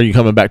asked. Are you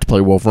coming back to play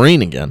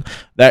Wolverine again?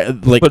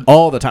 That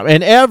all the time,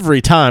 and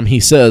every time he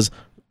says,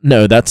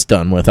 "No, that's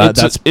done with."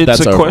 It's That's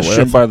a over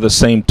question with. by the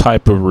same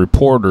type of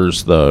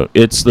reporters, though.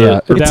 It's the Yeah,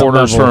 that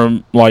reporters level.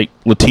 from like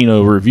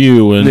Latino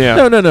Review and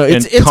Yeah. No.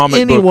 It's and comic book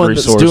anyone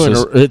that's doing.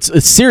 resources.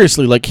 It's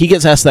seriously, like, he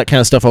gets asked that kind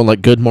of stuff on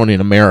like Good Morning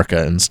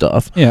America and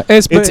stuff. Yeah,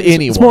 it's more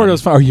anyone. of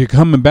those. Are you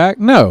coming back?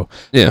 No.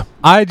 Yeah.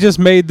 I just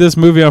made this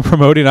movie I'm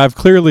promoting. I've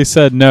clearly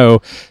said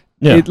no.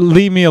 Yeah.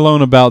 Leave me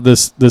alone about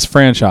this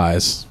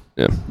franchise.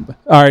 Yeah.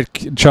 All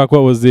right, Chuck.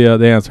 What was the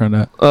answer on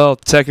that? Well,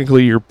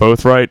 technically, you're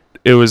both right.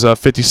 It was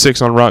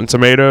 56 on Rotten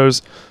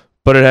Tomatoes,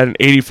 but it had an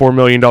 $84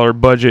 million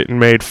budget and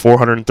made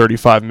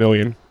 $435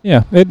 million.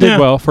 Yeah, it did Yeah,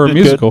 well for a did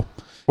musical.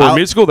 For a I'll-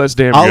 musical, that's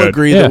damn I'll good.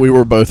 agree Yeah. that we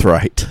were both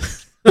right.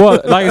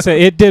 Well, like I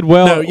said, it did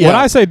well. No, yeah. When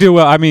I say do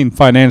well, I mean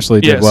financially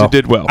did Yes, well. it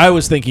did well. I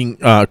was thinking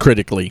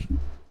critically.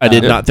 I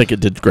did Yeah. not think it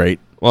did great.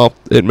 Well,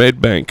 it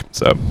made bank,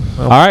 so.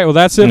 All right, well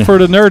that's it for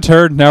the nerd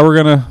turd. Now we're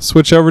gonna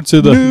switch over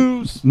to the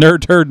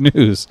nerd turd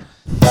news.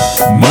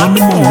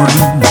 Monday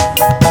morning,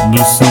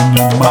 listen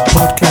to my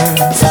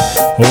podcast.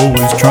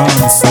 Always trying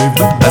to save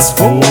the best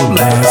for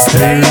last.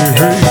 Hey,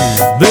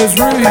 there's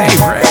Ray. Hey,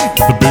 Ray.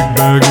 The big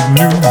bag of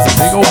news. The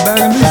big old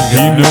bag of news.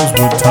 He knows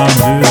what time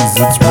it is.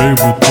 It's Ray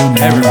with the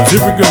news.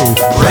 Here we go.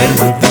 Ray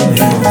with the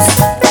news.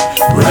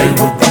 Ray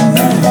with the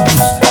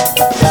news.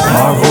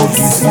 Marvel,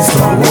 DC,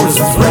 Star Wars.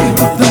 It's Ray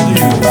with the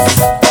news.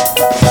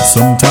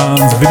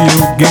 Sometimes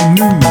video game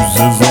news,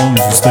 as long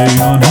as you stay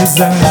on his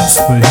ass.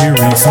 But here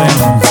he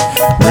stands,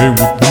 Ray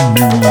with the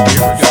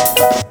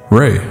news.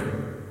 Ray,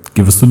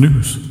 give us the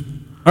news.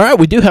 All right,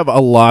 we do have a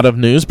lot of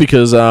news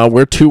because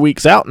we're 2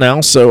 weeks out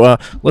now, so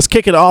let's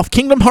kick it off.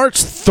 Kingdom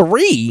Hearts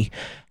 3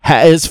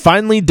 is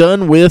finally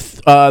done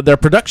with their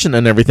production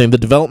and everything. The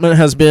development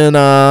has been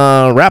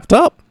wrapped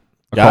up,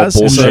 guys.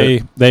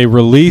 bullshit. They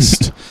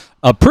released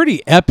a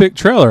pretty epic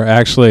trailer,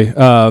 actually.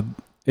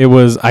 It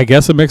was, I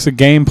guess, a mix of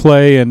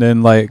gameplay and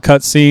then like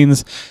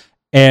cutscenes,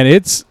 and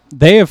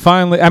they have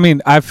finally. I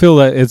mean, I feel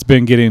that it's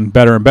been getting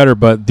better and better,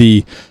 but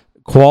the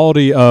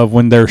quality of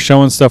when they're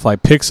showing stuff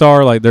like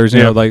Pixar, like there's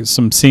you know like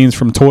some scenes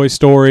from Toy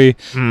Story,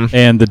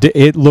 and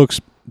it looks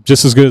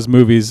just as good as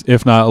movies,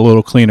 if not a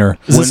little cleaner.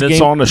 When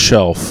it's on a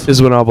shelf.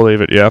 Is when I'll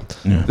believe it. Yeah.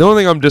 The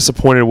only thing I'm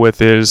disappointed with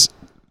is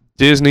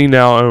Disney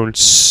now owns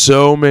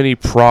so many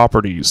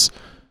properties.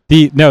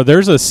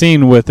 There's a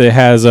scene with it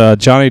has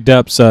Johnny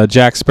Depp's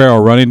Jack Sparrow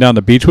running down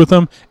the beach with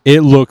him.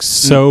 It looks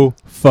so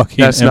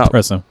fucking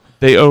impressive.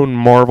 They own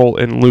Marvel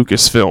and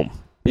Lucasfilm.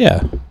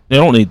 Yeah. They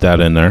don't need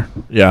that in there.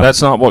 Yeah.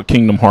 That's not what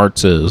Kingdom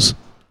Hearts is.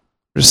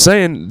 Just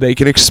saying they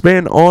can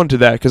expand on to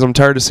that because I'm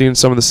tired of seeing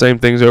some of the same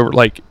things over.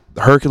 Like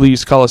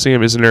Hercules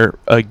Coliseum is in there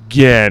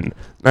again.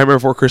 Nightmare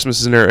Before Christmas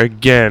is in there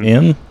again.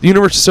 And The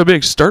universe is so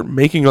big. Start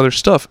making other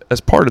stuff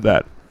as part of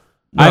that.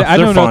 I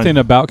know nothing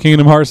about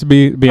Kingdom Hearts, to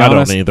be honest. I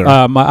don't either.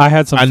 I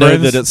had some I friends. know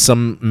that it's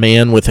some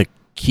man with a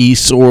key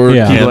sword,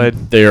 Yeah.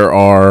 and there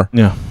are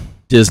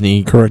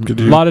Disney. Corrected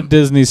a you. lot of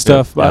Disney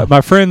stuff. Yeah. My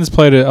friends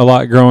played it a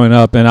lot growing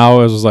up, and I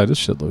always was like, "This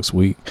shit looks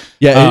weak."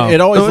 Yeah, it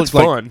always No, looked it's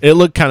like fun. it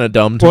looked kind of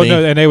dumb to me.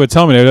 No, and they would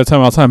tell me all the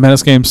time, "Man,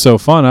 this game's so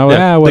fun." I was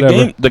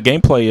whatever. The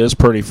gameplay is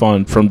pretty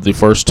fun from the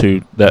first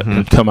two that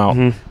had come out.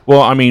 Mhm.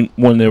 Well, I mean,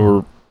 when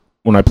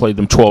I played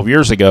them 12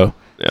 years ago.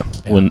 Yeah.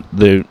 When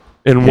they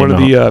And one of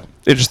the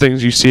interesting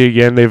things you see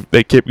again,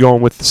 they keep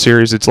going with the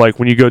series. It's like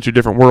when you go to a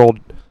different world,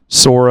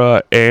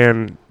 Sora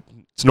and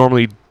it's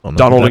normally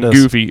Donald and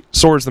Goofy.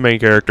 Sora's the main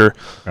character,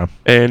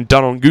 and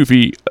Donald and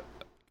Goofy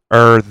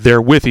are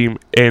there with him,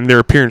 and their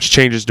appearance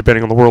changes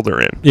depending on the world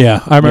they're in.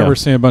 Yeah, I remember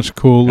seeing a bunch of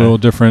cool little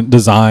different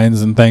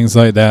designs and things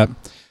like that.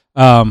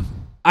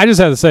 I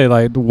just have to say,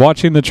 like,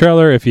 watching the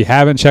trailer, if you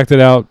haven't checked it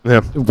out,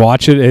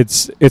 watch it.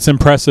 It's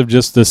impressive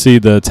just to see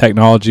the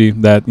technology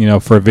that,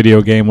 for a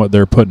video game, what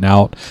they're putting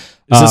out.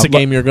 Is this a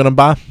game you're going to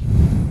buy?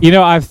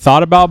 I've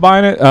thought about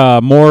buying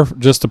it more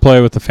just to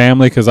play with the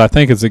family because I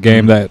think it's a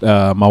game that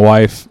my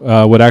wife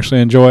would actually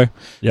enjoy.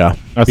 Yeah.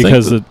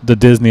 Because the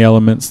Disney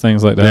elements,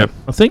 things like that. Yeah.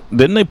 I think,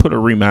 didn't they put a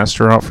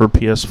remaster out for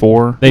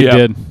PS4? They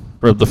did.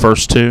 For the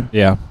first two?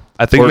 Yeah.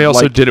 I think Or they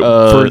also like, did it for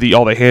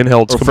all the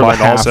handhelds Or for combined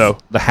also.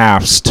 the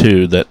halves,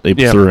 too, that they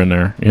threw in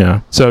there.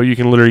 Yeah. So you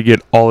can literally get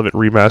all of it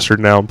remastered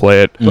now and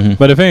play it. Mhm.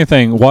 But if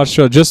anything,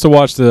 just to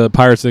watch the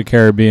Pirates of the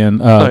Caribbean.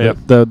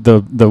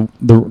 The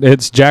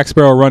it's Jack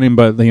Sparrow running,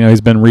 but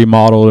he's been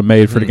remodeled and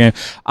made for the game.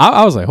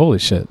 I was like, holy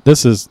shit,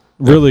 this is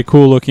really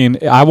cool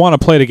looking. I want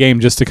to play the game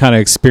just to kind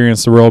of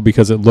experience the world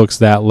because it looks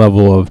that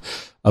level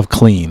of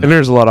clean. And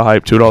there's a lot of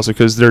hype to it also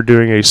because they're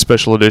doing a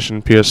special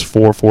edition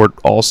PS4 for it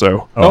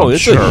also. Oh,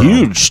 it's a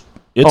huge.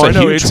 It's I a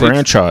know, huge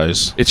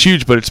franchise. It's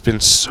huge, but it's been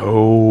so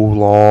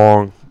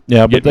long.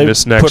 Yeah, but they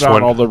this next put out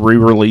one. all the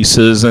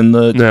re-releases and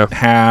the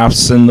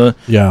halves and the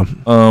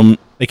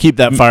They keep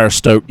that fire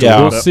stoked. Yeah.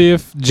 We'll see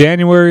if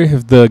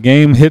the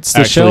game hits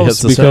the Actually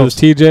shelves hits the because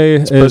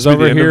TJ is the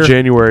over end here. of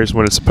January is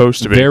when it's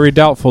supposed to be. Very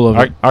doubtful of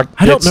it. I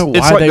don't know why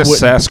it's like they the wouldn't-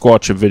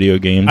 Sasquatch of video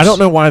games. I don't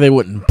know why they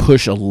wouldn't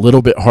push a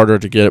little bit harder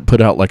to get it put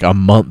out like a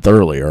month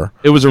earlier.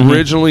 It was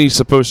originally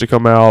supposed to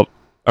come out.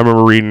 I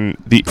remember reading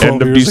the 12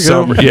 end of years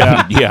ago? December.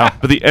 Yeah, Yeah.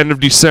 but the end of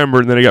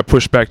December, and then it got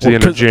pushed back to the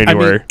end of 'Cause,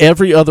 January. I mean,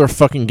 every other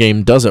fucking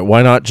game does it.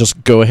 Why not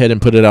just go ahead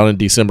and put it out in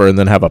December and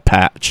then have a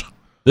patch?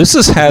 This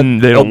has had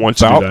They don't want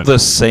to do about that. the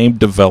same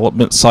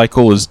development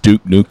cycle as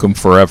Duke Nukem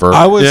Forever.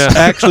 I was Yeah.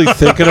 actually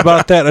thinking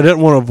about that. I didn't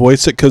want to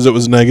voice it because it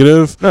was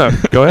negative. No,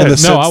 go In ahead. the No,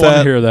 sense I want that-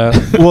 to hear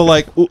that. Well,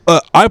 like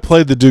I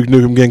played the Duke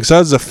Nukem game because I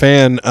was a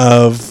fan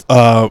of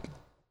the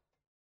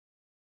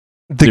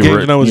game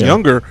when I was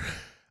younger,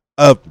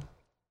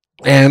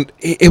 and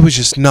it was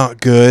just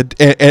not good.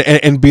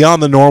 And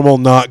beyond the normal,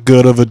 not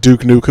good of a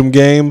Duke Nukem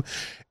game,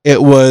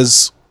 it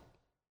was.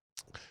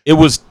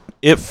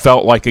 It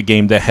felt like a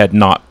game that had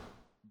not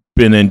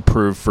been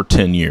improved for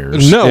 10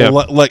 years. No, Yeah.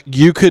 like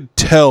you could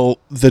tell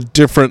the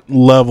different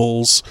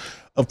levels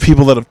of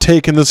people that have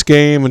taken this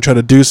game and tried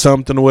to do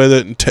something with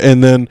it,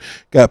 and then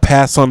got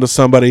passed on to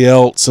somebody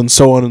else, and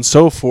so on and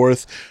so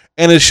forth.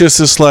 And it's just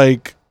this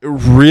like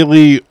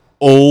really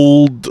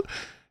old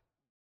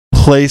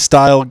play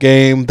style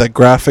game. The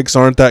graphics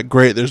aren't that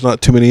great. There's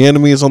not too many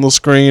enemies on the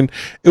screen.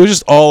 It was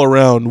just all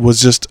around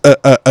was just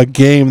a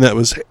game that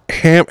was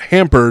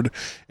hampered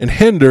and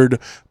hindered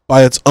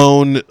by its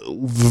own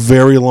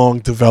very long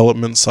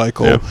development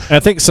cycle. Yeah. I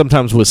think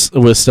sometimes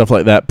with stuff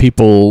like that,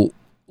 people,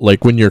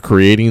 like when you're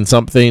creating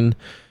something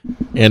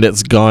and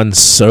it's gone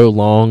so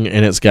long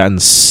and it's gotten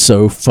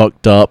so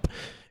fucked up,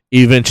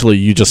 eventually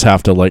you just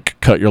have to like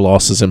cut your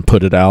losses and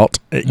put it out,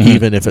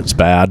 even if it's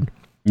bad.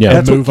 Yeah.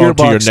 That's move what on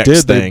to your Gearbox next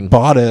did. thing. They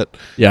bought it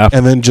Yeah.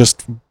 and then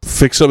just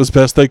fixed it as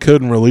best they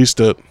could and released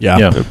it. Yeah.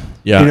 Yeah.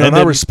 Yeah, You know, and I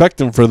then, respect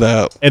them for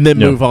that. and then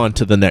Yeah. move on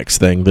to the next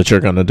thing that you're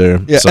going to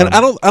do. Yeah, So- and I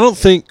don't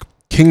think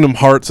Kingdom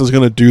Hearts is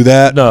going to do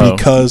that No.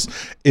 because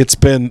it's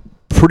been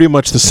pretty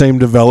much the same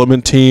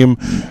development team.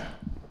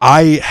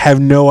 I have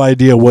no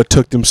idea what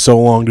took them so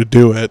long to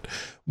do it.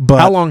 But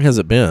how long has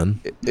it been?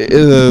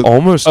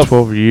 Almost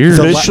 12 years.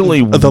 the,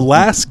 Officially- the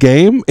last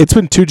game, it's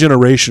been 2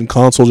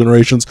 console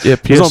generations. Yeah,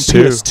 It was on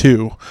PS2.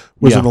 PS2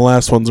 was Yeah. when the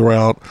last ones were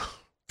out.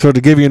 So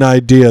to give you an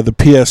idea, the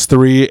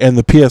PS3 and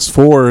the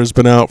PS4 has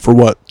been out for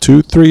what,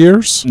 2-3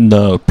 years?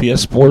 No,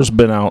 PS4's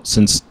been out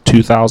since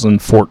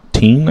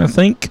 2014, I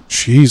think.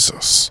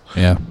 Jesus.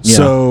 Yeah. Yeah.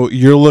 So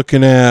you're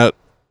looking at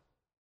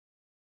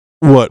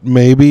what,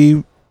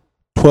 maybe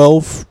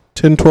 12,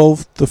 10,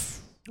 12,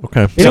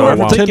 Okay. Yeah, anywhere I'm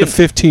from 10 to thinking-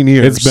 15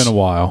 years. It's been a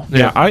while.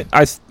 Yeah,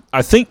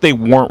 I think they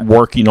weren't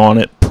working on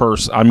it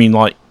I mean,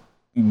 like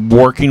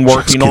working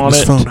Just getting on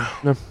his it.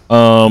 phone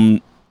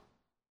out.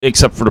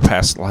 Except for the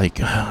past like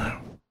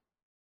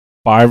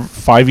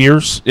 5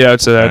 years. Yeah,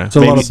 I'd say that. It's a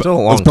lot Maybe of, still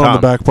a long it's been on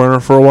the time. back burner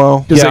for a while.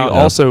 Because Yeah. they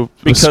also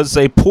Because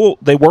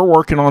they were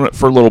working on it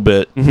for a little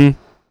bit, Mhm.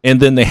 and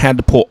then they had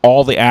to pull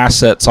all the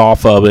assets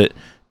off of it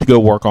to go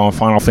work on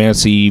Final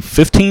Fantasy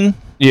 15.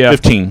 yeah,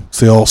 15. It's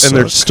the all and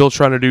they're still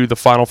trying to do the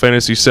Final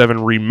Fantasy VII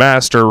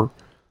remaster.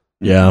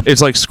 Yeah.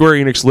 It's like Square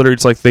Enix. Literally,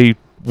 it's like they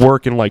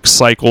work in like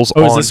cycles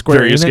Oh, is on this Square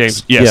various Enix?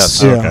 games.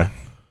 Yes. Yeah. Okay.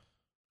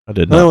 I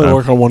did They not only know.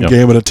 work on one Yep.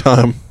 game at a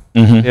time.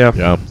 Mm-hmm. Yeah.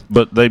 Yeah.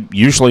 But they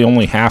usually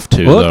only have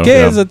to,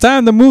 Okay, though. it's the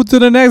time to move to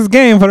the next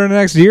game for the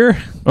next year.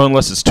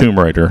 Unless it's Tomb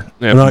Raider.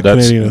 They're not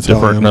That's Canadian, a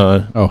different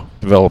Italian.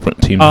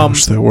 development team. I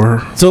wish they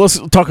were. So let's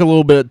talk a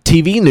little bit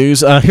TV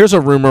news. Here's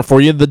a rumor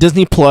for you: the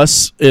Disney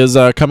Plus is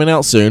coming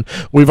out soon.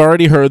 We've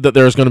already heard that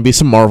there's going to be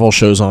some Marvel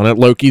shows on it.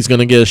 Loki's going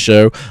to get a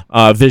show.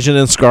 Vision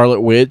and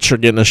Scarlet Witch are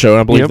getting a show.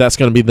 I believe Yep. that's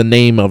going to be the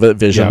name of it: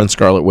 Vision Yeah. and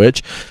Scarlet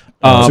Witch.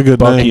 That's a good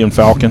Bucky name. and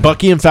Falcon.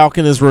 Bucky and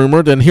Falcon is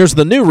rumored, and here's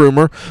the new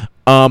rumor: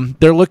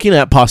 they're looking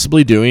at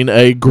possibly doing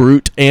a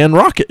Groot and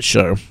Rocket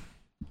show,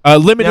 a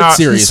limited Yeah,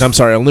 series. he's- I'm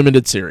sorry, a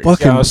limited series.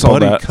 Fucking Yeah, I saw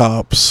buddy that.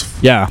 cops.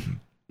 Yeah,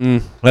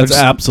 Mm. that's Bunch of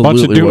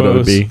absolutely what it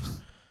would duos. be.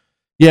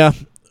 Yeah,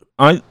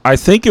 I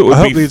think it would I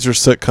hope be. these are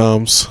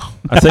sitcoms.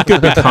 I think it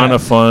would be kind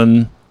of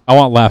fun. I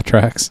want laugh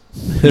tracks.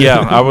 Yeah,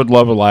 I would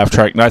love a laugh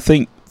track, and I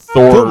think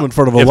Put them Thor. in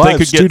front of a If they live could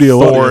get studio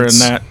Thor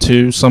audience. in that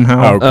too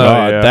somehow. oh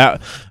god, yeah.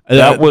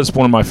 That was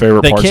one of my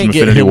favorite they parts of can't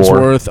get Infinity War.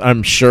 Hemsworth,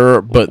 I'm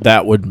sure, but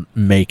that would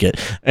make it.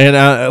 And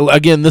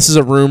again, this is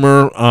a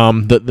rumor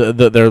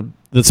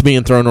that's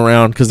being thrown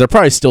around because they're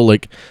probably still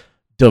like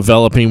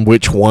developing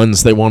which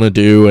ones they want to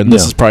do, and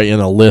this Yeah. is probably in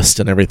a list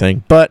and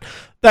everything. But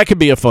that could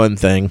be a fun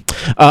thing.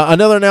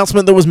 Another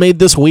announcement that was made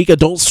this week: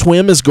 Adult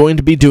Swim is going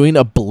to be doing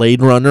a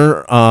Blade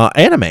Runner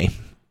anime.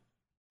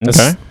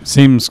 Okay.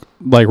 Seems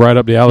like right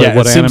up the alley of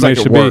what it seems anime like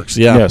it should works.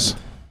 Yeah, Yes.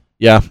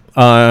 yeah.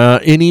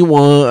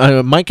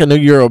 Anyone, Mike? I know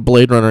you're a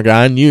Blade Runner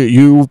guy, and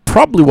you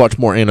probably watch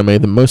more anime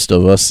than most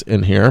of us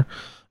in here.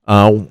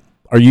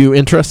 Are you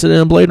interested in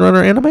a Blade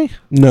Runner anime?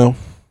 No.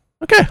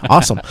 Okay,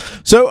 awesome.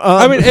 So,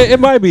 I mean, it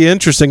might be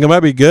interesting. It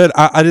might be good.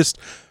 I just.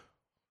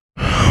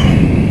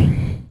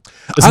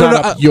 it's I don't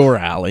not know, up your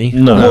alley.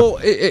 No. Well,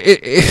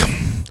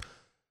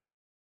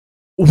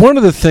 one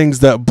of the things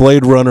that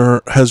Blade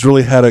Runner has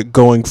really had it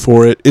going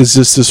for it is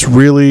just this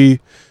really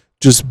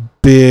just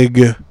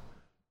big,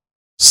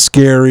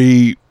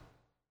 scary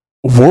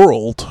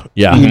world.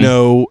 Yeah. You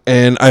know,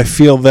 and I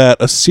feel that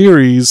a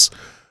series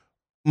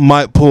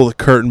might pull the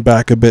curtain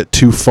back a bit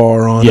too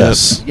far on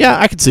Yes. Yeah,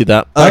 I can see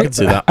that. I can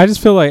see that. I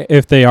just feel like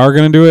if they are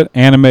going to do it,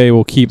 anime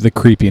will keep the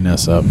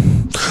creepiness up.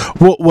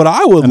 it. What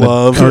I would And the-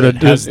 love. or the-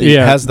 Has the,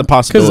 yeah. has the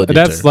Because possibility.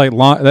 that's to.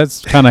 like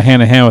that's kind of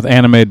hand in hand with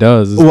anime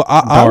does. What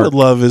I dark. would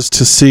love is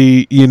to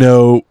see, you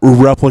know,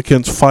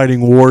 replicants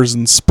fighting wars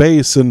in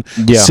space and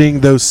Yeah.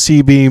 seeing those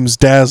C beams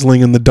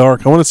dazzling in the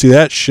dark. I want to see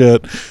that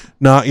shit,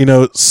 not, you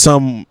know,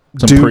 some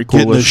dude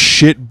getting the prequel-ish.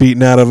 shit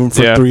beaten out of him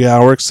for Yeah. 3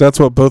 hours. That's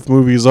what both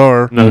movies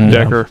are. No Mhm.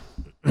 Decker.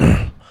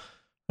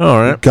 All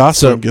right. Gotham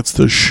So- gets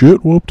the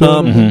shit whooped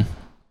out, Mhm.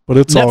 but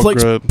it's all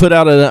Netflix good. put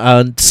out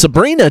a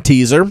Sabrina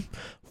teaser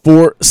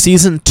for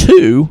season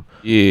 2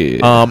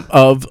 Yeah.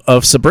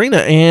 of Sabrina,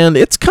 and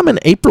it's coming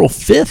April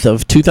 5th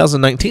of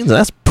 2019. So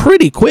that's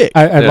pretty quick.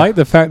 I Yeah. like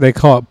the fact they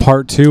call it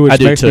part 2, I which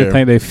do makes me too.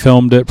 think they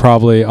filmed it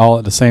probably all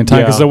at the same time.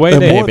 Because Yeah. the way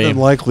They more they than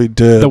likely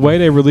did. the way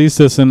they released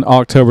this in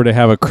October, they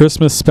have a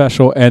Christmas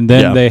special, and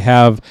then Yeah. they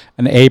have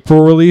an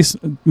April release.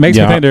 Makes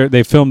Yeah. me think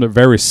they filmed it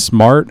very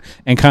smart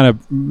and kind of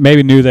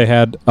maybe knew they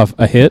had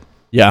a hit.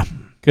 Yeah.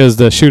 Because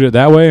to shoot it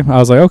that way, I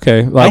was like,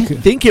 okay, like I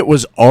think it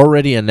was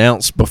already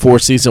announced before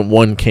season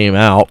 1 came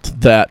out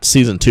that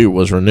season 2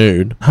 was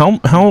renewed. How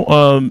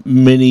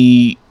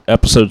many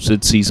episodes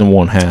did season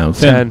 1 have?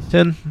 10.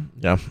 10?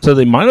 Yeah. So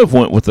they might have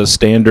went with a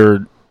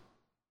standard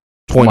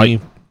 20.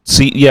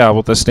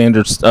 with the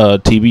standard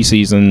TV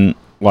season,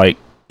 like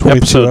 22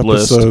 episode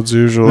list. episodes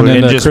usually. and then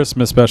and the just-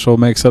 Christmas special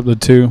makes up the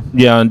 2.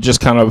 Yeah, and just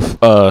kind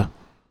of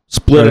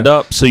split it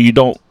up so you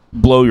don't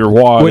blow your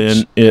wad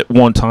Which in at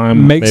one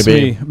time. makes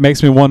maybe.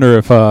 me wonder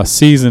if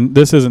this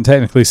isn't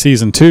technically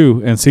season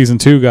 2, and season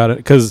 2 got it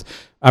because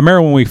I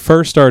remember when we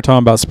first started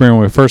talking about Supreme,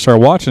 when we first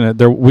started watching it,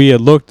 we had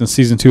looked and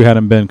season 2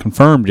 hadn't been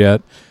confirmed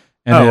yet.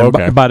 And then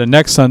okay. by the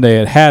next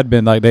Sunday, it had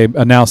been, like, they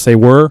announced they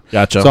were.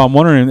 Gotcha. So I'm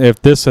wondering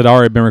if this had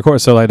already been recorded.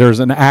 So, like, there's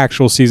an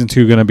actual season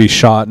 2 going to be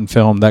shot and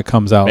filmed that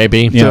comes out.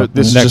 Maybe. you know, So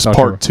this is next just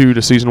October. part 2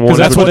 to season 1. Because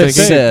that's what they they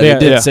said. said. It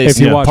did say if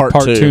you yeah, watch part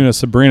part 2 to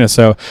Sabrina,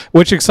 so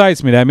which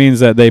excites me. That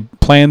means that they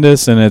planned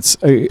this and it's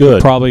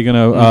probably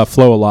going to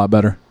flow a lot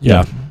better.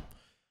 Yeah.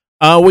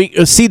 We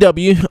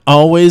CW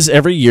always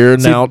every year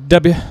now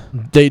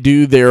they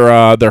do their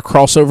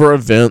crossover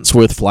events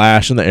with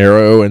Flash and the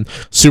Arrow and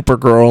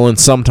Supergirl and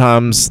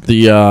sometimes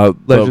the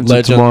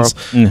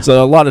Legends.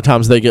 So a lot of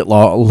times they get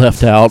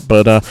left out,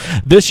 but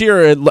this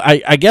year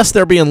I guess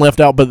they're being left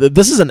out. But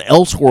this is an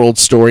Elseworld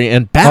story,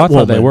 and Batwoman. I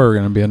thought they were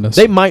going to be in this.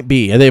 They might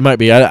be.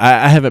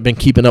 I haven't been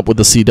keeping up with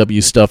the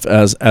CW stuff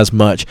as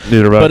much.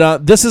 Neither have I.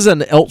 But this is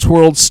an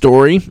Elseworld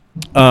story,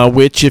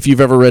 which if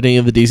you've ever read any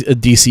of the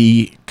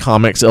DC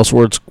comics,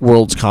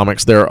 Elseworlds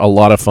comics, they're a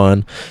lot of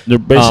fun. They're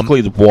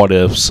basically the what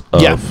ifs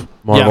of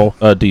Marvel.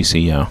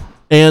 DC, yeah.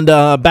 And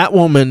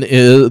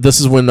Batwoman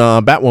this is when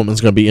Batwoman's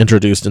going to be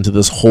introduced into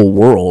this whole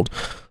world.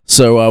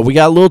 So we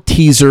got a little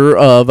teaser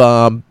of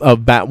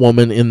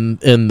Batwoman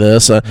in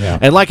this,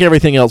 and like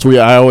everything else,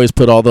 I always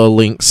put all the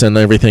links and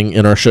everything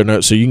in our show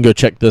notes, so you can go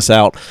check this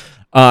out.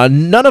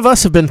 None of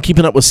us have been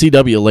keeping up with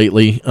CW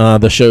lately.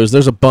 The shows,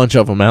 there's a bunch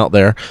of them out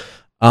there,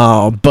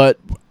 but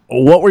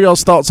what were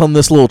y'all's thoughts on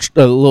this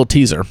little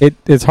teaser?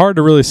 It's hard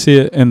to really see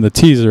it in the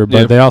teaser,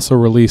 but they also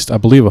released, I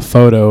believe, a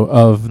photo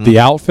of the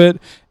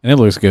outfit, and it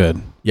looks good.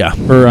 Yeah.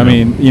 I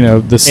mean,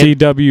 the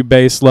CW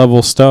base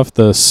level stuff,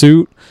 the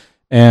suit,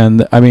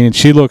 and I mean,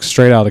 she looks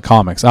straight out of the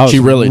comics. I was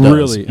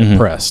really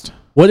impressed.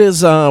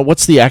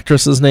 What's the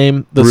actress's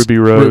name? Ruby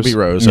Rose. Ruby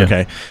Rose. Yeah.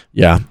 Okay.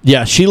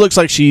 Yeah. She looks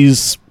like she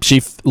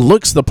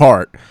looks the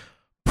part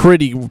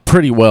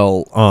pretty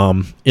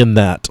well in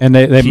that. And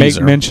they make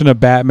teaser. mention of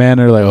Batman.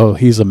 They're like, oh,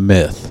 he's a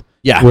myth.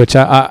 Yeah. Which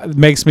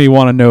makes me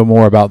want to know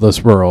more about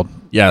this world.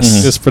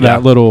 Yes. Just for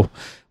that little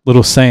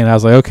saying. I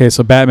was like, okay,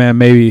 so Batman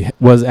maybe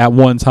was at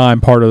one time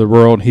part of the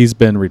world. He's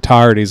been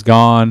retired. He's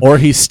gone. Or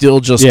he's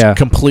still just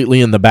completely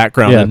in the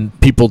background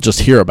and people just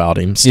hear about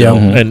him still.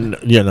 And,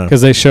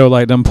 Because they show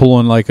like them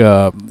pulling like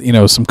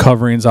some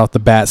coverings off the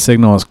bat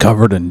signal. It's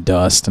covered in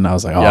dust. And I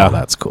was like, oh,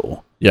 that's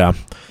cool. Yeah.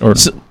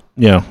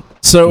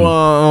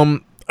 So,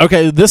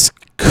 okay, this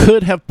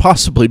could have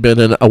possibly been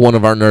in one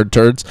of our nerd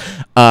turds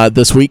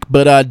this week,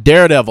 but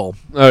Daredevil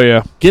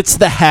gets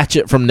the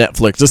hatchet from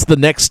Netflix. This is the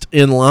next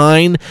in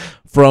line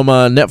from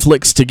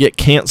Netflix to get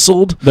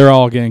canceled. They're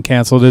all getting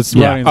canceled. It's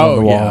writings on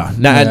the wall.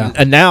 Yeah.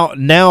 And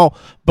now,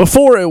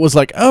 before it was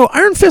like, oh,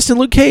 Iron Fist and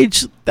Luke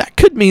Cage, that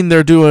could mean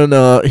they're doing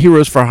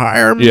Heroes for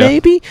Hire,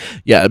 maybe.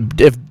 Yeah,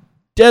 if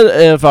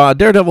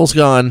Daredevil's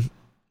gone,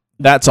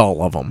 that's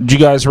all of them. did you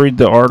guys read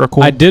the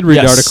article? I did read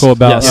the article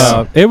about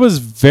it. Was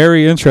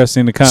very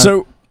interesting to kind of.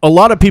 So a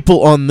lot of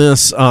people on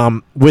this,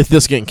 with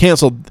this getting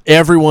canceled,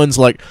 everyone's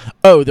like,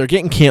 oh, they're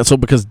getting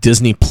canceled because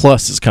Disney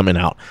Plus is coming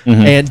out.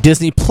 And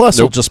Disney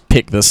Plus will just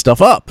pick this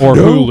stuff up. Or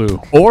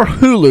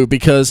Hulu.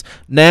 Because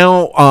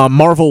now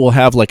Marvel will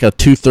have like a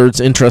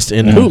 2/3 interest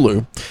in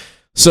Hulu.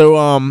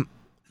 So,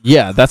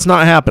 that's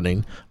not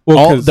happening.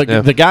 Well,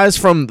 the guys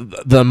from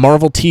the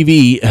Marvel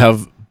TV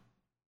have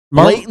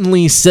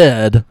blatantly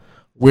said,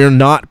 we're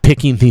not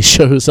picking these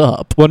shows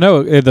up. Well,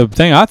 no, the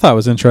thing I thought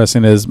was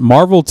interesting is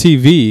Marvel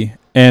TV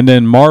and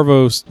then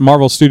Marvel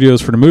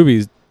Studios for the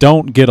movies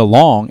don't get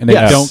along and they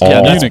don't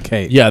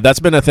communicate. Yeah, that's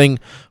been a thing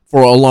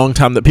for a long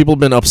time that people have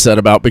been upset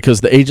about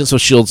because the Agents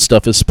of S.H.I.E.L.D.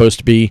 stuff is supposed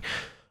to be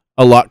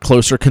a lot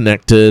closer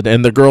connected,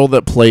 and the girl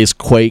that plays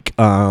Quake,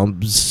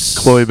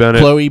 Chloe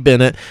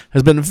Bennett,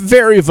 has been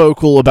very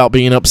vocal about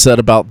being upset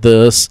about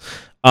this.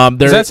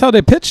 That's how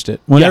they pitched it.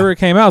 Whenever it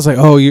came out, I was like,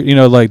 oh,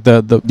 like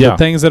the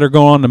things that are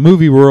going on in the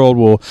movie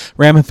world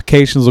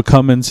ramifications will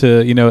come into,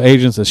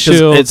 Agents of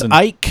S.H.I.E.L.D. It's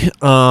Ike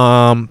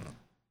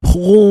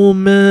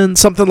Pullman,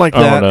 something like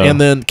that,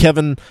 and then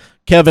Kevin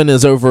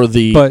is over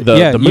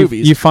the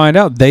movies. You find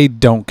out they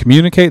don't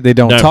communicate, they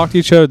don't talk to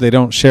each other, they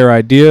don't share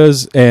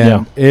ideas,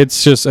 and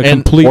it's just a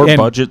complete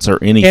budgets or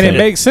anything. And it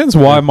makes sense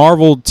why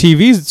Marvel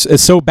TV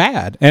is so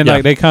bad. And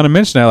like they kind of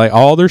mentioned that, like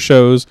all their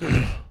shows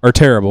are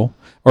terrible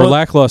or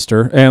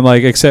lackluster, and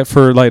like except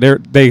for like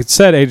they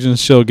said Agents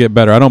of S.H.I.E.L.D. get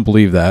better. I don't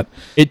believe that.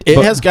 It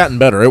has gotten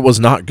better. It was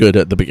not good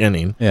at the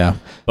beginning. Yeah,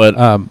 but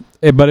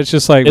it's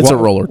just like it's a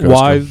roller coaster.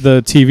 Why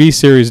the TV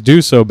series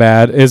do so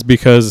bad is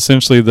because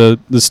essentially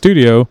the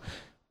studio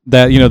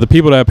that the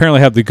people that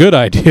apparently have the good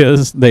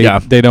ideas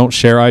they don't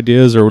share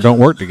ideas or don't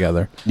work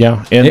together.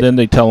 Yeah, and then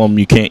they tell them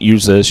you can't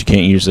use this, you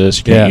can't use this,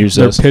 you can't use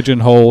this. They're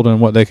pigeonholed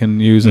in what they can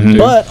use and do.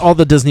 But all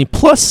the Disney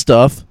Plus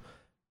stuff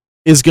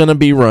is going to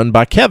be run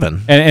by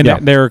Kevin, and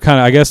they're kind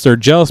of, I guess they're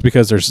jealous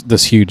because there's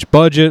this huge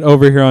budget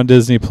over here on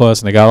Disney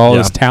Plus, and they got all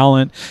this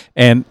talent,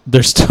 and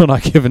they're still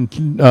not giving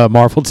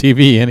Marvel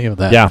TV any of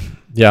that.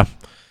 Yeah.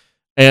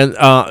 And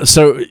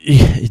so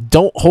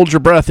don't hold your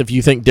breath if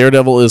you think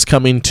Daredevil is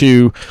coming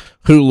to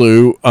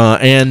Hulu,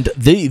 and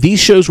these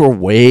shows were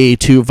way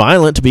too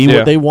violent to be Yeah.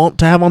 what they want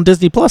to have on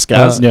Disney Plus,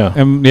 guys.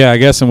 And I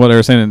guess, and what they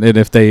were saying, that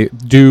if they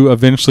do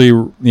eventually,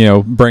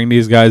 bring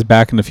these guys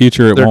back in the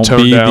future, it They're won't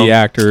toned be down. the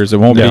actors, it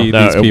won't be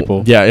these people.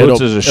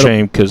 Which is a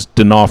shame because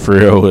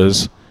D'Onofrio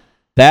is.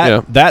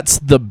 That's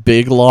the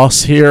big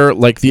loss here.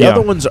 Like the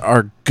other ones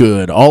are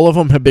good. All of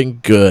them have been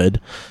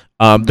good.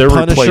 They're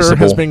Punisher replaceable.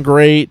 has been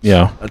great.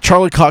 Yeah.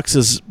 Charlie Cox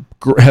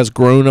has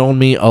grown on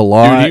me a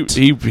lot.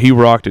 Dude, he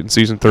rocked it in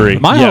season 3.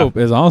 My hope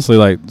is honestly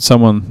like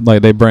someone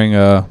like they bring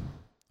the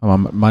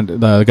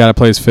guy that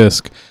plays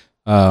Fisk,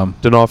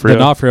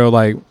 D'Onofrio.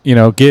 like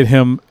get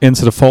him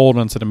into the fold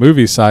onto the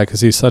movie side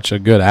because he's such a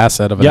good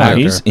asset of an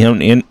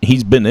actor.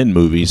 He's been in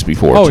movies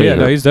before. Oh too. yeah,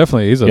 no, he's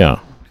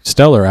a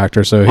stellar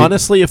actor. So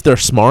honestly, if they're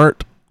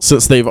smart,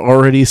 since they've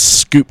already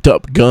scooped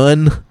up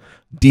Gunn,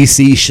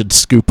 DC should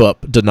scoop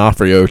up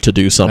D'Onofrio to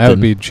do something. that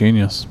would be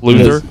genius.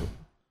 Luther.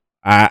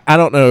 I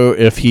don't know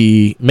if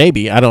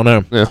maybe I don't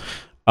know. Yeah.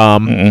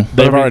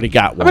 They've already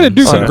got one. I mean, a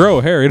dude so- can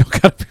grow hair. You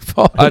don't gotta be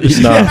bald. But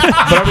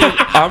I mean,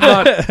 I'm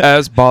not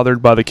as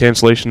bothered by the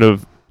cancellation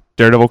of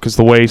Daredevil because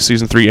the way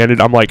season 3 ended,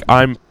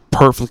 I'm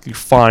perfectly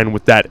fine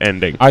with that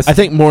ending. I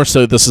think more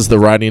so this is the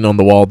writing on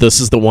the wall. This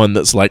is the one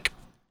that's like,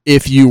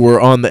 if you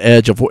were on the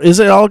edge of, is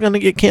it all going to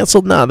get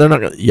canceled? No, they're not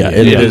going to. Yeah,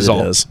 it is.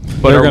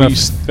 But they're are going we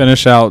to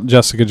finish out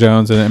Jessica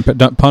Jones and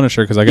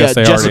Punisher because I guess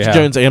they Jessica already have.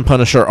 Jones and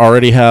Punisher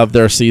already have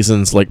their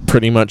seasons like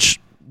pretty much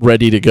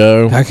ready to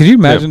go. Could you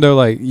imagine though,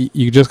 like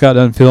you just got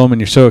done film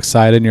and you're so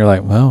excited and you're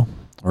like, well,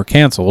 we're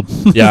canceled.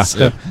 Yeah.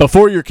 So-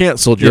 Before you're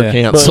canceled, you're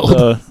canceled.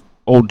 But,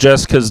 old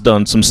Jessica's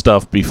done some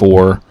stuff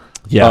before.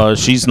 Yeah.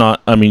 She's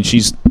not. I mean,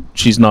 she's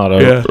not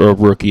a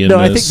rookie in No,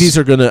 this.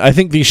 I think I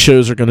think these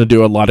shows are gonna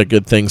do a lot of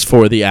good things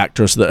for the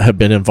actors that have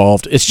been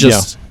involved. It's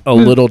just a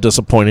little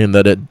disappointing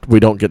that we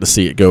don't get to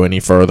see it go any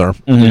further.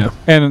 Mhm.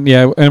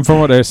 And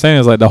from what they're saying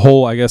is like the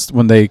whole, I guess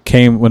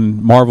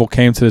when Marvel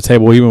came to the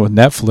table, even with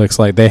Netflix,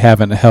 like they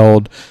haven't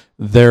held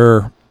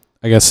their,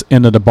 I guess,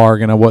 end of the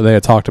bargain of what they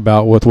had talked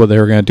about with what they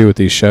were going to do with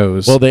these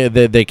shows. Well,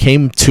 they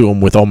came to them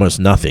with almost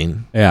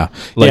nothing. Yeah,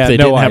 Like they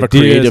didn't have a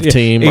ideas. creative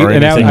team or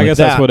and anything I like guess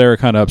that. that's what they were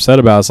kind of upset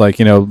about. It's like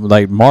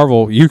like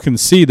Marvel, you can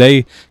see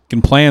they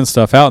can plan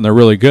stuff out and they're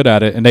really good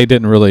at it, and they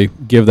didn't really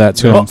give that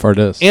to them for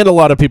this. And a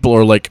lot of people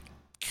are like,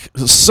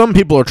 some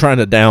people are trying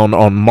to down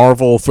on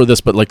Marvel for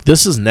this, but like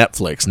this is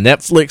Netflix.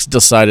 Netflix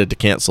decided to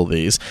cancel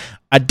these.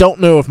 I don't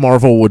know if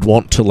Marvel would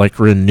want to like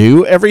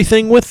renew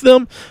everything with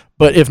them,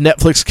 but if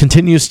Netflix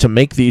continues to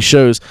make these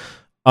shows,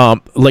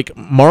 like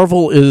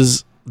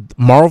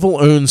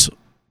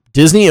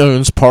Disney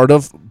owns part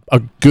of a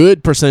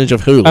good percentage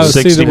of Hulu.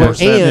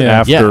 60%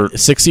 after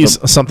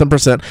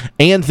 60-something%,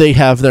 and they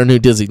have their new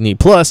Disney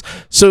Plus,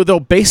 so they'll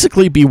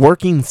basically be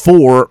working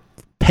for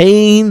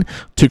paying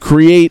to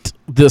create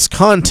this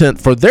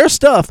content for their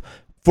stuff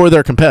for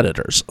their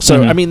competitors.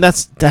 So I mean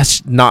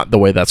that's not the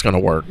way that's going to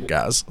work,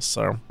 guys.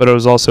 So But it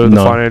was also the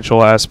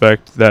financial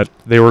aspect that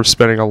they were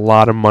spending a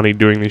lot of money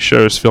doing these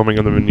shows, filming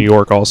them in New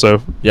York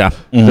also. yeah.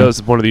 That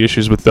was one of the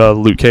issues with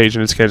Luke Cage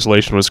and its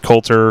cancellation was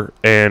Coulter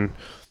and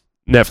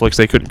Netflix.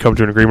 They couldn't come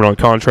to an agreement on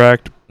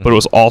contract, but it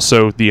was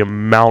also the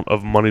amount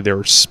of money they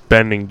were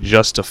spending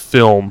just to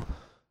film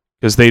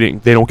because they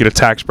don't get a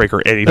tax break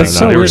or anything. That's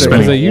so they were weird because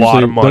spending they a lot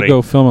usually of money. they'll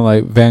go film in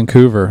like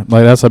Vancouver.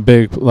 Like that's a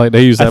big, like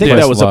they use that I think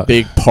place that was a a lot.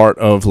 big part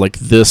of like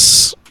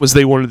this. Was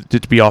they wanted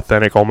it to be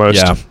authentic almost.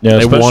 Yeah, Yeah, they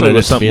especially wanted with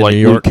it to something be in like New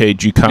York. Luke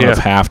Cage, you kind of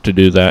have to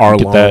do that. Arlong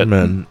Get that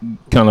and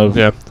kind of.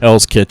 Yeah.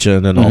 Hell's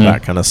Kitchen and all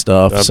that kind of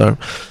stuff. Yep.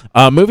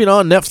 So, moving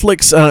on,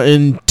 Netflix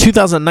in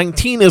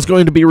 2019 is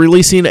going to be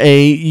releasing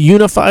a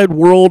unified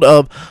world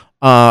of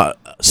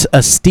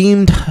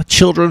esteemed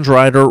children's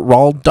writer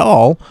Roald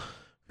Dahl,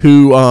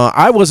 who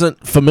I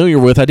wasn't familiar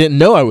with. I didn't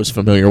know I was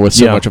familiar with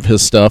so much of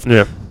his stuff.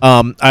 Yeah.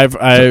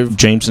 I've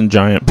James and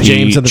Giant Peach.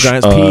 James and the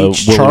Giant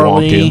Peach, Willy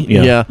Charlie,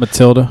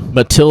 Wonka,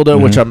 Matilda.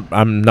 which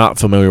I'm not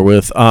familiar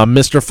with.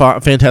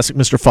 Fantastic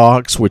Mr.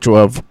 Fox, which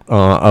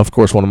of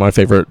course one of my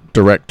favorite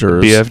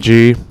directors.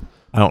 BFG.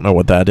 I don't know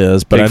what that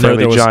is, but Big I know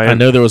Friendly Giant.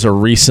 there was a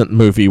recent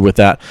movie with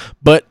that.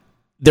 But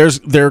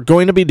they're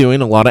going to be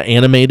doing a lot of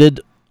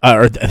animated.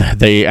 Or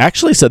they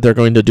actually said they're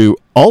going to do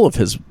all of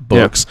his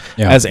books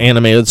as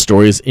animated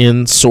stories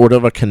in sort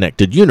of a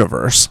connected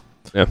universe.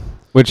 Yeah.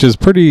 Which is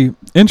pretty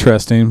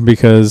interesting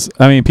because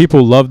I mean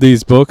people love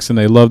these books and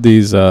they love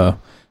these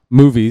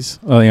movies.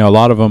 A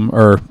lot of them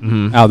are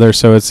out there,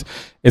 so it's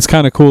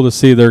kind of cool to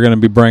see they're going to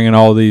be bringing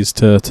all these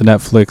to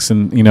Netflix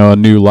and a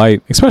new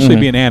light, especially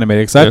being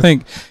animated. Because I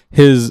think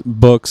his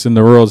books and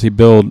the worlds he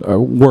build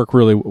will work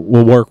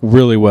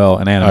really well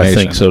in animation.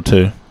 I think so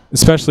too.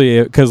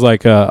 Especially because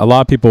like a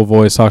lot of people have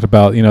always talked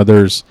about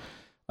there's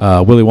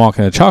Willy Wonka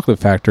and the Chocolate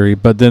Factory,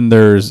 but then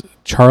there's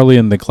Charlie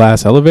and the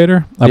Glass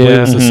Elevator. I believe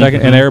it's the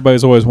second, and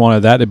everybody's always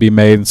wanted that to be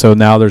made, and so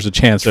now there's a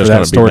chance for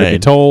that story to be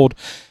told.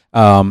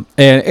 And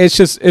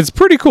it's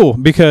pretty cool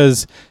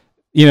because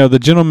the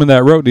gentleman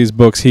that wrote these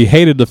books, he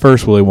hated the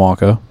first Willy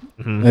Wonka,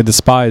 they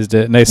despised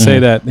it, and they say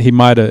that he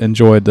might have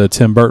enjoyed the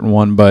Tim Burton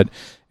one, but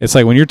it's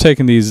like when you're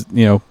taking these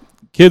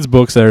kids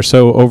books that are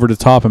so over the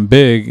top and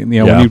big. You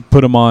know, Yeah. when you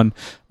put them on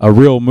a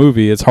real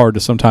movie, it's hard to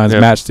sometimes Yeah.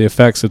 match the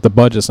effects if the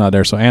budget's not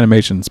there. So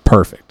animation's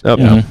perfect. Yep.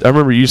 Yeah. I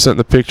remember you sent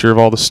the picture of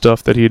all the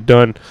stuff that he had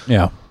done.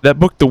 Yeah. That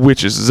book, The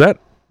Witches, is that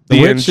The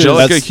the Witches-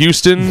 Angelica That's-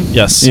 Houston?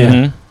 Yes.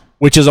 Mhm.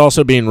 Which is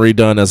also being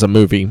redone as a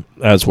movie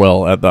as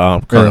well at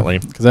the currently.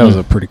 Because that was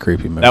a pretty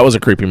creepy movie. That was a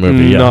creepy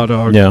movie. Yeah. No,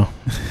 dog. Yeah.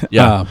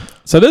 Yeah.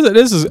 So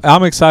this is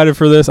I'm excited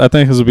for this. I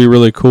think this will be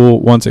really cool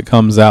once it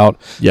comes out.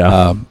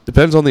 Yeah.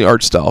 Depends on the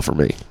art style for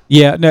me.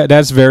 Yeah, no,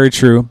 that's very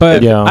true.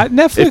 But Yeah.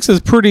 Netflix is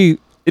pretty.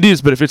 It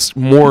is, but if it's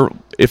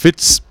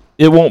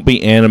It won't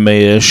be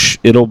anime-ish.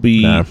 It'll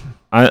be. No.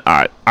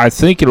 I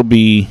think it'll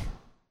be.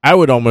 I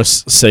would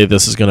almost say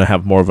this is going to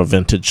have more of a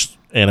vintage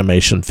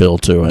animation feel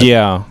to it.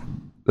 Yeah.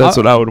 that's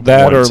what I would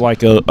That want. or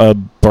like a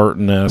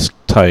Burton-esque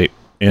type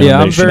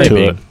animation very- to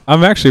Maybe. it.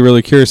 I'm actually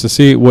really curious to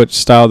see which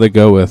style they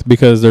go with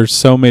because there's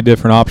so many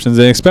different options,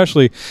 and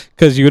especially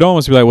because you would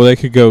almost be like, well, they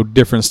could go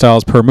different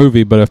styles per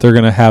movie, but if they're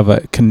going to have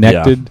a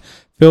connected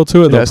feel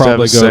to it, It they'll has to have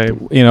probably the go.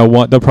 same. You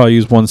know, they'll probably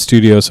use one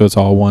studio, so it's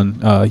all one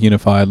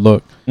unified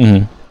look.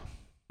 Mm-hmm.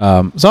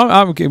 So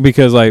I'm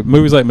because like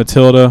movies like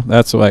Matilda,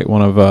 that's like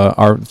one of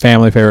our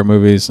family favorite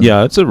movies.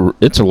 Yeah, it's a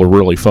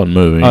really fun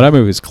movie. Oh, that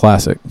movie's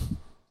classic.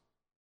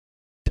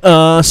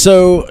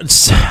 So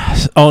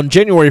on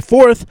January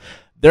 4th,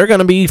 they're going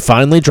to be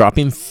finally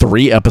dropping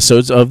 3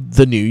 episodes of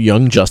the new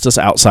Young Justice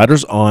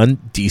Outsiders on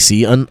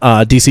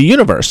DC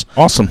Universe.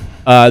 Awesome.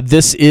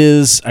 This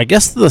is, I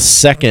guess, the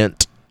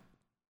second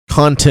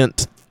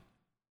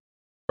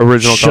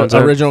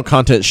original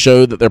content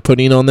show that they're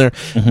putting on there.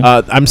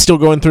 Mhm. I'm still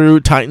going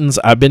through Titans.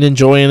 I've been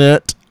enjoying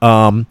it.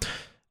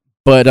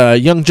 But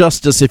Young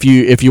Justice, if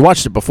you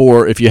watched it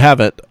before, if you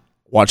haven't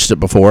watched it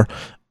before,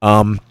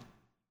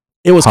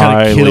 it was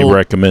kind of Highly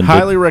recommended.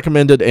 highly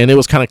recommended, and it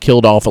was kind of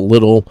killed off a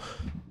little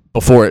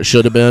before it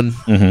should have been.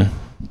 Mm-hmm.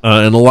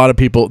 And a lot of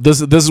people,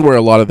 this is where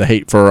a lot of the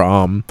hate for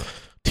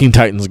Teen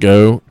Titans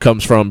Go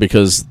comes from,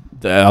 because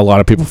a lot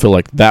of people feel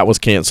like that was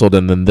canceled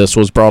and then this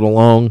was brought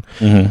along.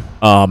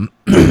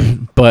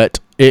 Mm-hmm.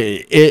 But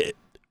it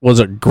was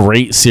a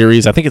great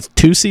series. I think it's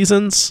 2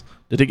 seasons.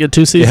 Did it get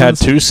 2 It seasons? had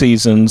 2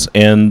 seasons,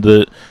 and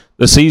the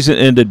season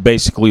ended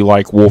basically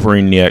like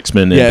Wolverine and the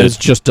X-Men Yeah, ended. it's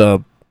just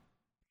a.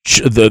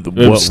 It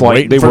was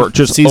like they were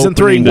just season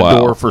 3. opening the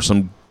door for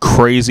some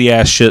crazy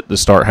ass shit to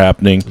start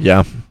happening,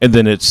 Yeah. and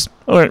then it's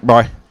all right.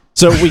 Bye.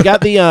 So we've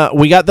gotten a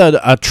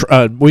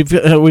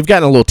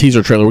little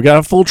teaser trailer. We got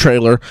a full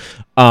trailer.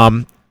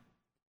 On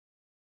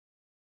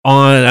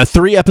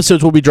 3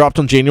 episodes will be dropped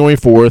on January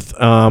 4th,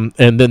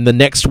 and then the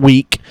next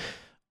week,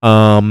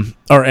 and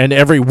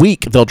every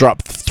week they'll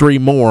drop 3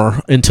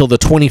 more until the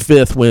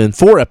 25th, when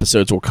 4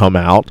 episodes will come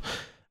out,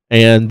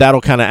 and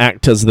that'll kind of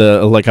act as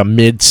a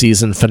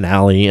mid-season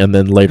finale, and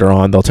then later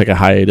on they'll take a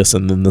hiatus,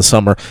 and then the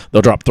summer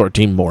they'll drop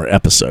 13 more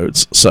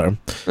episodes. So,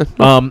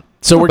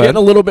 so we're bad. getting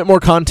a little bit more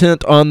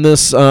content on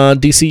this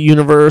DC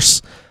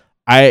universe.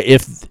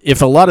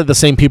 If a lot of the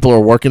same people are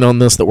working on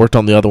this that worked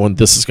on the other one,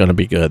 this is going to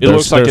be good. It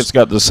looks like it's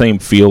got the same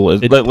feel,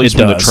 at least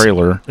from the does.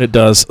 trailer. It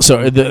does.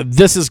 So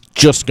this is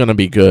just going to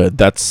be good.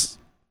 That's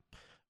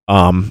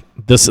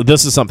this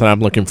is something I'm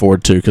looking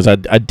forward to, because I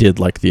did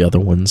like the other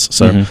ones.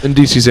 So Mhm. And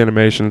DC's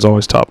animation is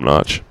always top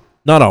notch.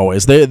 not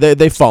always.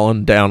 They've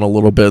fallen down a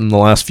little bit in the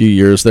last few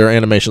years. Their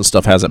animation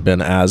stuff hasn't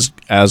been as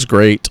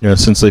great. Yeah,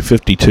 since they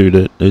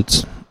 52'd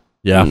it,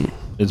 Yeah.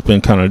 it's been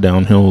kind of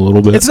downhill a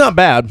little bit. It's not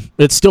bad.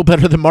 It's still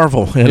better than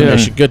Marvel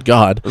animation. Good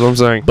God. That's what I'm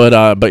saying.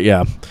 But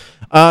yeah.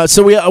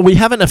 So we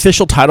have an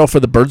official title for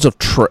the Birds of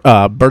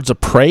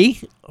Prey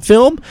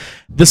film.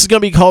 This is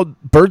going to be called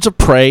Birds of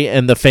Prey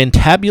and the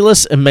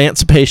Fantabulous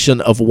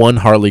Emancipation of One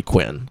Harley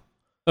Quinn.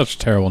 Such a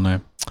terrible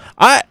name.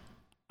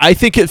 I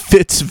think it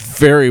fits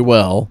very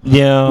well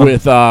yeah.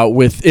 with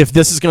if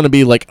this is going to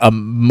be like a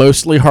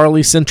mostly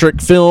Harley centric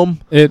film.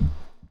 I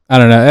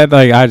don't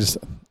know.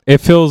 It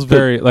feels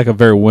very like a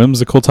very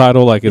whimsical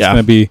title. Like it's Yeah.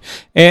 going to be,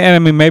 and I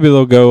mean maybe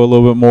they'll go a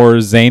little bit more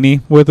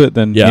zany with it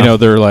than Yeah.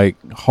 they're like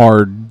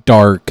hard,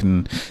 dark,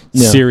 and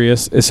Yeah.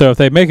 serious. So if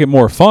they make it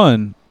more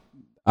fun,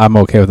 I'm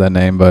okay with that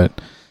name. But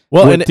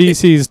Well, with and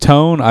DC's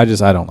tone, I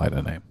don't like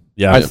that name.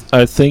 yeah,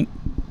 I think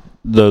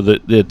though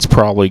that it's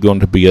probably going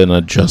to be an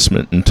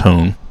adjustment in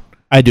tone.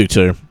 I do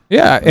too.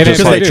 Yeah, and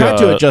Because if they they do, tried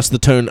to adjust the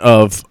tone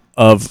of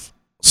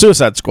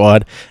Suicide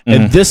Squad,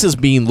 and Mhm. this is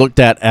being looked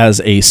at as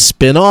a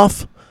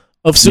spin-off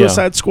of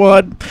Suicide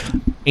Squad,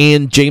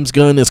 and James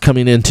Gunn is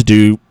coming in to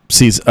do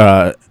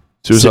Suicide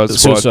Squad.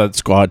 Suicide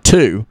Squad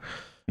 2.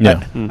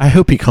 Yeah. I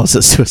hope he calls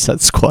it Suicide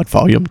Squad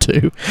Volume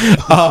 2.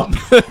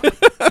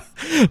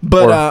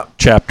 But Or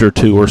Chapter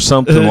 2 or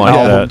something like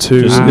Album that.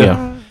 2. Just,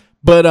 yeah.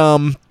 but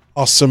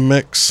Awesome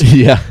mix.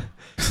 yeah.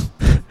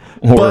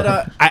 Or,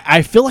 But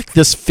I feel like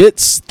this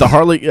fits the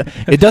Harley.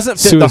 It doesn't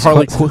fit the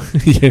Harley.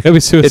 Yeah. Maybe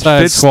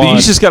Suicide fits Squad.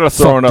 he's just got to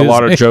throw in a Fuck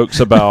lot of Disney. jokes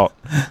about,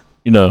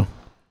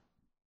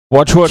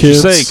 watch what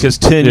Kids. you say, because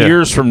 10 Yeah.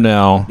 years from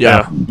now,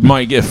 Yeah. you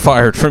might get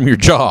fired from your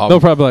job. They'll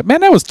probably be like,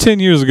 man, that was 10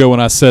 years ago when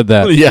I said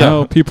that. Yeah.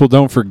 No, people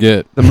don't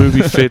forget. The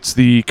movie fits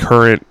the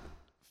current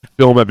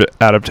film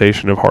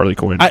adaptation of Harley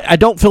Quinn. I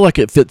don't feel like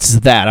it fits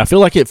that. I feel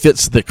like it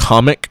fits the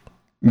comic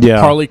Yeah.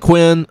 Harley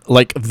Quinn.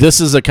 Like, this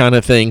is the kind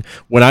of thing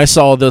when I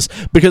saw this,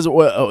 because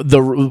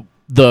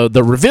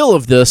the reveal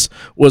of this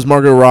was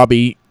Margot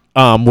Robbie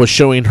was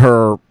showing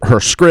her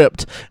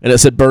script, and it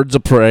said Birds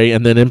of Prey,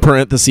 and then in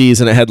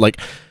parentheses, and it had like,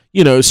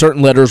 you know,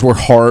 certain letters were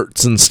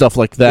hearts and stuff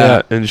like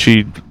that. Yeah, and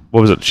she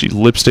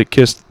lipstick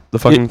kissed the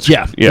fucking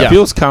Yeah. It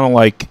feels kind of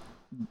like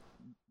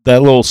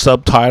that little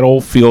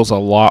subtitle feels a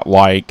lot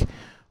like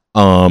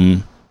Poison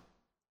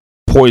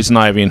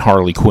Ivy and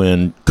Harley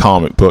Quinn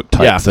comic book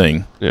type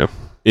thing. Yeah.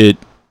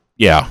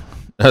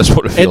 That's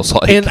what it feels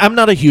like. And I'm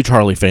not a huge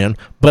Harley fan,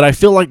 but I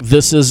feel like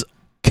this is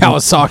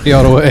Kawasaki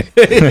all the way.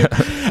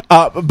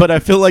 but I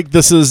feel like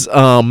this is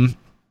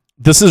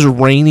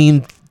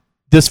reining.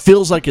 This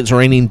feels like it's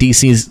reining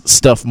DC's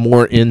stuff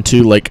more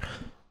into like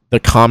the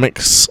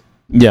comics.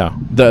 Yeah.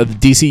 The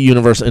DC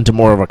universe into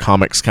more of a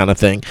comics kind of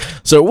thing.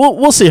 So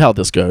we'll see how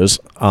this goes.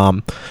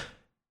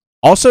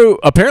 Also,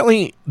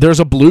 apparently, there's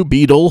a Blue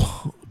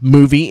Beetle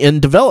movie in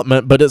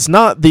development, but it's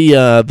not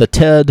the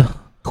Ted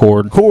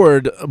Cord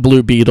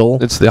Blue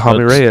Beetle. It's the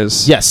Jaime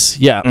Reyes. Yes,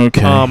 yeah.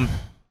 Okay.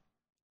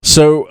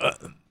 So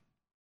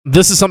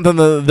this is something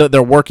that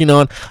they're working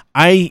on.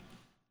 I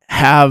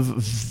have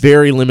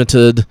very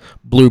limited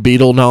Blue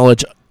Beetle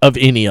knowledge of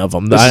any of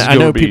them. I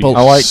know people.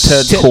 I like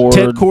Ted Cord.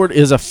 Ted Cord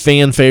is a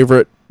fan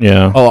favorite.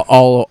 Yeah.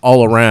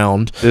 All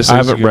around. I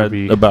haven't read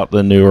about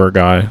the newer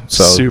guy.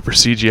 So super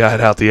CGI'd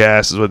out the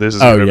ass is what this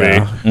is going to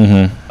be.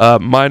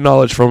 Mm-hmm. My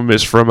knowledge from him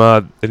is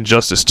from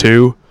Injustice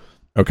 2.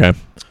 Okay.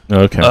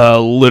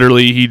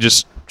 Literally, he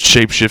just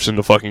shapeshifts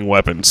into fucking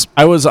weapons.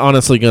 I was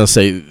honestly going to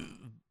say,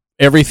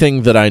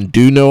 everything that I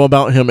do know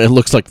about him, it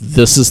looks like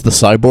this is the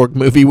Cyborg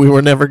movie we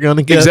were never going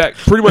to get.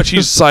 Exactly. Pretty much,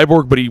 he's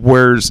Cyborg, but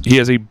he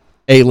has a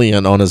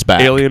alien on his back.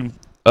 Alien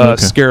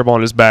scarab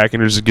on his back,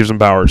 and it just gives him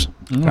powers.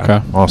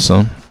 Okay.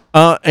 Awesome.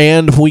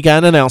 And we got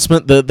an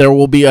announcement that there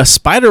will be a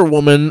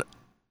Spider-Woman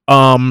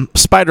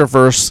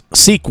Spider-Verse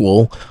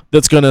sequel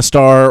that's going to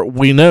star,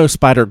 we know,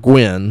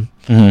 Spider-Gwen,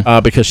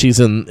 because she's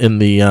in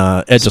the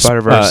Edge of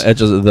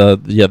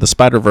the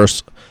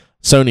Spider-Verse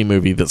Sony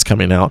movie that's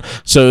coming out.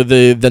 So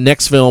the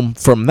next film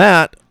from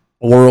that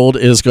world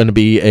is going to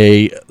be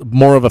a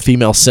more of a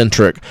female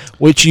centric,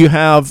 which you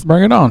have.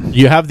 Bring it on.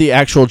 You have the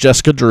actual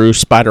Jessica Drew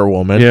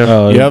Spider-Woman.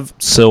 Yeah. You have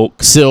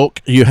Silk.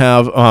 You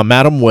have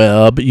Madam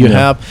Web. You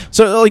have,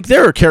 so like,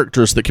 there are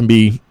characters that can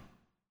be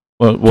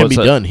be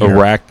done here.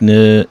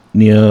 Arachnia.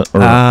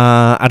 Or,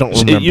 I don't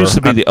remember. It used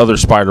to be the other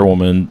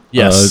Spider-Woman.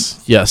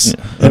 Yes.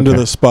 Into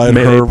the Spider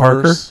Mayday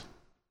Parker.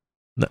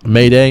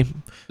 Mayday.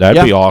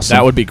 That'd be awesome.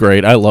 That would be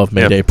great. I love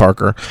Mayday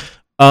Parker.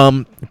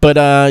 So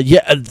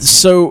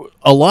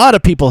a lot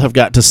of people have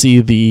got to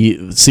see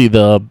the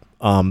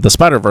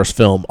Spider-Verse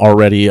film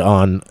already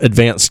on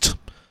advanced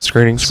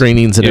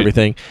screenings and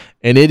everything,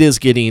 and it is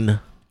getting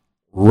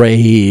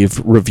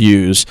rave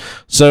reviews.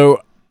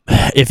 So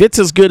if it's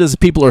as good as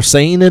people are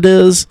saying it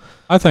is,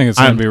 I think it's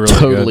going to be really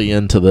totally good.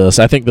 into this.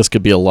 I think this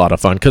could be a lot of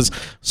fun because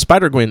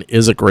Spider-Gwen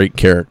is a great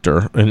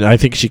character, and I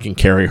think she can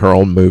carry her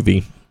own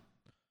movie.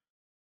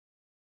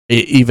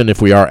 Even if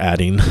we are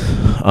adding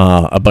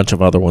a bunch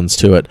of other ones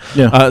to it.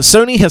 Yeah.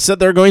 Sony has said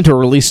they're going to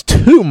release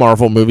 2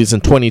 Marvel movies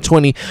in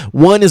 2020.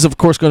 One is, of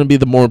course, going to be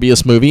the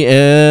Morbius movie,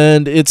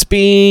 and it's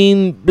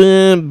being...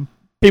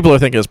 people are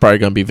thinking it's probably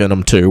going to be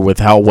Venom 2 with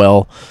how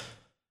well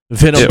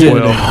Venom did.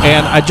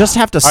 And I just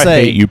have to say...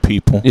 I hate you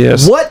people.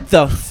 Yes. What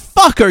the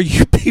fuck are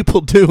you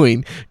people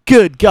doing?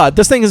 Good God.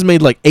 This thing has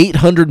made like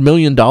 $800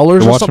 million or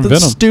something Venom.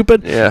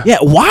 stupid. Yeah.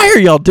 Why are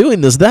y'all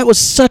doing this? That was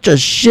such a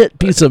shit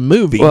piece of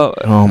movie. Well,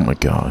 Oh my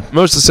god.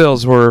 most of the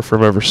sales were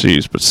from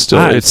overseas, but still,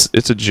 Nice.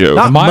 it's a joke.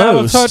 Not Am I out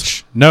of most.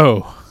 touch?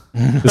 No.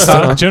 It's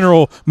not a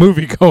general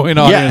movie going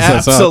on. Yeah,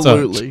 That's out of touch.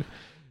 absolutely.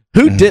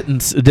 Who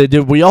didn't?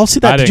 Did we all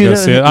see that? I Did didn't you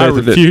go see it. I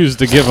Nathan did. refused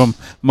to give them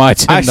my I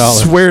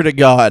 $10. swear to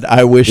God,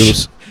 I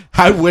wish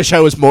I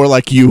was more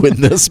like you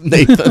in this,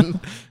 Nathan.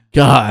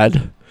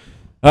 God.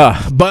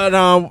 But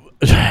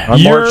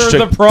You're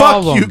the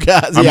problem. fuck you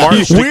guys. I Yeah.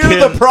 marched to We're Ken.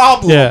 the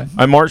problem. Yeah.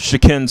 I marched to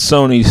Ken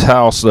Sony's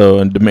house though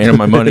and demanded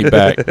my money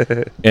back,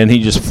 and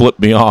he just flipped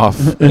me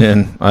off,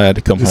 and I had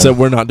to come home. So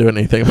we're not doing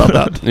anything about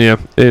that. Yeah,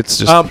 it's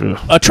just...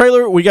 A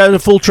trailer. We got a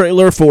full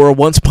trailer for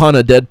Once Upon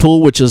a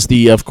Deadpool, which is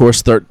the, of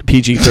course,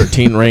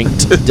 PG-13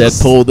 ranked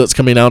Deadpool that's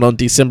coming out on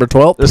December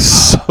 12th. It's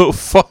so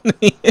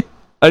funny.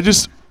 I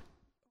just...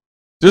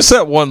 Just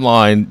that one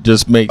line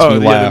just makes me the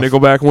laugh.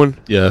 Nickelback one.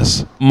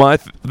 Yes.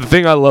 The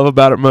thing I love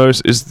about it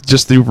most is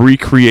just the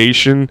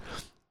recreation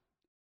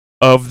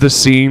of the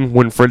scene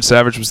when Fred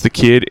Savage was the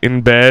kid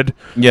in bed.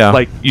 Yeah.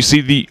 Like, you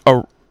see the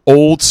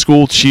old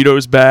school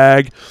Cheetos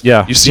bag.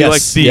 yeah. You see Yes,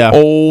 like the yeah.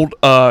 old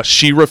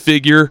She-Ra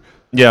figure.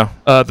 Yeah.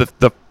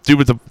 The dude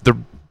with the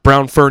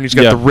brown fur, and he's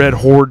got Yeah. the red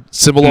horde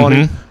symbol on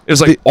him. It's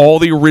like all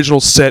the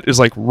original set is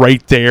like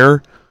right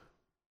there.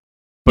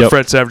 But Yep.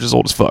 Fred Savage is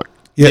old as fuck.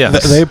 Yeah,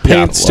 Yes. they Yeah,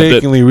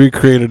 painstakingly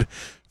recreated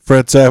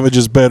Fred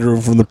Savage's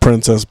bedroom from The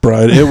Princess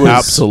Bride. It was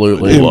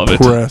Absolutely. Love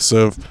it.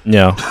 impressive.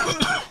 Yeah.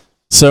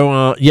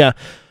 So,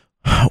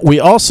 We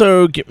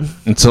also get,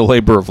 It's a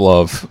labor of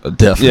love,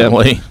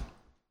 definitely.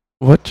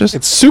 What just?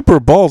 It's super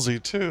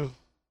ballsy too.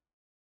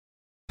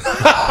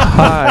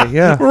 Hi,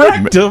 yeah.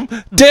 Wrecked him.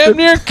 Damn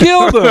near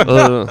killed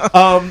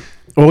him.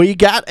 we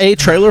got a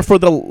trailer for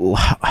the.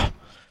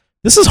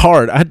 This is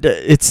hard.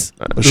 It's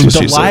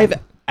the live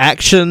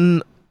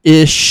action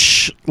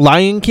ish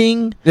Lion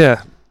King.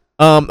 Yeah.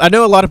 I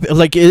know a lot of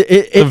like it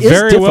A is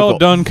very well difficult.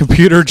 done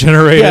computer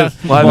generated Yeah.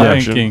 Live Lion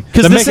action. King. 'Cause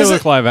They this make it isn't-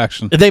 look live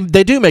action.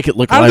 They do make it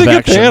look How do live they get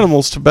action. the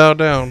animals to bow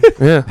down?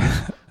 Yeah.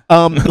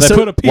 They So-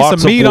 put a piece lots of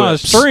of meat on a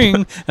whips.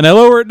 string and they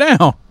lower it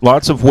down.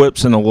 Lots of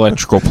whips and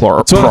electrical That's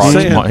what I'm prods,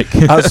 saying. Mike.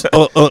 I was,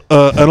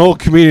 an old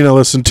comedian I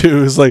listened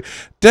to is like,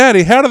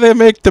 Daddy, how do they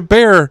make the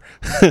bear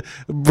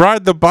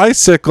ride the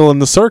bicycle in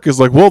the circus?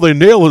 Like, well, they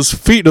nail his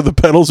feet to the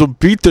pedals and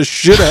beat the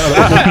shit out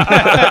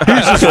of him.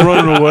 He's just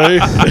running away.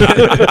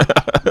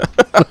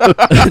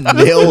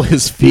 Nail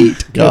his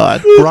feet.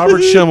 God.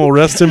 Robert Schimmel,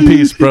 rest in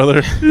peace,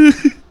 brother.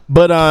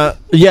 But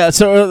yeah.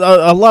 So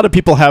a lot of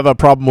people have a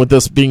problem with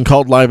this being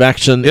called live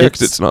action. Yeah,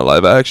 because it's not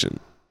live action.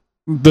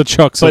 The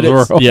Chucks of but the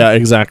it's, world. yeah,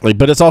 exactly.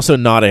 But it's also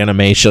not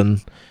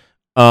animation.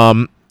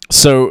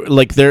 So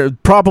like there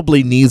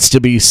probably needs to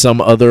be some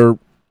other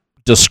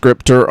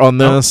descriptor on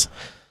this.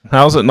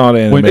 How's it not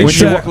When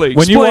animation? Exactly.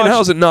 when you Explain watch-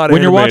 how's it not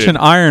When you're animated? watching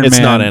Iron It's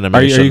Man, not Are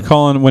animation. you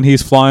calling when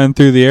he's flying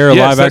through the air a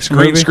Yes, live that's action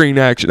green movie? screen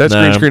action. That's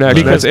No, green screen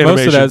action. because That's most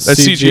animation. of that's That's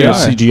CGI.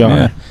 CGI.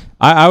 Yeah.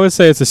 I would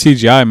say it's a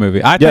CGI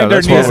movie. I think there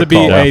that's needs what to be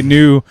I would call a it.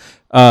 new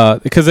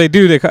because they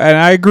and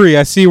I agree.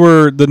 I see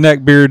where the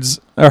neckbeards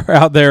are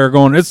out there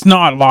going. It's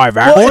not live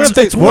action. Well,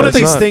 it's one of it's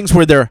these not. things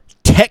where they're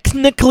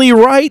technically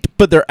right,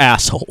 but they're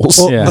assholes.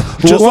 Yeah.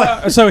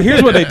 Just So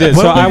here's what they did.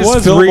 So I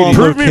was film reading. on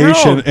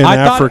location in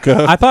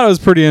Africa. I thought it was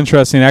pretty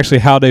interesting actually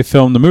how they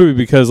filmed the movie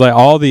because like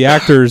all the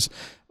actors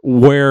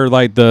wear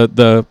like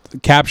the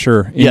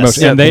capture Yes,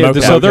 emotion, yeah, and the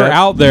mocap. so they're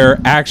out there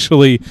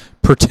actually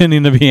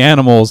pretending to be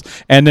animals,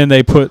 and then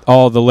they put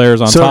all the layers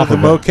on So top did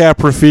of the it. mocap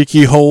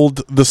Rafiki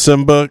hold the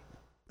Simba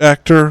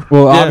actor?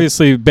 Well, Yeah.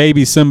 obviously,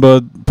 baby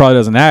Simba probably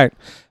doesn't act,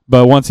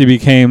 but once he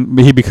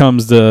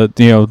becomes the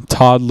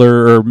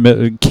toddler or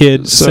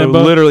kid So Simba.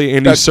 literally,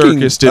 Andy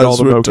Serkis did all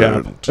the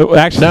mocap.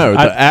 Actually, No,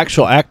 the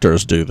actual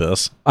actors do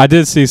this. I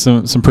did see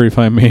some pretty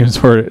funny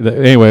memes where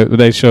anyway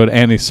they showed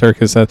Andy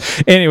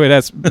Serkis. Anyway,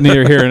 that's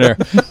neither here nor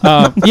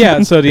there.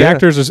 Yeah, so the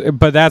actors,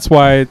 but that's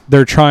why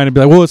they're trying to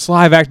be like, well, it's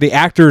live act. The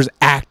actors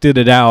acted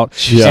it out,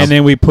 Yeah. and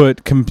then we put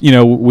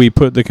we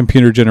put the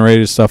computer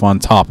generated stuff on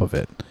top of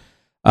it.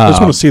 I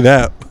just want to see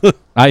that.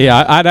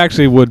 I'd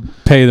actually would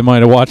pay the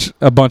money to watch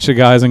a bunch of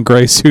guys in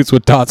gray suits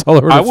with dots all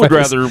over their I would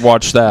face. rather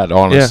watch that,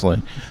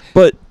 honestly.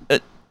 But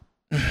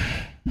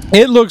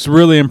It looks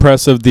really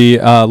impressive. The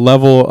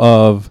level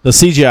of The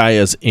CGI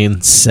is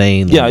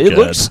insane. yeah,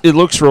 it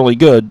looks really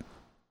good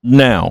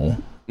now.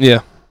 Yeah.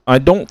 I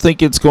just don't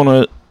think it's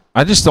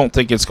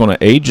gonna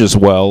age as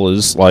well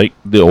as like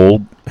the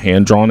old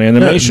hand drawn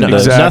animation.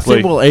 does. exactly.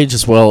 Nothing will age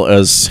as well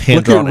as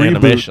hand drawn Look at Reboot.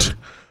 animation.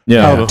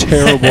 Yeah. How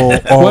terrible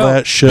all Well,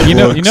 that shit you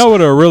looks. know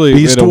what a really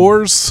Beast it'll-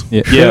 Wars?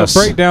 Yeah, Yes.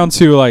 it'll break down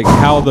to like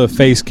how the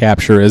face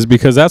capture is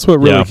because that's what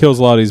really Yeah. kills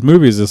a lot of these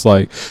movies. It's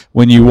like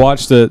when you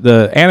watch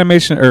the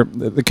animation or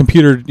the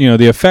computer,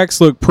 the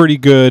effects look pretty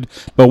good,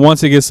 but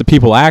once it gets to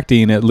people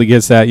acting, it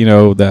gets that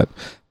that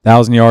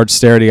 1,000-yard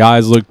stare. The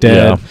eyes look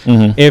dead. Yeah.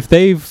 Mhm. If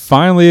they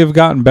finally have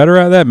gotten better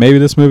at that, maybe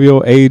this movie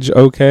will age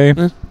okay.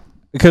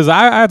 Because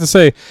I have to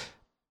say,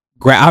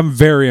 I'm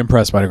very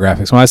impressed by the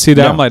graphics. When I see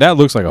that, Yeah. I'm like, that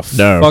looks like a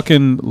No.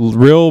 fucking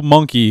real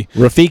monkey.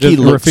 Rafiki Just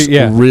looks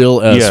yeah. real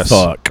as Yes.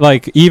 fuck.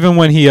 Like even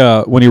when he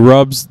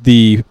rubs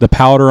the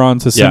powder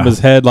onto Simba's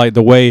head, like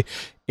the way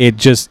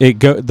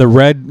the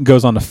red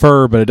goes on the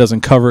fur, but it doesn't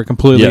cover it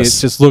completely. Yes.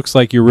 It just looks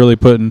like you're really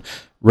putting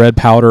red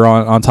powder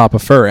on top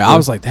of fur. I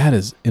was like, that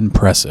is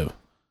impressive.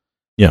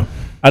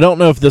 I don't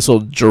know if this will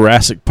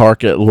Jurassic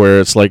Park it where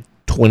it's like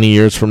 20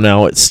 years from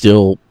now it's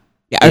still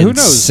Who knows?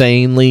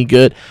 insanely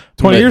good.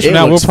 20 But years it from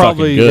now, we'll looks fucking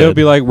probably good. it'll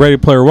be like Ready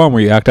Player One,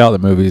 where you act out the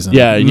movies. And,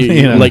 Yeah,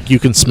 like you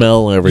can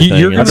smell everything.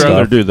 you're and gonna- I'd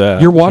rather stuff. do that.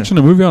 you're watching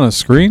a movie on a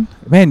screen,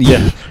 man.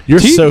 You're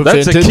T- so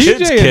that's a vintage. kid's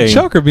TJ and king.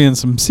 Chuck are being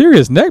some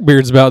serious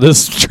neckbeards about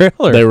this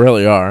trailer. They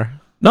really are.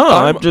 No,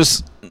 I'm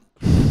just.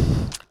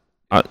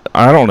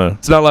 I don't know.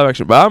 It's not live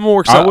action, but I'm more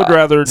I excited. would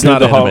rather It's do not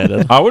the whole-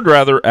 animated. I would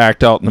rather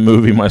act out in the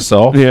movie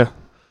myself. Yeah.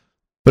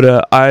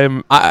 But I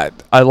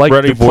like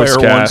Ready the voice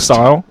Player One cast.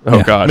 style. Oh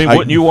Yeah. God. I mean,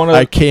 wouldn't you want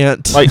I to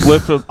can't like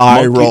lift a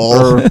eye monkey roll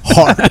or-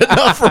 hard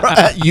enough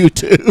at you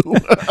two.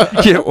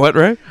 Yeah, what,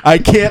 right? I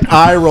can't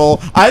eye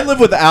roll. I live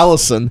with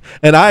Allison,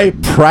 and I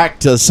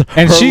practice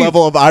And her she-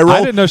 level of eye roll. I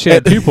didn't know she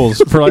had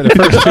pupils for like the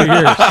first 2 years.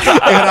 and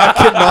I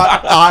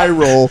cannot eye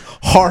roll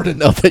hard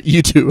enough at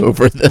you two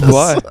over this.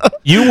 Why?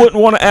 You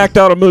wouldn't want to act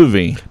out a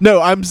movie.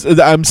 No,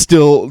 I'm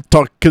still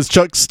talking because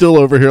Chuck's still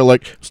over here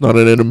like it's not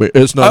an anime.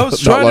 It's not. I was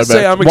it's not trying to live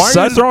say action. I'm Why are you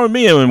excited. throwing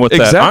me in with that?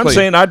 I'm Exactly.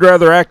 saying I'd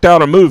rather act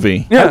out a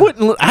movie. Yeah. I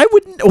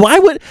wouldn't. Why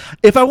would?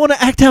 If I want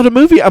to act out a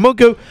movie, I'm gonna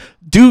go.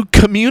 do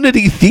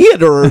community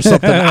theater or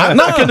something. I'm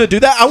not going to do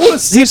that. I want to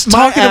sit He's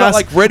my talking about ass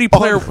like Ready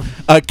Player. on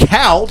a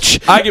couch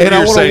I get what and I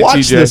you're want to saying, watch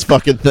TJ. this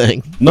fucking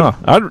thing. No,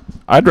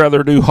 I'd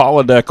rather do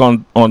holodeck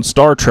on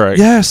Star Trek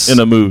Yes. in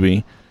a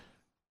movie.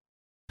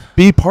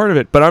 Be part of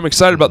it, but I'm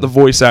excited about the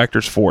voice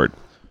actors for it.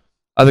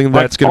 I think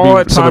that's going all to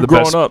that be some time of the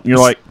growing best. up. You're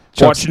like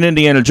watching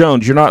Indiana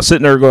Jones. You're not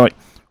sitting there going,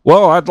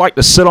 "Well, I'd like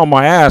to sit on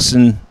my ass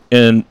and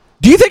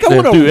Do you think I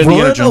want do to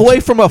Indiana run Jones. away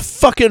from a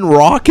fucking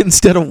rock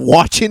instead of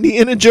watch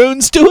Indiana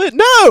Jones do it?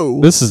 No.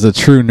 This is a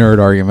true nerd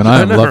argument.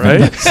 I am know,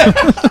 loving right?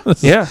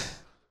 this. Yeah.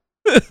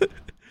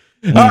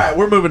 All right,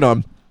 we're moving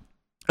on.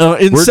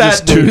 In we're sad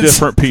just two news,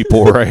 different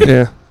people, right?"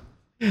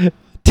 Yeah.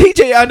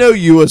 TJ, I know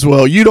you as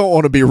well. You don't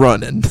want to be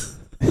running.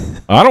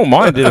 I don't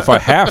mind it if I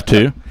have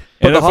to.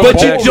 And the if holodeck- the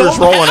But you boulder's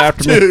rolling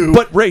after me,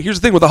 But Ray, here's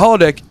the thing with the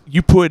holodeck: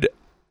 you put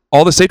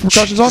all the safety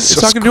precautions on.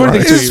 It's not going to do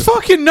anything to It's you,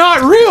 fucking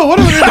not real. What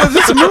are we going to do?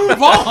 Let's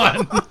move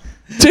on.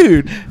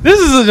 dude. This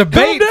is a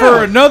debate Calm down.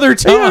 for another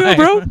time. Yeah,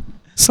 bro.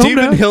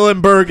 Steven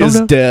Hillenberg is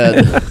down.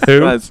 dead.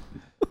 Who?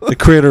 The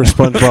creator of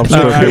SpongeBob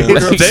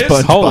SquarePants.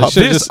 This- Holy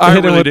shit! This just I hit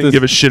him really with didn't this.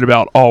 give a shit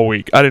about all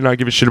week. I did not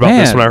give a shit about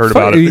this Man, when I heard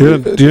fuck about it. You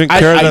didn't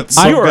care I- that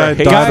some you are guy a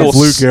died of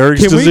hateful Lou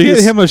Gehrig's Can we disease?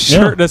 get him a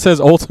shirt that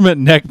says "Ultimate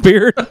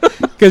Neckbeard"?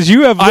 Because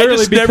you have I literally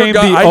just became never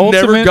got. the I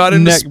ultimate never got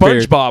into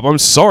neckbeard. SpongeBob. I'm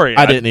sorry.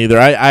 I didn't either.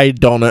 I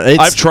don't know. It's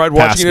I've tried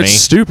past watching it. It's me.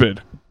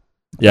 stupid.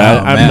 Yeah, Oh,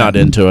 I'm man. not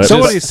into it.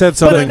 Somebody said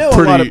But I something know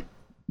a lot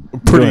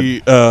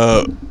pretty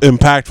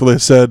impactful. They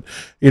said,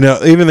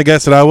 even the guy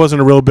said, I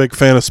wasn't a real big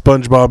fan of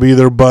SpongeBob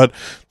either, but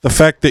the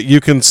fact that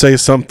you can say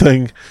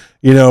something,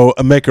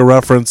 make a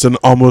reference and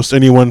almost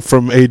anyone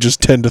from ages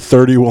 10 to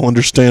 30 will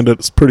understand it.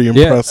 It's pretty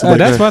impressive.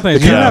 that's my thing.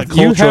 The kind of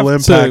cultural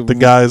impact the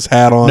guy's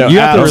had on. No, You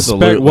have to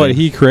respect Absolutely. what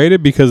he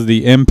created because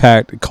the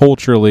impact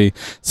culturally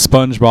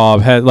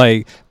SpongeBob had.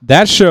 Like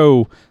that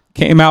show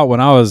came out when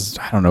I was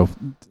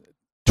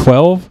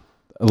 12,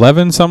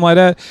 11, something like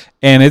that,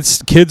 and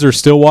it's kids are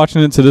still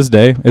watching it to this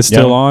day. It's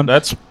still on.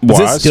 That's why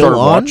it I still started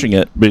on? watching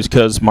it,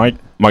 because my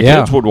Yeah.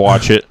 kids would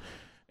watch it,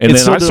 and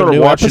It's then I still started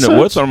doing new watching it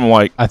episodes? with them. I'm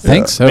like, I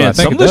think so. I man,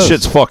 think some it of this does.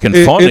 shit's fucking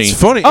It- funny. It's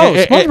funny. Oh,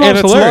 And SpongeBob's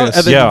it's a lot- hilarious.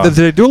 and Yeah.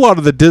 they do a lot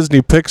of the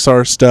Disney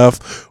Pixar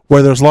stuff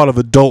where there's a lot of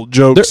adult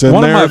jokes in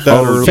One there of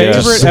that my are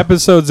favorite just-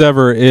 episodes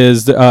ever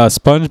is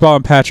SpongeBob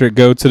and Patrick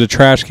go to the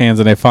trash cans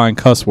and they find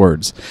cuss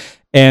words.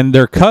 And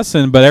they're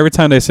cussing, but every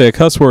time they say a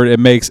cuss word, it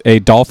makes a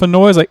dolphin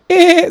noise, like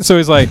eh. So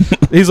he's like,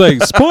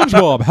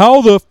 SpongeBob,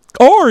 how the f-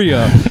 are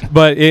ya?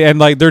 But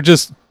they're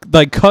just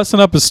like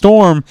cussing up a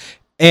storm.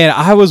 And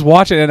I was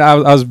watching, and I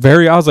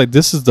was like,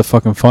 this is the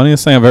fucking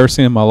funniest thing I've ever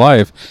seen in my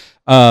life.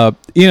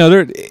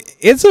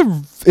 It's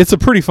a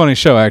pretty funny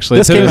show actually.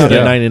 This To came this out day.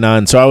 in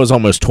 '99, so I was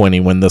almost 20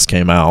 when this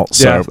came out.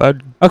 So Yeah.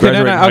 Okay,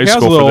 I was a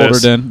little older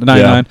then,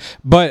 99.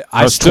 But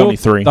I was still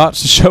 23. thought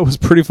the show was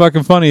pretty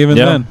fucking funny even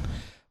Yeah.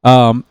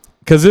 then.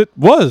 Because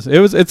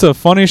it's a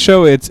funny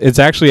show. It's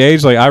actually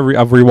aged. Like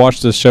I've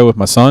rewatched this show with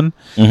my son,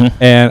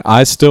 and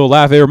I still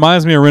laugh. It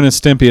reminds me of Ren and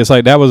Stimpy. It's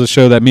like that was a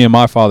show that me and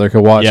my father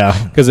could watch. Yeah.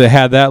 because it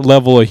had that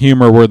level of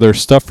humor where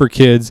there's stuff for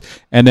kids,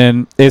 and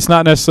then it's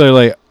not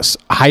necessarily like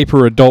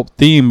hyper adult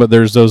theme, but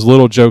there's those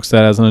little jokes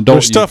that as an adult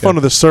There's you stuff can-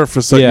 under the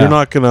surface that Yeah. you're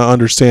not going to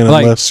understand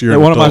Like, unless you're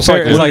one of my adult.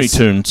 favorite is Looney like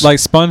Tunes. like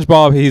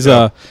SpongeBob.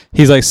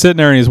 He's like sitting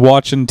there and he's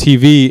watching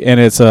TV, and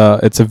it's a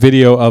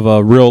video of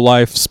a real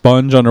life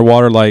sponge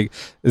underwater, like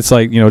it's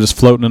like just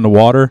floating in the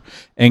water.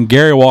 And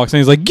Gary walks in,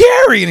 he's like,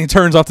 Gary, and he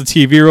turns off the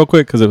TV real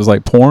quick because it was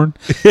like porn.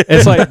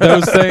 It's like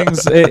those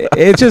things.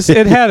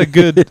 It had a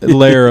good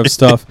layer of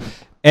stuff.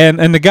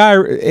 And the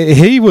guy,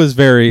 he was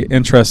very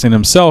interesting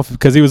himself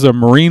because he was a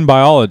marine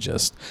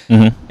biologist,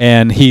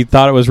 and he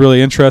thought it was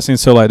really interesting.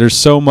 So like, there's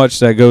so much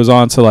that goes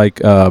on to like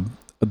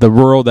the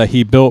world that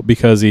he built,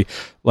 because he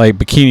like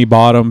Bikini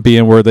Bottom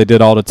being where they did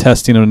all the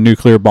testing of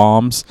nuclear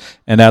bombs,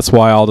 and that's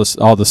why all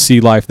the sea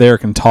life there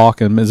can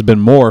talk and has been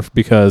morphed,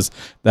 because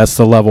that's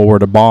the level where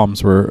the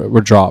bombs were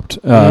dropped.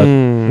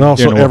 And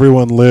also, you know,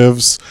 everyone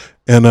lives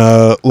in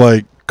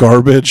like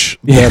garbage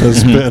that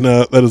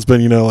has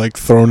been like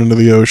thrown into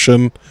the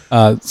ocean.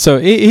 So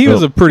he was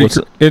Well, a pretty what's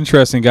it-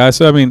 interesting guy.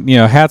 So I mean,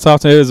 hats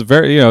off to him. It was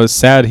very, it's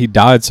sad he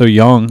died so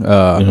young.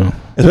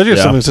 Especially if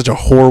Yeah. something's such a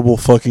horrible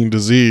fucking Yeah,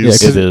 disease.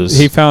 'cause It is.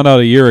 He found out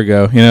a year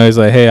ago. He's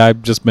like, hey,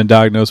 I've just been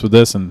diagnosed with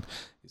this, and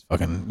he's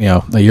fucking,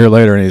 a year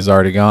later, and he's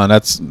already gone.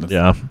 That's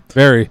yeah,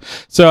 very.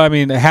 So I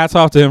mean, hats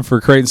off to him for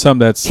creating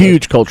something that's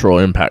huge cultural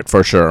impact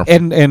for sure.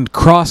 and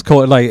cross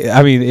culture. Like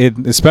I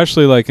mean,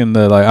 especially like in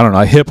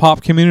the hip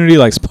hop community,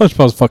 like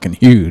SpongeBob's fucking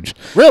huge.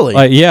 Really?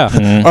 Like yeah.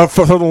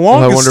 For the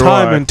longest wonder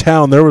time why. in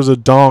town, there was a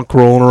donk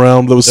rolling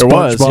around that was There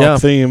was, SpongeBob yeah.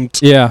 themed.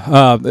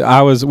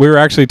 Yeah, we were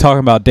actually talking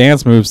about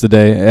dance moves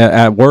today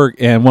at work,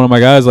 and one of my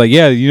guys like,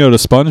 yeah, the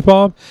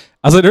SpongeBob?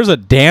 I was like, there's a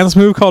dance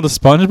move called a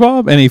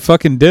SpongeBob, and he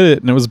fucking did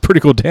it, and it was a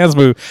pretty cool dance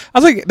move. I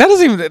was like, that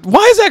doesn't even,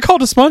 why is that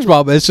called a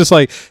SpongeBob? It's just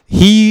like,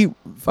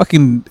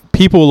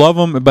 people love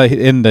him, but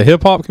in the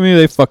hip hop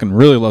community, they fucking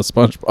really love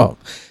SpongeBob.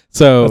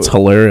 So That's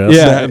hilarious.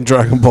 Yeah. That and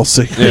Dragon Ball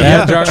Z.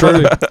 yeah,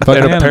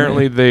 And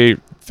apparently they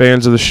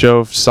fans of the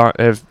show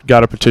have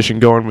got a petition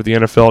going with the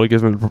NFL to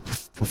give them to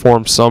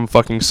perform some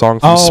fucking song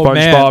from Oh, SpongeBob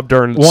man.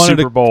 during the One of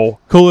Super Bowl.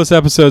 Coolest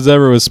episodes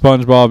ever was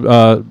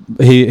SpongeBob.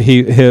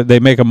 They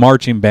make a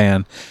marching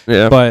band,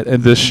 Yeah,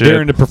 but this shit.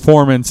 during the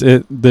performance,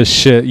 this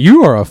shit.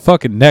 You are a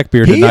fucking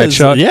neckbeard He tonight, is,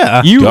 Chuck.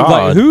 yeah. You God.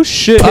 like who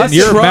shit in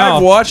your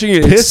mouth? watching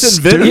it. Piss It's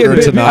and vinegar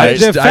stupid. tonight.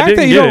 The fact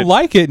that you don't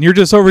like it and you're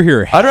just over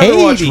here I'd rather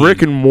watch hating,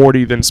 Rick and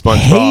Morty than SpongeBob.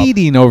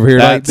 hating over here.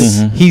 Like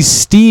That's he's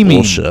steaming.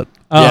 bullshit.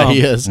 Yeah, he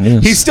is.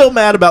 Yes. He's still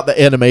mad about the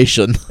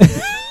animation,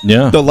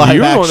 Yeah. the live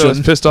You were the one that was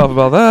action. pissed off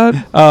about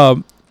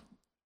that.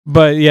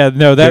 But yeah,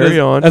 no, Carry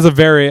on. that's a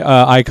very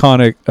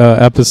iconic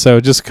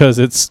episode. Just because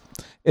it's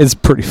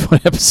pretty fun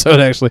episode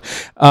actually.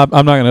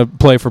 I'm not gonna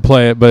play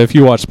it, but if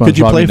you watch SpongeBob, Could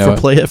you play you know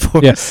play it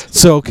for Yeah. us?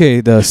 So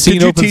okay, the scene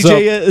Could you opens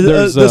TJ up.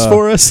 There's this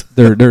for us?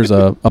 there's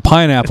a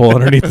pineapple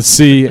underneath the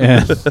sea,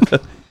 and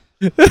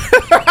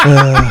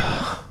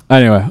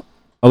anyway,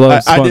 I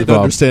love I didn't SpongeBob.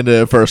 understand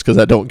it at first because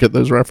I don't get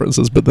those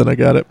references, but then I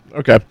got it.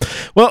 Okay.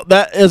 Well,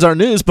 that is our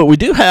news, but we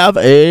do have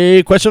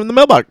a question from the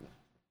mailbox.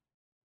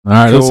 All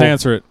right, let's Cool.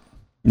 answer it.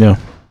 Yeah.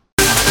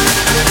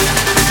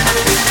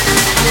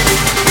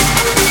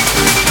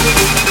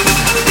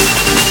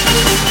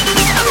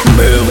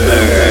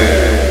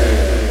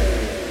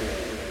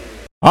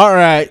 All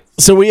right.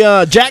 So we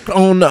Jack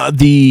on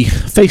the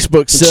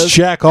Facebook It's says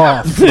jack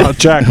off, not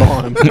jack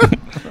on.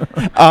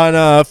 on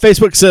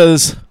Facebook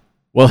says,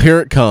 "Well,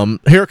 here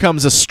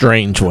comes a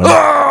strange one.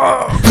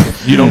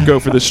 You don't go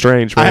for the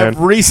strange, I man. have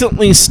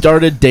recently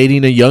started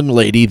dating a young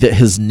lady that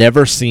has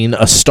never seen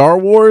a Star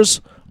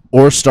Wars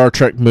or Star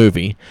Trek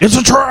movie. It's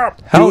a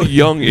trap. How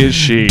young is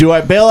she? Do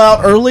I bail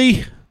out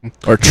early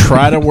or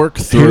try to work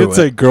You through did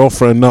say it?"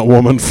 girlfriend, not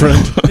woman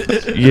friend.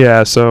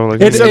 Yeah, so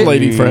like It's a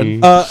lady friend.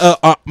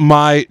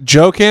 My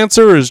joke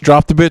answer is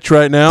drop the bitch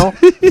right now.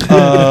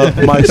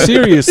 My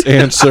serious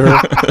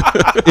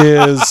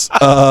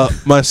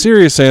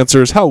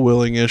answer is how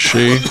willing is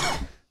she?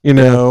 You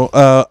know,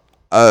 a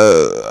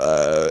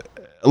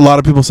lot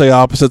of people say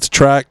opposites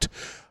attract.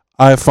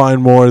 I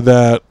find more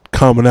that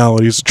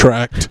commonalities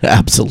attract.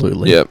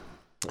 Absolutely. Yep.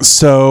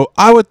 So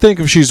I would think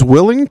if she's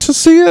willing to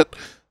see it,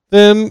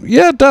 then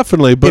yeah,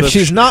 definitely. But If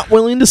she's not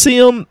willing to see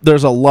them,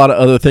 there's a lot of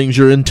other things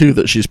you're into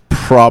that she's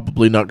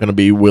probably not going to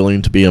be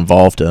willing to be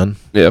involved in.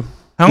 Yeah.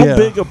 How Yeah.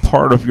 big a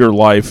part of your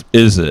life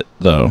is it,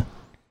 though?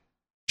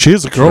 she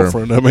is a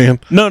girlfriend, I mean,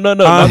 No. I know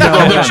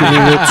what you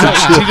mean.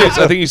 It's-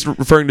 I think he's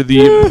referring to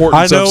the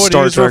importance I know of what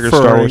Star he's Trek or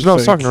Star referring Wars. No, I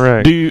was to. talking to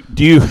Ray.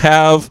 Do you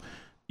have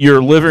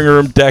your living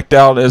room decked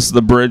out as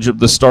the bridge of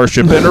the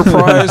Starship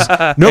Enterprise?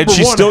 Number And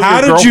she's one, still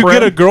how your did you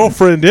get a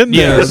girlfriend? girlfriend in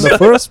there Yes. in the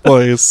first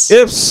place?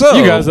 If so,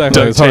 You guys act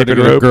like it's hard to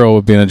get a girl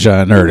with being a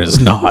giant nerd. It's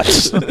not.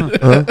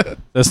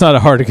 That's not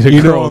hard to get a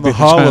You girl know, on with the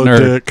being a giant hollow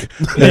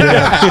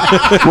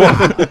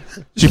nerd. dick.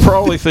 she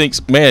probably thinks,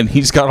 man,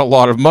 he's got a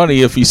lot of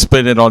money if he's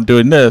spending on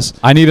doing this.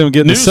 I need him to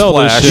get to sell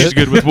this Newsflash, shit. he's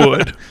good with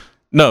wood.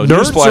 No,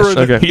 Nerds newsflash,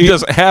 are in he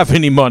doesn't have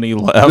any money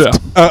left.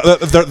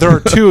 There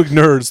are two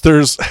nerds.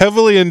 There's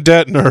heavily in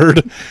debt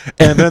nerd,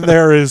 and then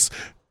there is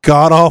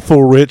god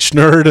awful rich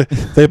nerd.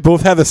 They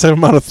both have the same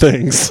amount of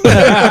things.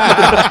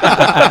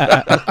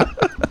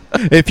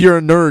 If you're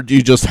a nerd,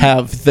 you just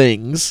have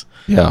things.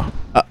 Yeah.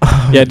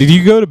 Yeah, did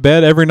you go to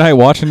bed every night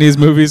watching these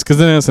movies? Because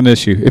then it's an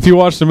issue. If you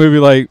watch the movie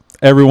like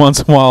every once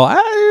in a while,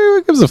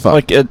 who gives a fuck?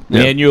 Like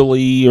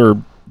annually or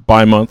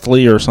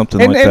bi-monthly or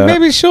something and like that.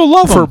 maybe she'll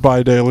love For them.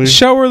 bi-daily.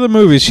 Show her the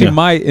movies. She Yeah.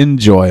 might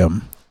enjoy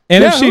them.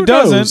 And if Yeah, she who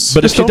doesn't, knows?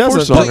 But if Just she don't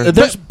force doesn't, it on her.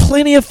 there's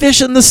plenty of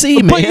fish in the sea,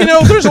 man. But you know,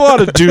 there's a lot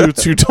of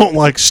dudes who don't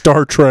like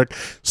Star Trek.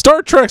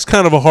 Star Trek's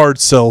kind of a hard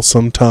sell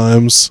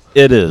sometimes.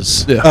 It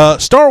is.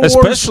 Star Wars,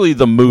 Especially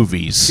the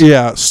movies.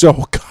 yeah.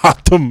 So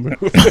God, the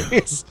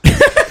movies.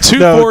 2,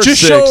 No, 4, just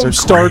 6 show are them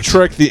Star great.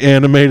 Trek the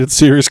animated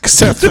series because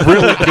that's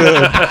really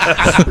good.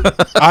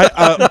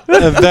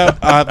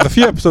 The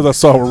few episodes I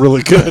saw were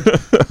really good.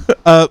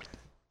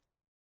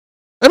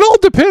 It all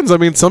depends. I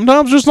mean,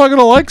 sometimes you're just not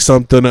gonna like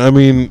something. I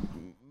mean,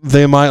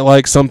 they might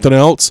like something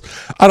else.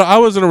 I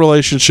was in a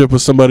relationship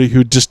with somebody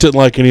who just didn't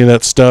like any of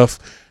that stuff,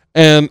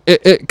 and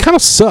it kind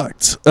of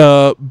sucked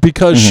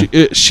because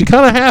she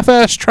kind of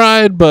half-assed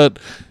tried, but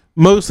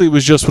mostly it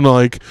was just when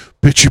like,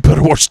 bitch, you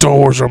better watch Star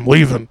Wars or I'm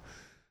leaving.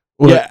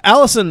 Yeah,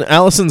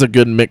 Allison's a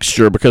good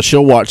mixture because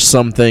she'll watch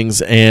some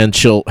things and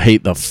she'll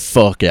hate the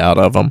fuck out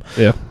of them.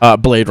 Yeah.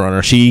 Blade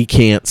Runner. She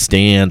can't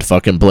stand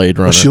fucking Blade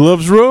Runner. She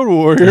loves Road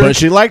Warrior. But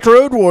she liked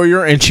Road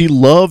Warrior and she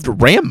loved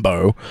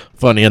Rambo.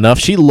 Funny enough,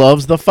 she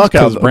loves the fuck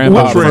out because of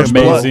Rambo's an First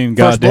Blood. amazing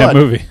First goddamn Blood.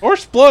 movie.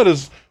 First Blood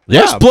is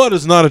Yeah. First Blood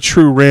is not a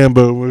true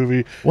Rambo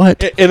movie.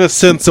 What? In a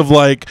sense of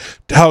like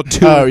how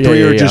 2 Oh, and yeah, 3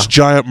 yeah, are yeah. just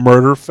giant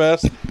murder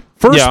fest.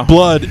 First Yeah.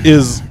 Blood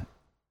is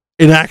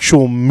an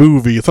actual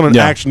movie. It's not an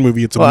Yeah. action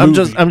movie. It's a Well,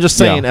 movie. I'm just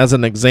saying as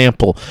an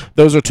example.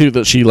 Those are two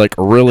that she like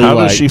really How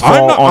liked. does she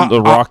fall on the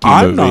Rocky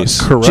I'm not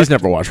movies? correct. She's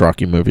never watched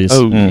Rocky movies.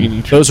 Oh, you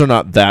need to. Those are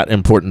not that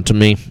important to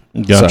me.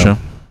 Gotcha. So-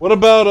 What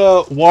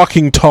about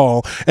Walking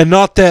Tall and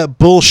not that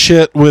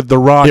bullshit with The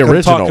Rock? The I'm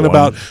original talking one.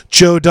 about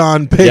Joe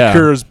Don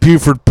Baker as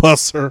Buford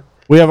Pusser.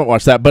 We haven't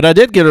watched that, but I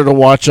did get her to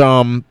watch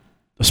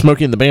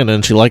Smokey and the Bandit,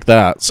 and she liked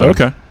that. So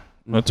Okay,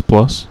 that's a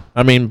plus.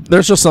 I mean,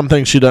 there's just some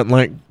things she doesn't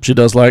like. She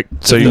does like.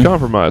 So you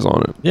compromise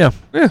on it. Yeah.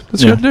 Yeah,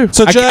 that's Yeah. good to do.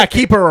 So I Jack,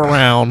 keep her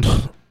around.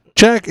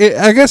 Jack,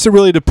 I guess it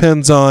really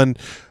depends on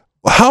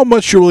how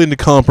much you're willing to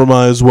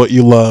compromise what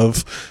you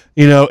love.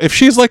 You know, if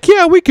she's like,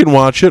 yeah, we can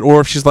watch it, or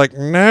if she's like,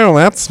 no,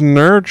 that's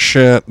nerd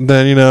shit,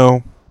 then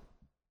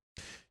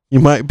you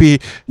might be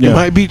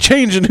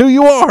changing who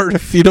you are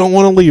if you don't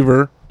want to leave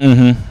her.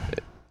 Mm-hmm.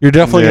 You're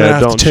definitely Yeah, gonna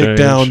have to don't take change.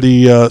 down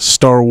the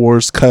Star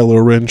Wars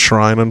Kylo Ren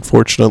shrine,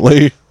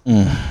 unfortunately,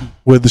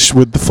 with the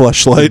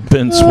fleshlight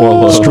Ben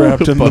Swallow.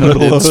 strapped in the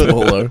middle of it.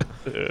 Swallow.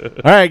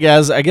 All right,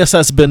 guys. I guess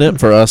that's been it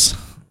for us.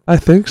 I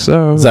think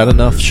so. Is that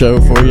enough show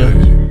for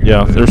you?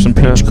 Yeah, there's some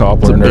peach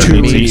cobbler in there.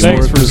 Two Needs weeks eating.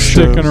 Thanks for Worth of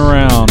sticking shows.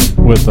 around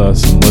with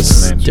us and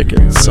listening. Stick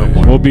it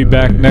somewhere. We'll be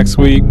back next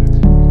week,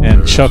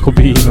 and Chuck will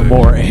be even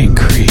more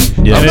angry.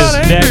 Yeah. And I'm his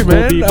not neck angry,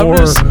 man. will be I'm more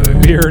just-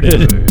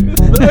 bearded.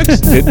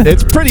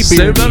 It's pretty Same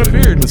beardy. amount of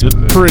beard. It's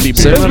pretty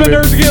It's beardy. been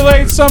Nerds Get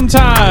Laid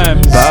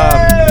sometimes.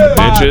 Bye,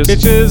 Bye, bitches.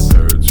 bitches.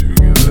 Nerds who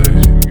get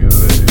laid.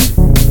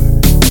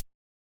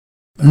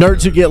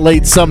 Nerds Who Get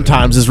Laid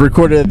Sometimes is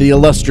recorded at the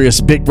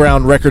illustrious Big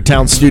Brown Record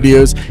Town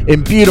Studios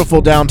in beautiful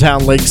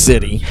downtown Lake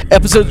City.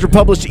 Episodes are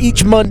published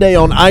each Monday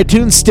on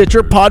iTunes,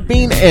 Stitcher,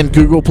 Podbean, and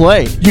Google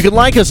Play. You can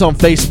like us on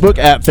Facebook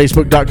at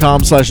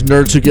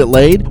facebook.com/Nerds Who Get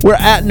Laid. We're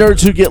at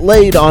Nerds Who Get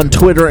Laid on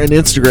Twitter and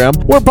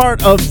Instagram. We're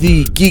part of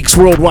the Geeks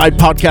Worldwide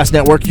Podcast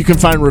Network. You can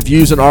find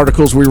reviews and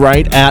articles we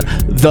write at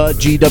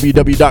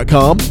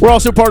thegww.com. We're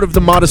also part of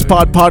the Modest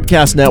Pod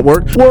Podcast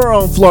Network. We're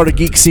on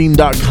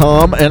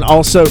FloridaGeekScene.com and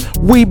also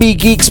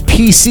WeBeGeeksPC.com.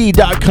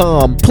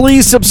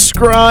 Please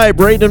subscribe,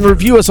 rate, and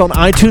review us on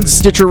iTunes,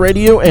 Stitcher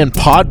Radio, and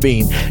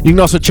Podbean. You can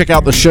also check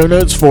out the show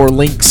notes for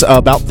links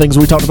about things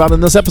we talked about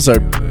in this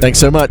episode. Thanks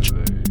so much.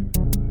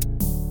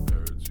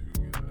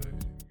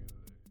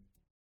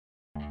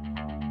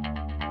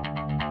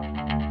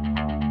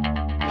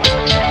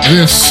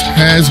 This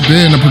has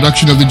been a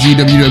production of the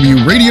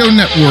GWW Radio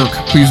Network.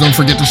 Please don't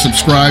forget to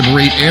subscribe,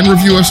 rate, and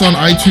review us on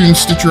iTunes,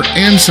 Stitcher,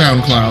 and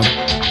SoundCloud.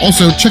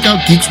 Also, check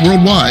out Geeks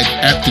Worldwide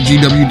at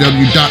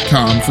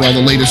thegww.com for all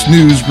the latest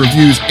news,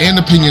 reviews, and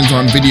opinions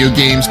on video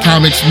games,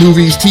 comics,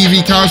 movies, TV,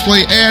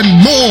 cosplay, and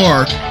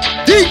more.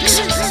 Geeks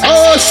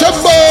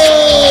Assemble!